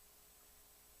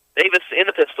 Davis in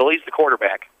the pistol. He's the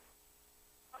quarterback.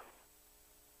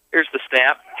 Here's the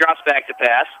snap. Drops back to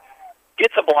pass.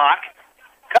 Gets a block.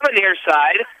 Coming near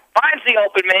side. Finds the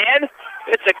open man.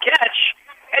 It's a catch.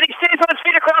 And he stays on his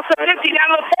feet across the 50, down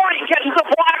to the 40, catches a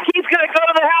block. He's going to go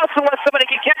to the house unless somebody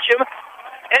can catch him.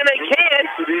 And they can.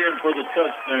 For the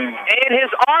touchdown. And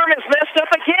his arm is messed up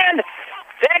again.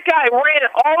 That guy ran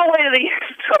all the way to the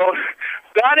end zone,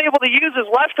 not able to use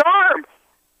his left arm.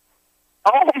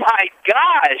 Oh, my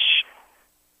gosh.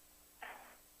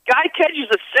 Guy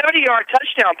catches a 70-yard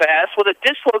touchdown pass with a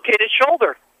dislocated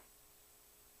shoulder.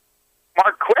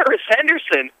 Marquaris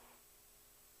Henderson.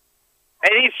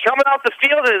 And he's coming off the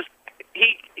field as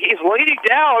he's leaning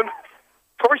down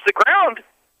towards the ground,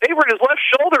 favoring his left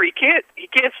shoulder. He can't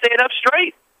stand up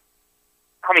straight.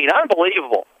 I mean,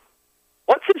 unbelievable.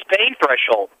 What's his pain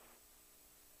threshold?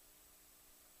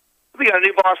 We got a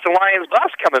new Boston Lions bus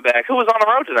coming back. Who was on the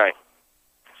road tonight?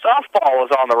 Softball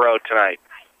was on the road tonight.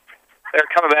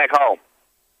 They're coming back home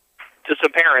to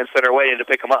some parents that are waiting to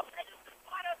pick them up.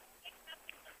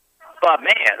 But,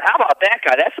 man, how about that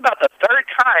guy? That's about the third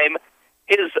time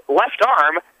his left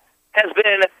arm has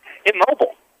been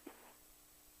immobile.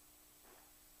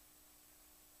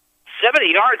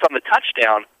 70 yards on the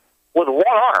touchdown with one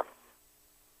arm.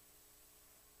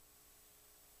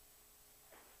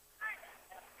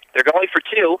 They're going for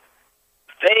two.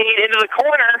 Fade into the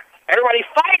corner. Everybody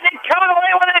fighting it, coming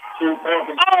away with it.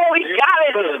 Oh, he got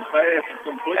it.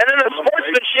 And then the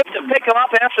sportsmanship to pick him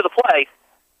up after the play.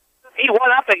 He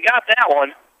went up and got that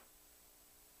one.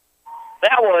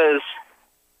 That was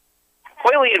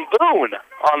Quailian Boone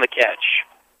on the catch.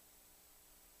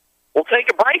 We'll take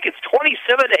a break. It's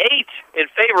 27-8 in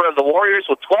favor of the Warriors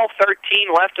with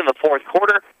 12:13 left in the fourth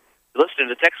quarter. You're listening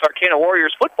to Texarkana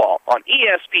Warriors football on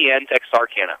ESPN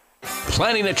Texarkana.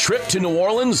 Planning a trip to New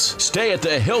Orleans? Stay at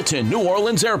the Hilton New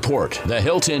Orleans Airport. The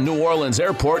Hilton New Orleans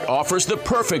Airport offers the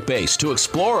perfect base to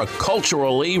explore a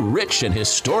culturally rich and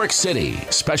historic city,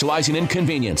 specializing in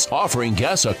convenience, offering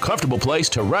guests a comfortable place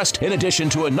to rest in addition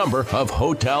to a number of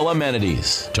hotel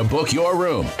amenities. To book your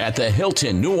room at the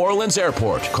Hilton New Orleans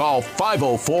Airport, call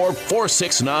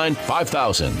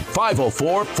 504-469-5000.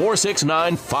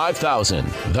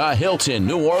 504-469-5000. The Hilton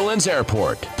New Orleans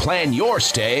Airport. Plan your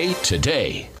stay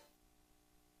today.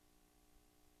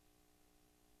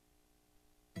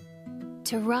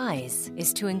 To rise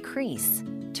is to increase,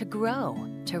 to grow,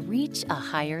 to reach a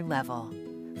higher level.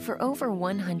 For over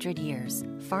 100 years,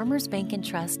 Farmers Bank &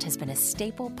 Trust has been a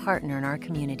staple partner in our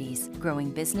communities,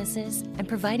 growing businesses and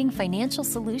providing financial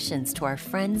solutions to our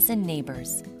friends and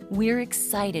neighbors. We're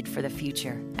excited for the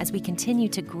future as we continue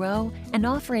to grow and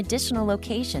offer additional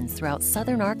locations throughout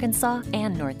southern Arkansas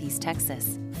and northeast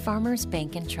Texas. Farmers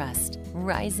Bank & Trust,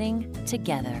 rising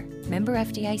together. Member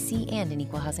FDIC and an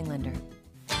equal housing lender.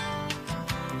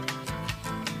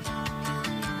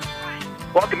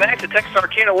 Welcome back to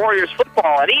Texarkana Warriors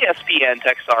football on ESPN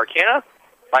Texarkana.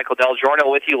 Michael Del Giorno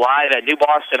with you live at New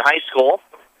Boston High School,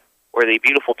 where the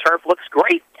beautiful turf looks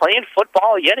great, playing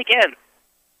football yet again.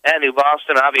 And New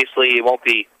Boston obviously won't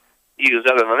be used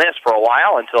other than this for a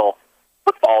while until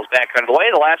football's back under the way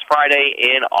the last Friday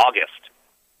in August,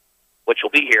 which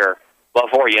will be here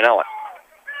before you know it.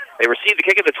 They receive the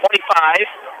kick at the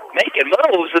 25, making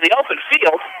moves in the open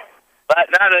field, but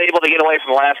not able to get away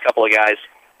from the last couple of guys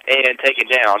and taken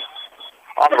down.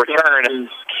 On the return,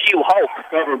 Q Hope.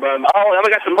 Oh, now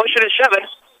we got some pushing and shoving.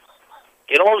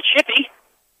 Get a little chippy.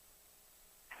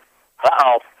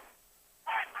 Uh-oh.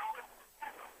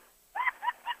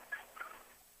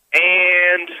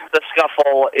 And the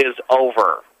scuffle is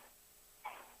over.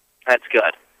 That's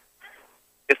good.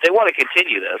 If they want to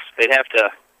continue this, they'd have to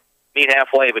meet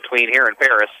halfway between here and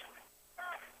Paris,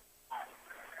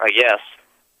 I guess,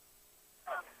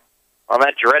 on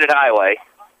that dreaded highway.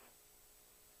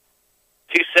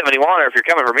 271, or if you're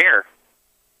coming from here,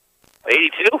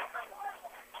 82,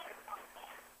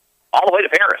 all the way to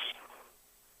Paris.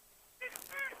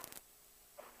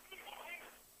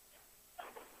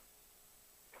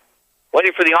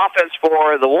 Waiting for the offense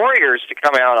for the Warriors to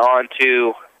come out out of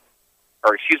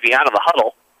the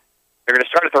huddle. They're going to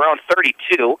start at their own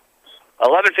 32.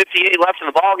 11:58 left in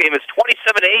the ball game. It's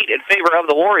 27-8 in favor of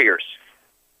the Warriors.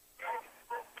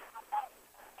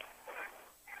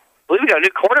 I believe we got a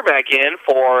new quarterback in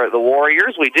for the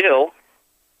Warriors. We do.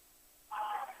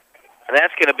 And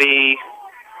that's going to be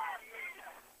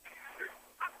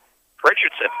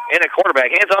Richardson in a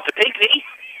quarterback. Hands off to Pinckney.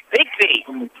 Pinckney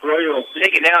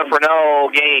taken down for no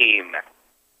gain.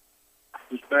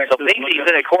 So Pinckney's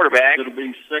in a quarterback. It'll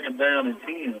be second down and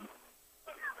 10.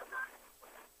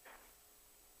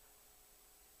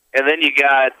 And then you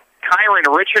got Kyron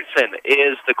Richardson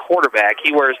is the quarterback.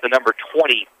 He wears the number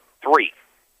 23.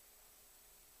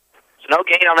 So no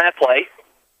gain on that play.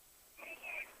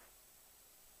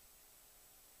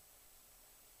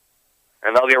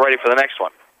 And they'll get ready for the next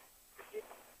one.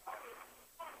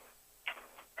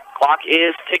 Clock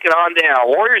is ticking on down.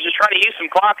 Warriors are trying to use some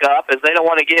clock up as they don't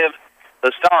want to give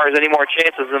the Stars any more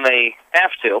chances than they have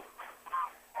to.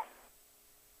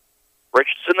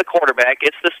 Richardson, the quarterback,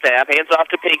 gets the snap, hands off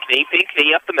to Pinckney.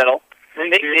 Pinckney up the middle.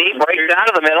 Pinckney breaks out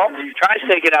of the middle, tries to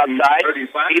take it outside. He's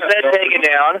then taken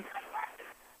down.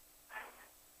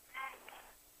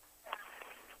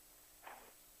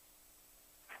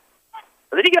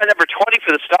 And then you got number 20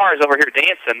 for the Stars over here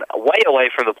dancing, way away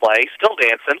from the play, still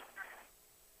dancing.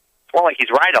 It's more like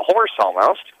he's riding a horse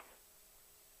almost.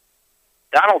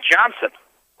 Donald Johnson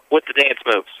with the dance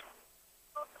moves.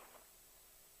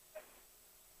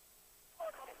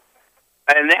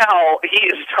 And now he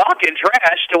is talking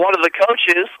trash to one of the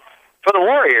coaches for the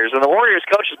Warriors, and the Warriors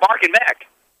coach is barking back.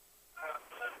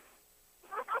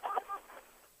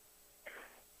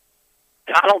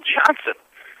 Donald Johnson.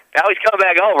 Now he's coming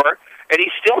back over, and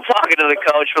he's still talking to the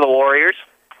coach for the Warriors.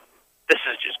 This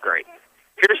is just great.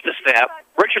 Here's the snap.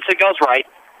 Richardson goes right.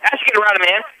 Has to get around a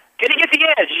man. Can he get the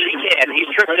edge? He can. He's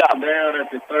tripped up.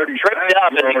 Tripped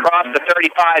up as he crossed the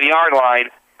 35-yard line,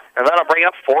 and that'll bring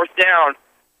up fourth down.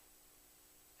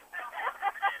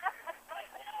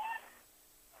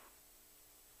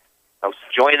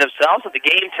 Enjoying themselves at the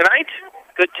game tonight.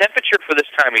 Good temperature for this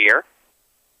time of year.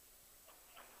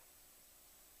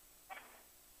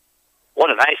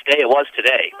 What a nice day it was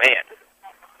today, man.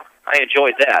 I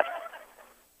enjoyed that.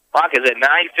 Clock is at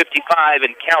 9:55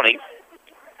 and counting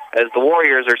as the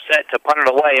Warriors are set to punt it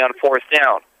away on fourth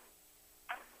down.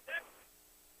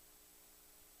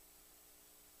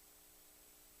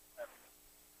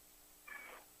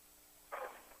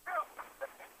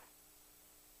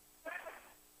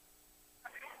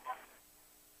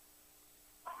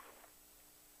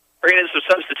 Bringing in some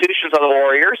substitutions on the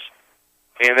Warriors,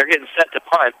 and they're getting set to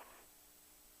punt.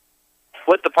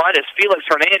 With the punt is Felix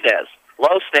Hernandez.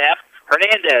 Low snap.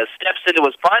 Hernandez steps into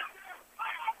his punt,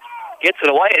 gets it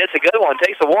away, and it's a good one.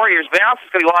 Takes the Warriors bounce.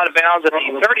 It's going to go out of bounds at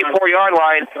the 34-yard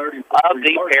line of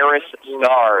the Paris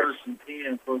Stars.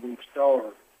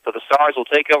 So the Stars will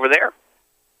take over there.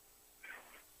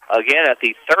 Again at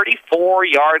the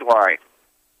 34-yard line.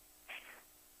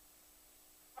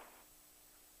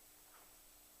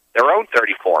 Their own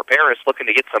 34. Paris looking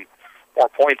to get some more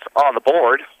points on the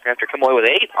board after coming away with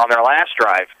 8 on their last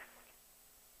drive.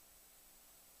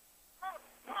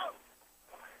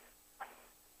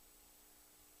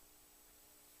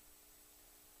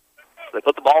 So they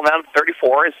put the ball down at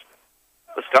 34 as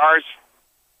the Stars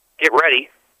get ready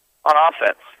on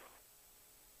offense.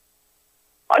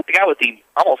 I like the guy with the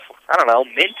almost,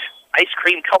 mint ice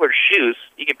cream colored shoes.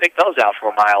 You can pick those out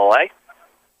from a mile away.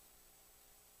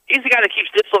 He's the guy that keeps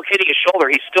dislocating his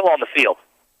shoulder. He's still on the field.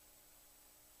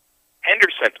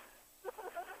 Henderson.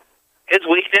 His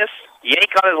weakness,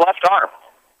 yank on his left arm.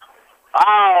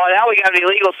 Oh, now we got an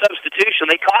illegal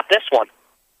substitution. They caught this one.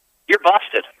 You're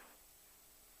busted.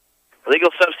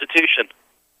 Illegal substitution.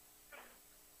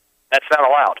 That's not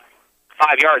allowed.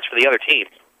 5 yards for the other team.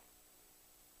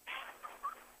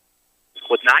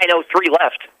 With 9:03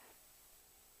 left.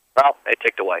 Well, they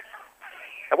ticked away.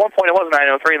 At one point it was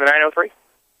 9:03 in the 9:03.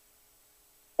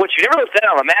 Which you never looked at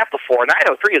on the map before.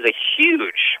 9:03 is a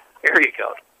huge area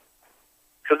code.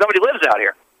 Because nobody lives out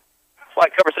here. That's why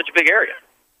it covers such a big area.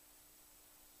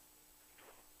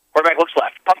 Quarterback looks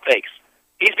left. Pump fakes.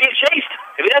 He's being chased.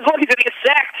 If he doesn't look, he's going to get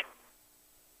sacked.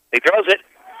 He throws it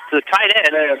to the tight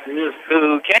end,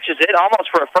 who catches it almost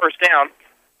for a first down.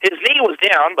 His knee was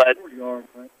down, but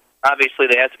obviously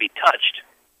they have to be touched.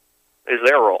 Is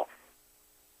their role.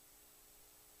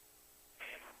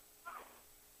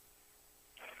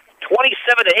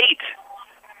 (27-8)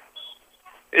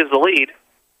 is the lead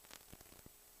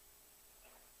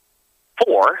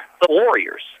for the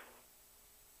Warriors.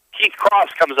 Keith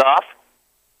Cross comes off.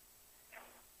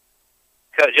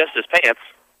 Got to adjust his pants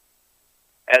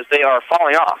as they are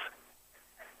falling off.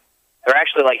 They're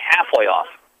actually like halfway off.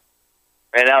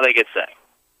 And now they get set.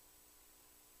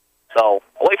 So,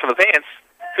 away from the pants.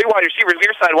 3 wide receivers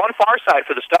near side, 1 far side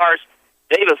for the Stars.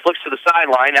 Davis looks to the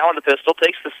sideline, now in the pistol,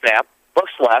 takes the snap,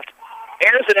 looks left,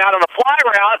 airs it out on a fly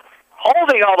route,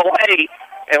 holding all the way,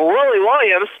 and Willie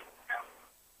Williams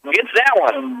gets that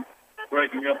one.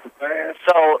 Breaking up the pass.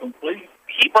 So, complete.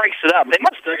 He breaks it up. They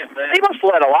must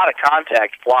let a lot of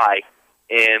contact fly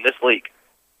in this league.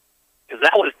 Because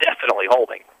that was definitely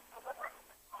holding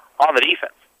on the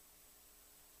defense.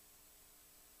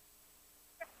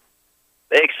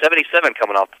 Big 77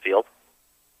 coming off the field.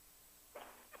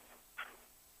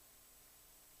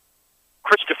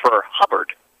 Christopher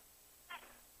Hubbard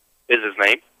is his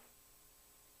name.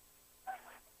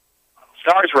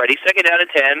 Stars ready, 2nd down and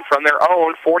 10 from their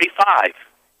own 45.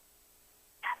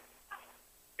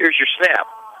 Here's your snap.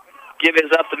 Give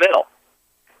is up the middle.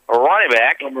 A running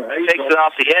back takes it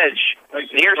off the edge,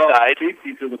 near side,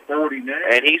 to the 49.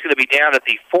 and he's going to be down at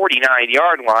the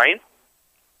 49-yard line.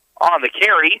 On the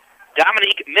carry,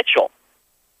 Dominique Mitchell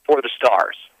for the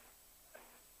Stars.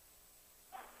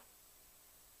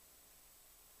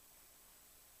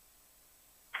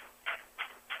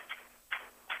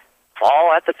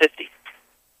 Ball at the 50.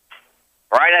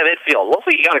 Right at midfield. Looks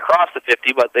like he got across the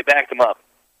 50, but they backed him up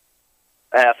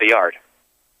a half a yard.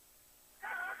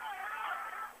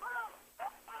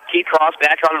 Keith Cross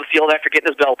back onto the field after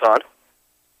getting his belt on.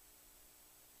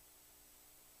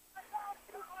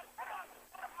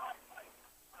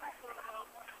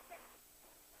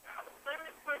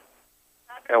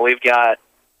 And we've got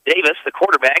Davis, the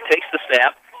quarterback, takes the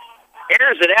snap,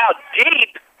 airs it out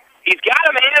deep. He's got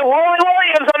a man. Willie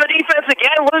Williams on the defense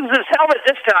again, loses his helmet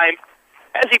this time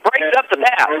as he breaks up the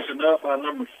pass. Broken up by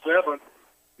number 7,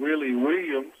 Willie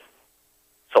Williams.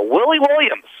 So Willie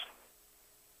Williams.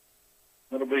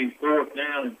 That'll be 4th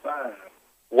down and 5.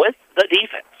 With the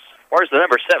defense. Where's the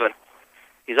number 7?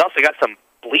 He's also got some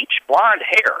bleach blonde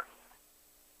hair.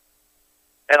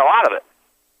 And a lot of it.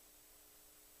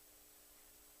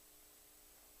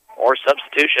 Or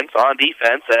substitutions on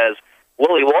defense as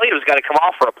Willie Williams got to come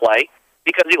off for a play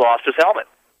because he lost his helmet.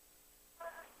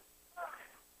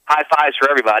 High fives for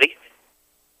everybody.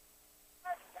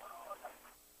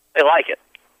 They like it.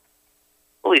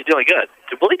 Willie's doing good.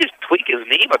 Did Willie just tweak his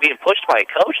knee by being pushed by a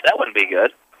coach? That wouldn't be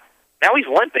good. Now he's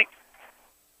limping.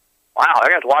 Wow, I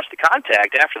got to watch the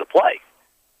contact after the play.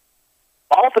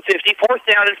 Ball at the 50, 4th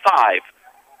down and 5.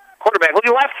 Quarterback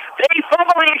looking left. They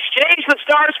fumbling exchange. The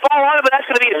Stars fall on it, but that's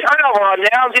going to be a turnover on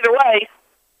downs either way.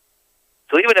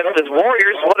 So even if the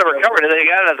Warriors would have recovered it, they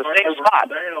got it at the same spot.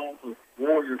 Down, the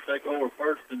Warriors take over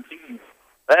 1st and 10.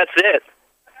 That's it.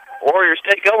 Warriors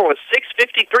take over with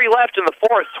 6:53 left in the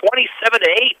 4th,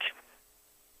 27-8.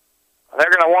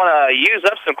 They're going to want to use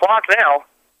up some clock now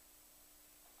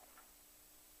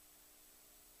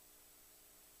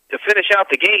to finish out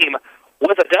the game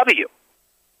with a W.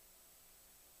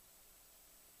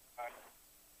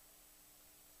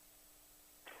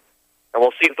 And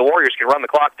we'll see if the Warriors can run the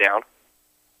clock down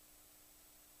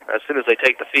as soon as they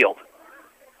take the field.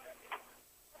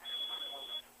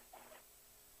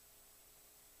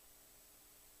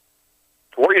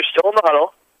 The Warriors still in the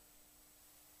huddle.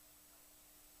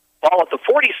 Ball at the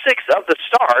 46 of the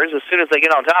Stars as soon as they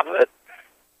get on top of it.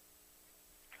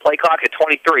 Play clock at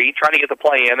 23, trying to get the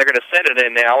play in. They're going to send it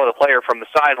in now with a player from the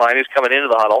sideline who's coming into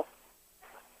the huddle.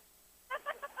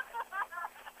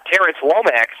 Terrence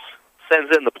Lomax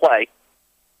sends in the play.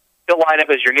 He'll line up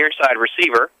as your near side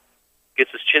receiver.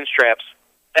 Gets his chin straps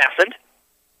fastened.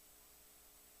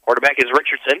 Quarterback is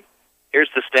Richardson. Here's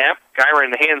the snap.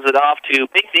 Kyron hands it off to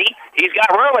Pinckney. He's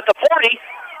got room at the 40,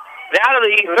 down to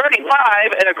the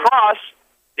 35, and across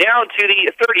down to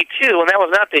the 32, and that was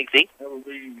not Pinckney. That will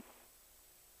be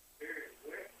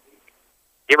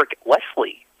Eric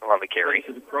Wesley on the carry.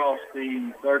 Across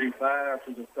the 35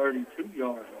 to the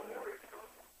 32-yard line.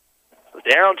 So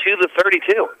down to the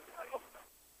 32.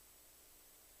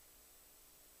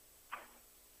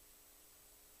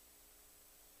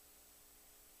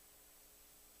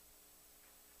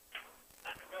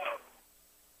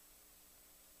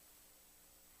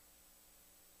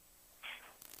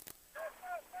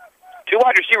 Two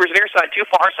wide receivers near side, two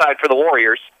far side for the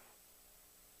Warriors.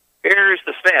 Here's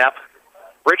the snap.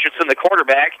 Richardson, the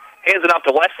quarterback, hands it off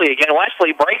to Wesley again.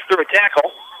 Wesley breaks through a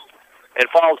tackle and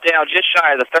falls down just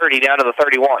shy of the 30, down to the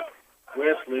 31.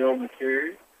 Wesley on the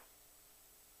carry.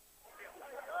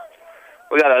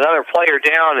 We got another player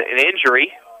down in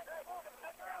injury.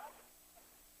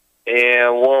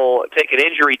 And we'll take an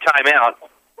injury timeout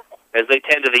as they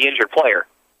tend to the injured player.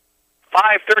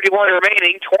 5:31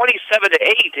 remaining,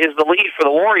 27-8 is the lead for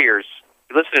the Warriors.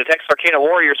 You listen to Texarkana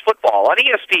Warriors football on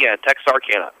ESPN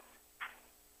Texarkana.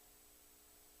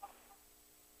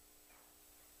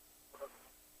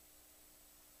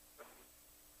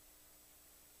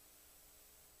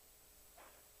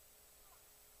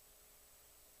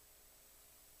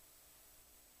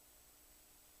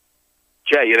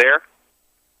 Jay, you there?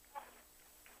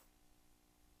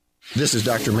 This is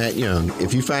Dr. Matt Young.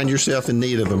 If you find yourself in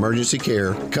need of emergency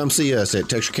care, come see us at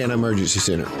Texarkana Emergency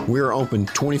Center. We are open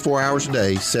 24 hours a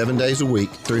day, 7 days a week,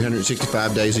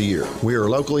 365 days a year. We are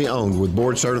locally owned with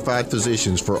board-certified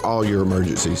physicians for all your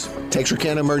emergencies.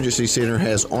 Texarkana Emergency Center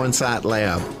has on-site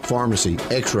lab, pharmacy,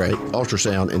 x-ray,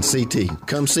 ultrasound, and CT.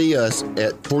 Come see us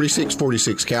at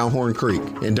 4646 Cowhorn Creek.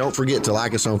 And don't forget to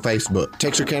like us on Facebook.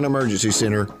 Texarkana Emergency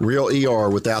Center, real ER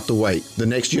without the wait. The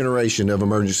next generation of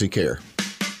emergency care.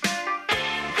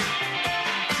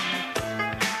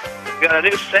 Got a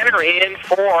new center in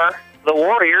for the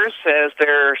Warriors as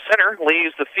their center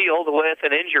leaves the field with an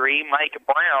injury. Mike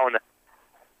Brown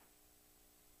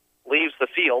leaves the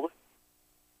field.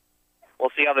 We'll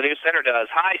see how the new center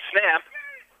does. High snap.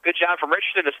 Good job from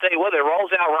Richardson to stay with it.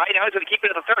 Rolls out right. Now he's going to keep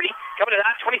it at the 30. Coming to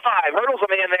that 25. Hurdles a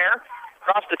man there.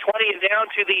 Across the 20 and down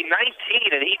to the 19,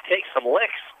 and he takes some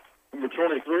licks. Number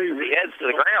 23. He heads to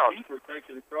the ground. Takes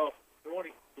it across the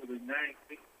 20 to the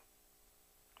 19.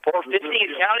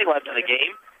 4:15 counting left in the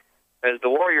game as the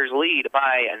Warriors lead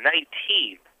by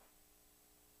 19.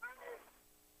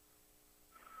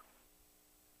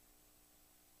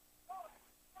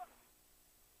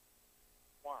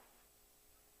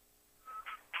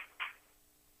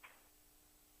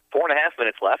 Four and a half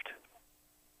minutes left.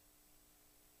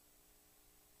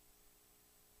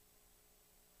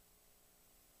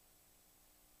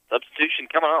 Substitution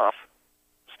coming off.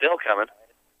 Still coming.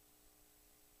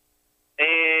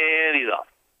 And he's off.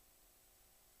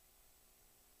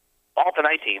 Ball to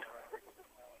 19.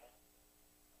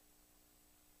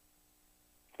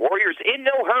 Warriors in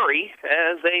no hurry,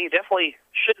 as they definitely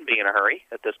shouldn't be in a hurry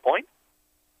at this point.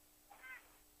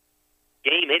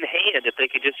 Game in hand if they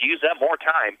could just use up more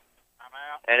time.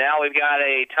 And now we've got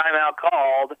a timeout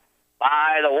called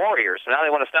by the Warriors. So now they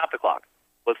want to stop the clock.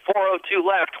 With 4:02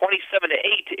 left,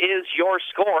 27-8 is your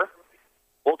score.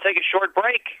 We'll take a short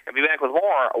break and be back with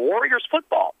more Warriors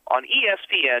football on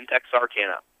ESPN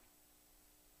Texarkana.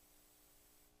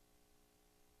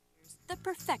 The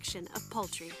perfection of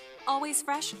poultry. Always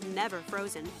fresh, never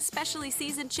frozen. Specially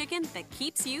seasoned chicken that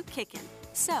keeps you kicking.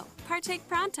 So, partake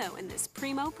pronto in this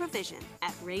primo provision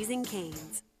at Raising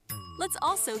Cane's. Let's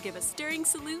also give a stirring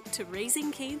salute to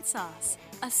Raising Cane sauce,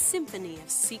 a symphony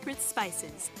of secret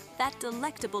spices, that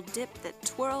delectable dip that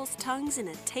twirls tongues in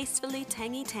a tastefully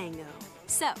tangy tango.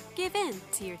 So, give in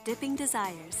to your dipping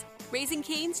desires. Raising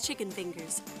Cane's Chicken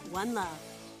Fingers. One love.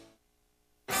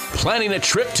 Planning a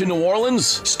trip to New Orleans?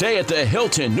 Stay at the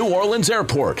Hilton New Orleans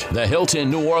Airport. The Hilton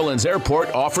New Orleans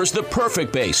Airport offers the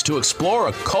perfect base to explore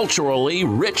a culturally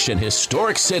rich and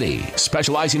historic city,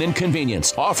 specializing in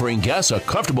convenience, offering guests a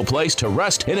comfortable place to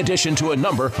rest in addition to a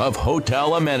number of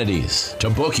hotel amenities. To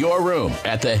book your room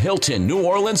at the Hilton New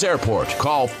Orleans Airport,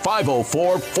 call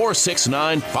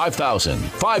 504-469-5000.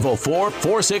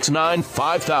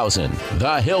 504-469-5000.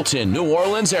 The Hilton New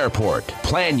Orleans Airport.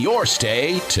 Plan your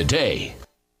stay today.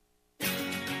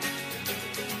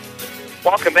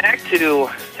 Welcome back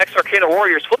to Texarkana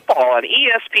Warriors football on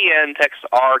ESPN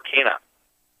Texarkana.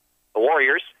 The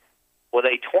Warriors with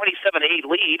a 27-8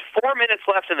 lead, 4 minutes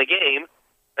left in the game.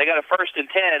 They got a 1st and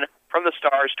 10 from the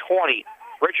Stars' 20.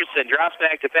 Richardson drops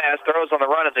back to pass, throws on the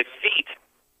run at the feet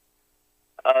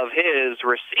of his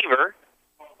receiver,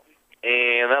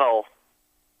 and that'll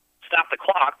stop the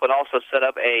clock, but also set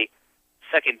up a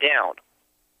second down.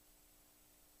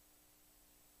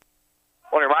 I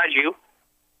want to remind you,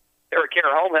 AeroCare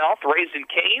Home Health, Raising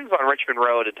Cane's on Richmond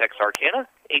Road in Texarkana,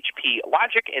 HP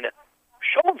Logic, and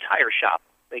Shoal Tire Shop,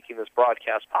 making this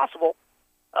broadcast possible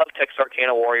of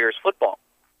Texarkana Warriors football.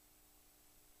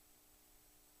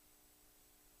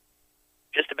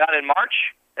 Just about in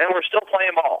March, and we're still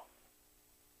playing ball.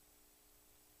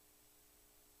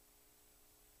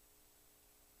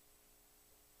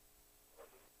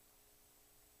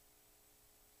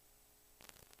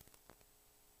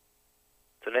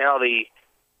 So now the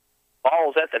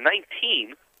ball's at the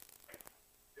 19.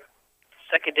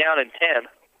 Second down and 10.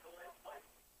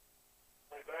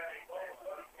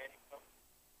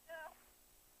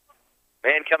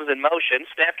 Man comes in motion.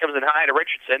 Snap comes in high to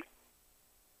Richardson.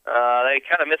 They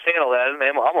kind of mishandled that, and they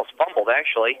almost fumbled,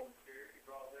 actually.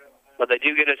 But they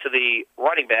do get it to the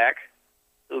running back,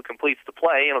 who completes the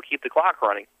play, and will keep the clock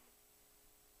running.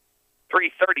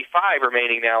 3:35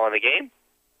 remaining now in the game.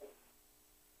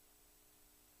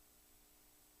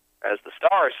 As the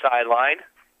Stars sideline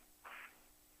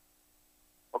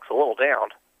looks a little down.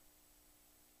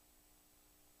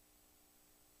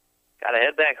 Got to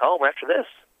head back home after this.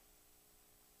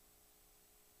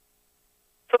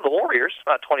 For the Warriors,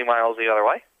 about 20 miles the other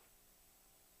way.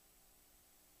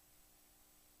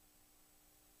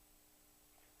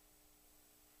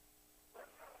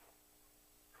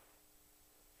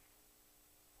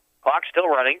 Clock still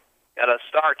running. Got a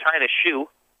Star tying a shoe.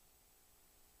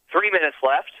 3 minutes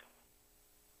left.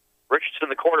 Richardson,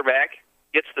 the quarterback,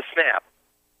 gets the snap.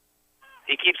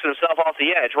 He keeps himself off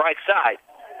the edge, right side.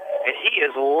 And he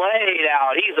is laid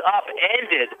out. He's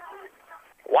upended.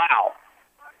 Wow.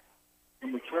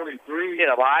 Number 23. Hit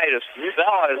him high, just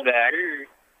fell on his back.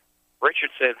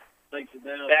 Richardson takes it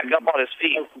down back up on his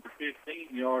feet. Close to the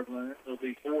 15-yard line. It'll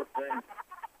be fourth down.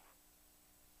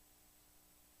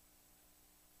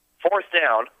 Fourth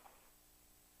down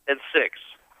and 6.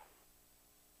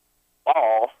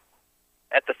 Ball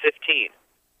at the 15.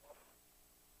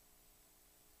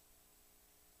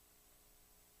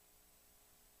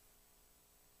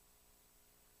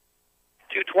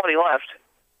 .220 left.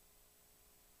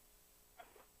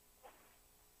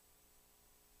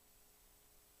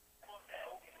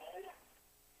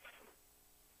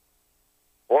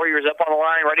 Warriors up on the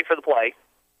line, ready for the play.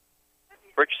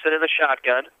 Richardson in the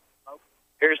shotgun.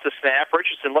 Here's the snap.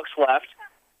 Richardson looks left.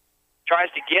 Tries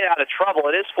to get out of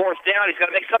trouble. It is fourth down. He's got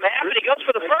to make something happen. He goes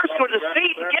for the first with his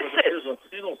feet and gets it. There's a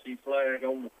penalty flag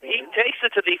on the He takes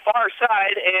it to the far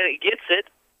side and he gets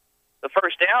it. The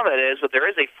first down, that is, but there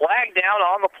is a flag down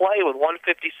on the play with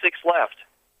 1:56 left.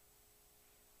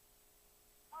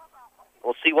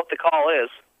 We'll see what the call is.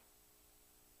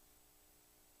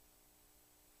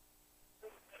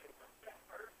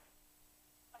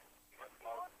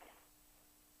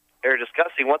 They're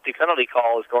discussing what the penalty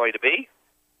call is going to be.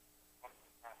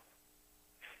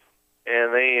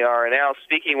 And they are now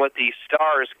speaking with the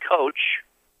Stars coach,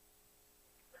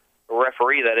 the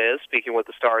referee, that is, speaking with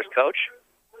the Stars coach.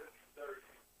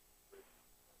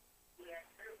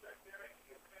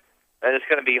 And it's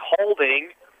going to be holding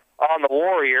on the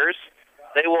Warriors.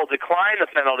 They will decline the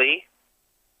penalty.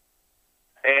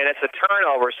 And it's a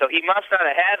turnover, so he must not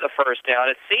have had the first down.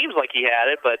 It seems like he had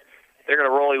it, but they're going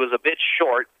to roll. He was a bit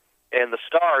short. And the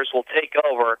Stars will take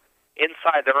over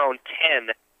inside their own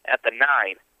 10 at the 9.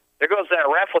 There goes that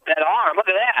ref with that arm. Look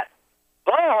at that.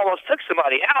 Ball almost took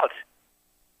somebody out.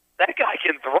 That guy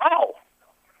can throw.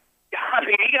 I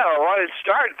mean, he got a run and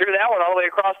start and threw that one all the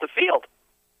way across the field.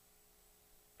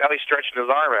 Now he's stretching his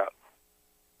arm out.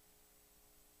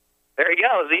 There he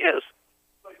goes. He is.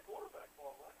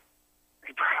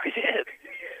 He probably did.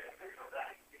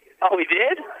 Oh, he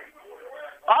did?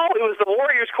 Oh, it was the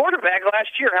Warriors quarterback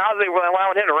last year. How are they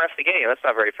allowing him to ref the game? That's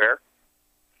not very fair.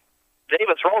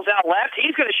 Davis rolls out left.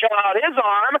 He's going to show out his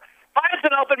arm. Finds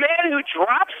an open man who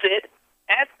drops it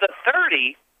at the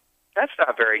 30. That's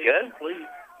not very good.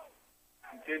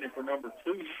 Intended for number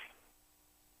 2.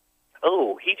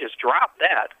 Oh, he just dropped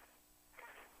that.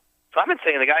 So I've been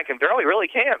saying the guy can throw. He really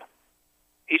can.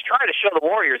 He's trying to show the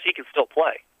Warriors he can still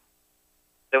play.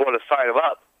 They want to sign him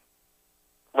up.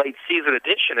 Late season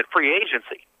addition at free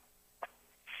agency.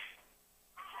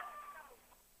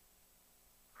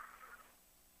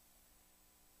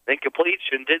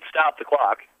 Incompletion did stop the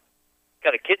clock.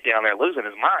 Got a kid down there losing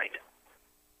his mind.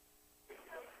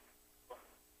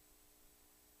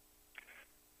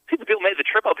 See, the people made the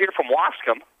trip up here from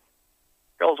Wascom.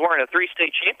 Girl's wearing a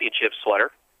 3-state championship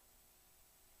sweater.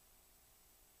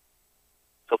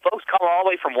 So folks come all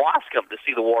the way from Wascom to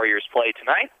see the Warriors play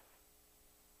tonight.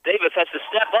 Davis has to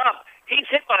step up. He's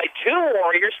hit by two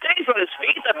Warriors, stays on his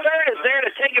feet. The third is there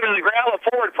to take him to the ground. The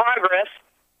forward progress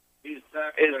is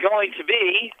going to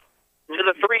be to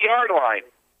the 3-yard line.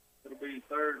 It'll be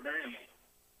third down.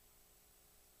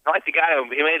 I like the guy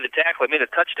who made the tackle. He made a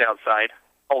touchdown sign.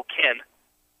 Oh, Ken.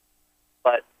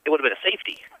 But it would have been a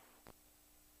safety.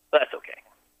 But that's okay.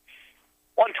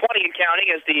 1:20 and counting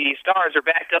as the Stars are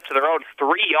backed up to their own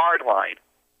 3-yard line.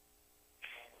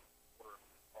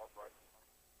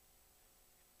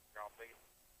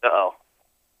 Uh-oh.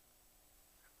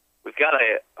 We've got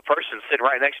a person sitting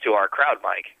right next to our crowd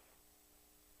mic.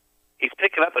 He's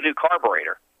picking up a new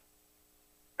carburetor.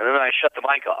 And then I shut the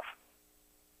mic off.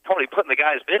 Tony putting the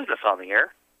guy's business on the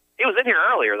air. He was in here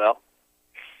earlier, though.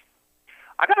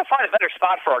 I got to find a better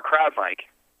spot for our crowd mic.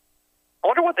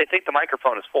 I wonder what they think the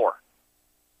microphone is for.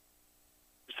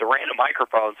 Just a random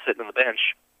microphone sitting on the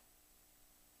bench.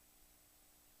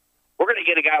 We're going to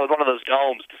get a guy with one of those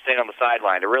domes to stand on the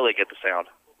sideline to really get the sound.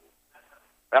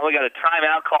 Now we got a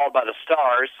timeout called by the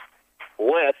Stars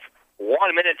with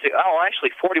 1 minute to,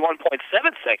 actually 41.7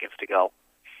 seconds to go.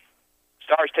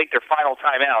 Stars take their final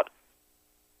timeout.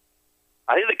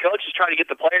 I think the coach is trying to get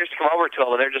the players to come over to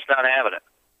him, and they're just not having it.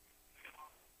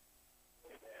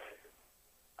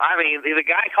 I mean, the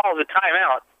guy calls a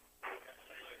timeout.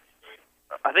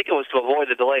 I think it was to avoid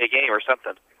the delay of game or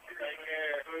something.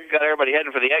 Got everybody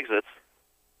heading for the exits.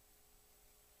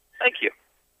 Thank you.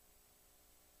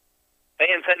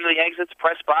 Fans heading to the exits,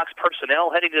 press box personnel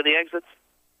heading to the exits.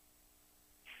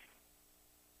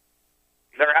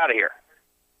 They're out of here.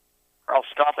 They're all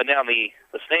stomping down the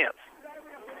stands.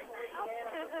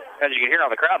 As you can hear on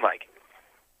the crowd mic.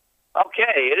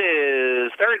 Okay, it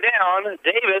is third down.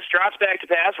 Davis drops back to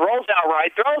pass, rolls out right,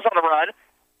 throws on the run,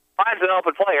 finds an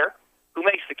open player who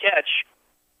makes the catch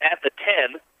at the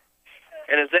 10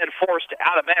 and is then forced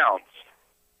out of bounds.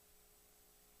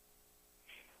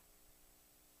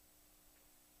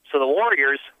 So the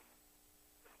Warriors,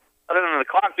 other than the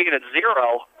clock being at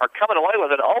 0, are coming away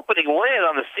with an opening win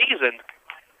on the season.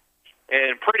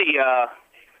 And pretty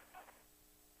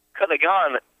could have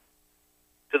gone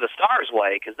to the Stars'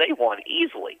 way because they won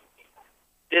easily.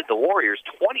 Did the Warriors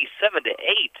 27-8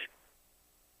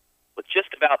 with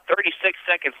just about 36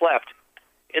 seconds left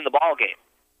in the ball game.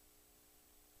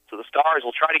 So the Stars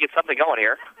will try to get something going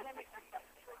here.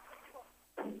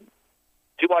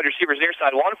 2 wide receivers near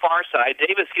side, 1 far side.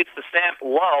 Davis gets the snap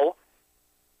low.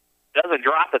 Doesn't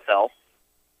drop it, though.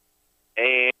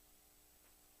 And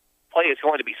play is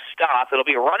going to be stopped. It'll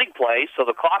be a running play, so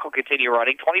the clock will continue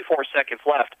running. 24 seconds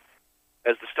left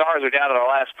as the Stars are down to their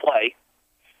last play.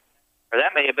 Or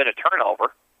that may have been a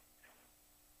turnover.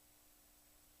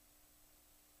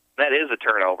 That is a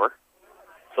turnover.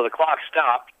 So the clock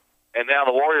stopped, and now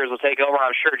the Warriors will take over,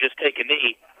 I'm sure, just take a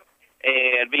knee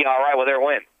and be all right with their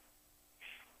win.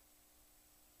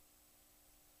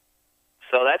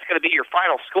 So that's going to be your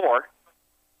final score.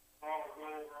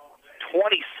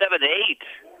 27-8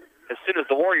 as soon as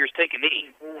the Warriors take a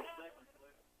knee.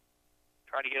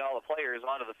 Trying to get all the players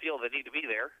onto the field that need to be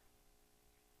there.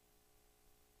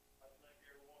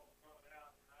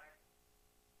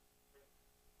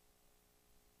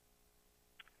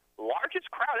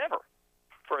 Largest crowd ever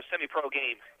for a semi-pro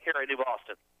game here at New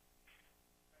Boston.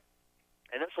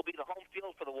 And this will be the home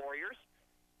field for the Warriors.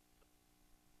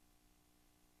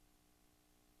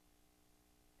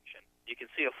 You can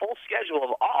see a full schedule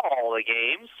of all the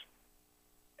games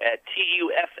at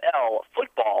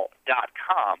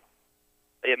TUFLfootball.com.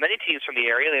 They have many teams from the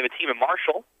area. They have a team in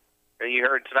Marshall. And you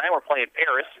heard tonight we're playing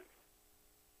Paris.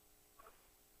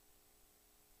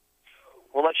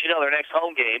 We'll let you know their next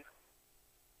home game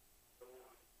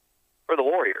for the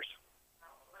Warriors.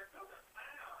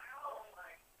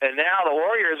 And now the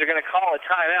Warriors are going to call a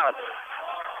timeout.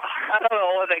 I don't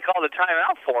know what they call the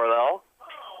timeout for, though.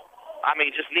 I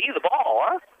mean, just knee the ball,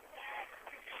 huh?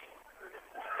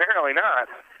 Apparently not.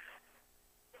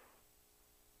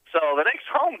 So the next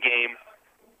home game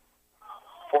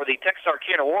for the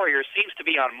Texarkana Warriors seems to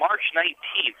be on March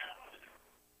 19th.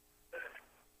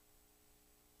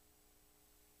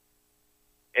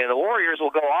 And the Warriors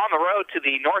will go on the road to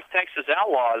the North Texas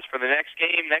Outlaws for the next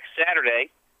game next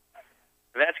Saturday.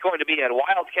 And that's going to be at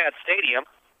Wildcat Stadium.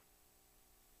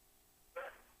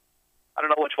 I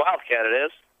don't know which Wildcat it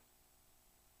is.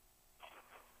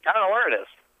 I don't know where it is.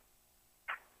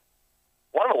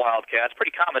 One of the Wildcats. Pretty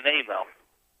common name, though.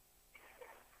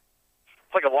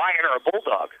 It's like a lion or a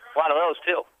bulldog. A lot of those,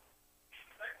 too.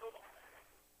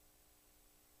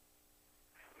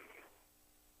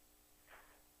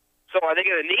 So are they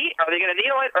going to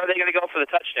kneel it, or are they going to go for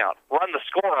the touchdown? Run the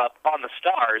score up on the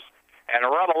Stars and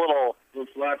rub a little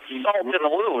salt in the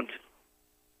wound.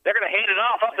 They're going to hand it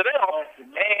off up the middle,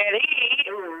 and he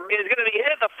is going to be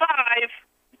hit at the 5.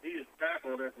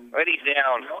 And he's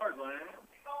down.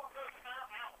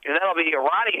 And that'll be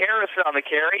Ronnie Harrison on the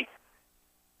carry.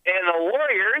 And the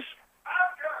Warriors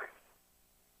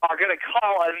are going to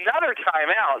call another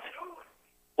timeout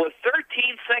with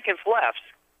 13 seconds left.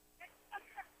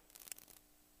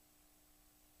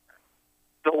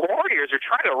 The Warriors are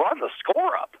trying to run the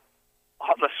score up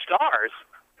on the Stars.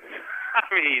 I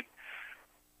mean,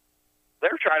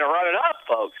 they're trying to run it up,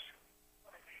 folks.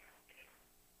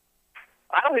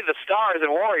 I don't think the Stars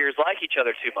and Warriors like each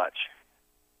other too much.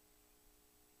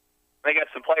 They got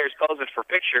some players posing for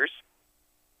pictures.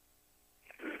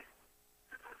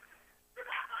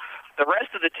 The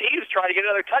rest of the team is trying to get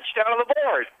another touchdown on the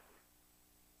board.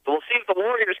 So we'll see if the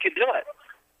Warriors can do it.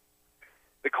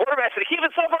 The quarterback's going to keep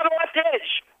himself on the left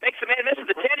edge. Makes the man miss at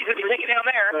the 10. He's going to be taken down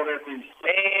there.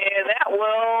 And that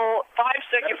will, 5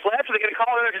 seconds left. Are they going to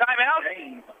call another timeout?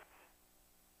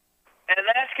 And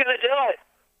that's going to do it.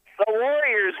 The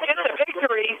Warriors get the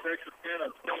victory, 27-8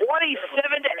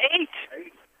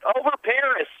 over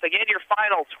Paris. Again, your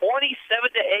final,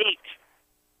 27-8.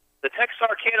 The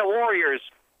Texarkana Warriors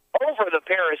over the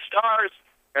Paris Stars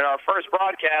in our first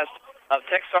broadcast of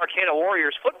Texarkana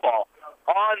Warriors football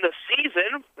on the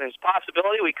season. There's a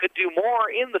possibility we could do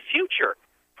more in the future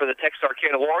for the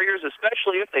Texarkana Warriors,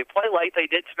 especially if they play like they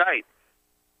did tonight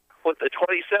with the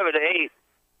 27-8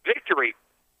 victory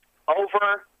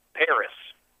over Paris.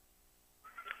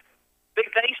 Big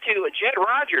thanks to Jed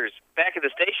Rogers back at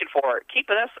the station for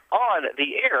keeping us on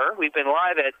the air. We've been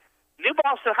live at New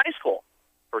Boston High School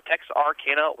for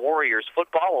Texarkana Warriors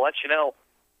football. We'll let you know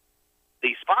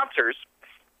the sponsors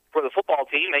for the football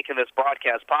team making this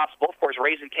broadcast possible. Of course,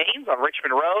 Raising Cane's on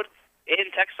Richmond Road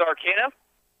in Texarkana.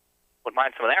 Wouldn't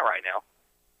mind some of that right now.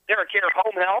 TerraCare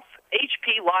Home Health,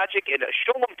 HP Logic, and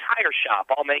Sholem Tire Shop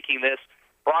all making this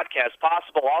broadcast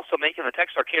possible. Also making the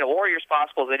Texarkana Warriors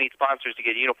possible. They need sponsors to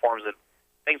get uniforms and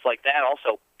things like that.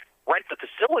 Also, rent the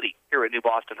facility here at New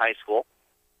Boston High School.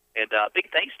 And big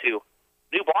thanks to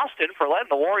New Boston for letting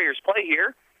the Warriors play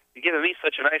here and giving me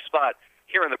such a nice spot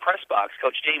here in the press box.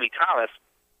 Coach Jamie Thomas,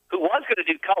 who was going to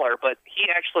do color, but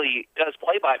he actually does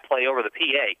play-by-play over the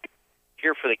PA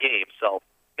here for the game. So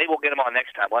maybe we'll get him on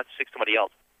next time. We'll have to stick somebody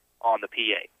else on the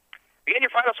PA. Again,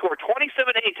 your final score,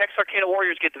 27-8. Texarkana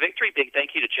Warriors get the victory. Big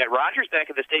thank you to Jet Rogers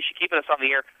back at the station, keeping us on the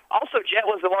air. Also, Jet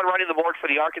was the one running the board for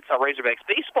the Arkansas Razorbacks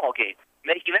baseball game,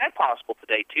 making that possible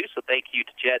today, too. So thank you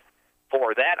to Jet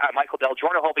for that. I'm Michael Del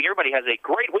Giorno, hoping everybody has a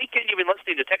great weekend. You've been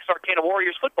listening to Texarkana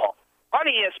Warriors football on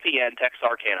ESPN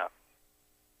Texarkana.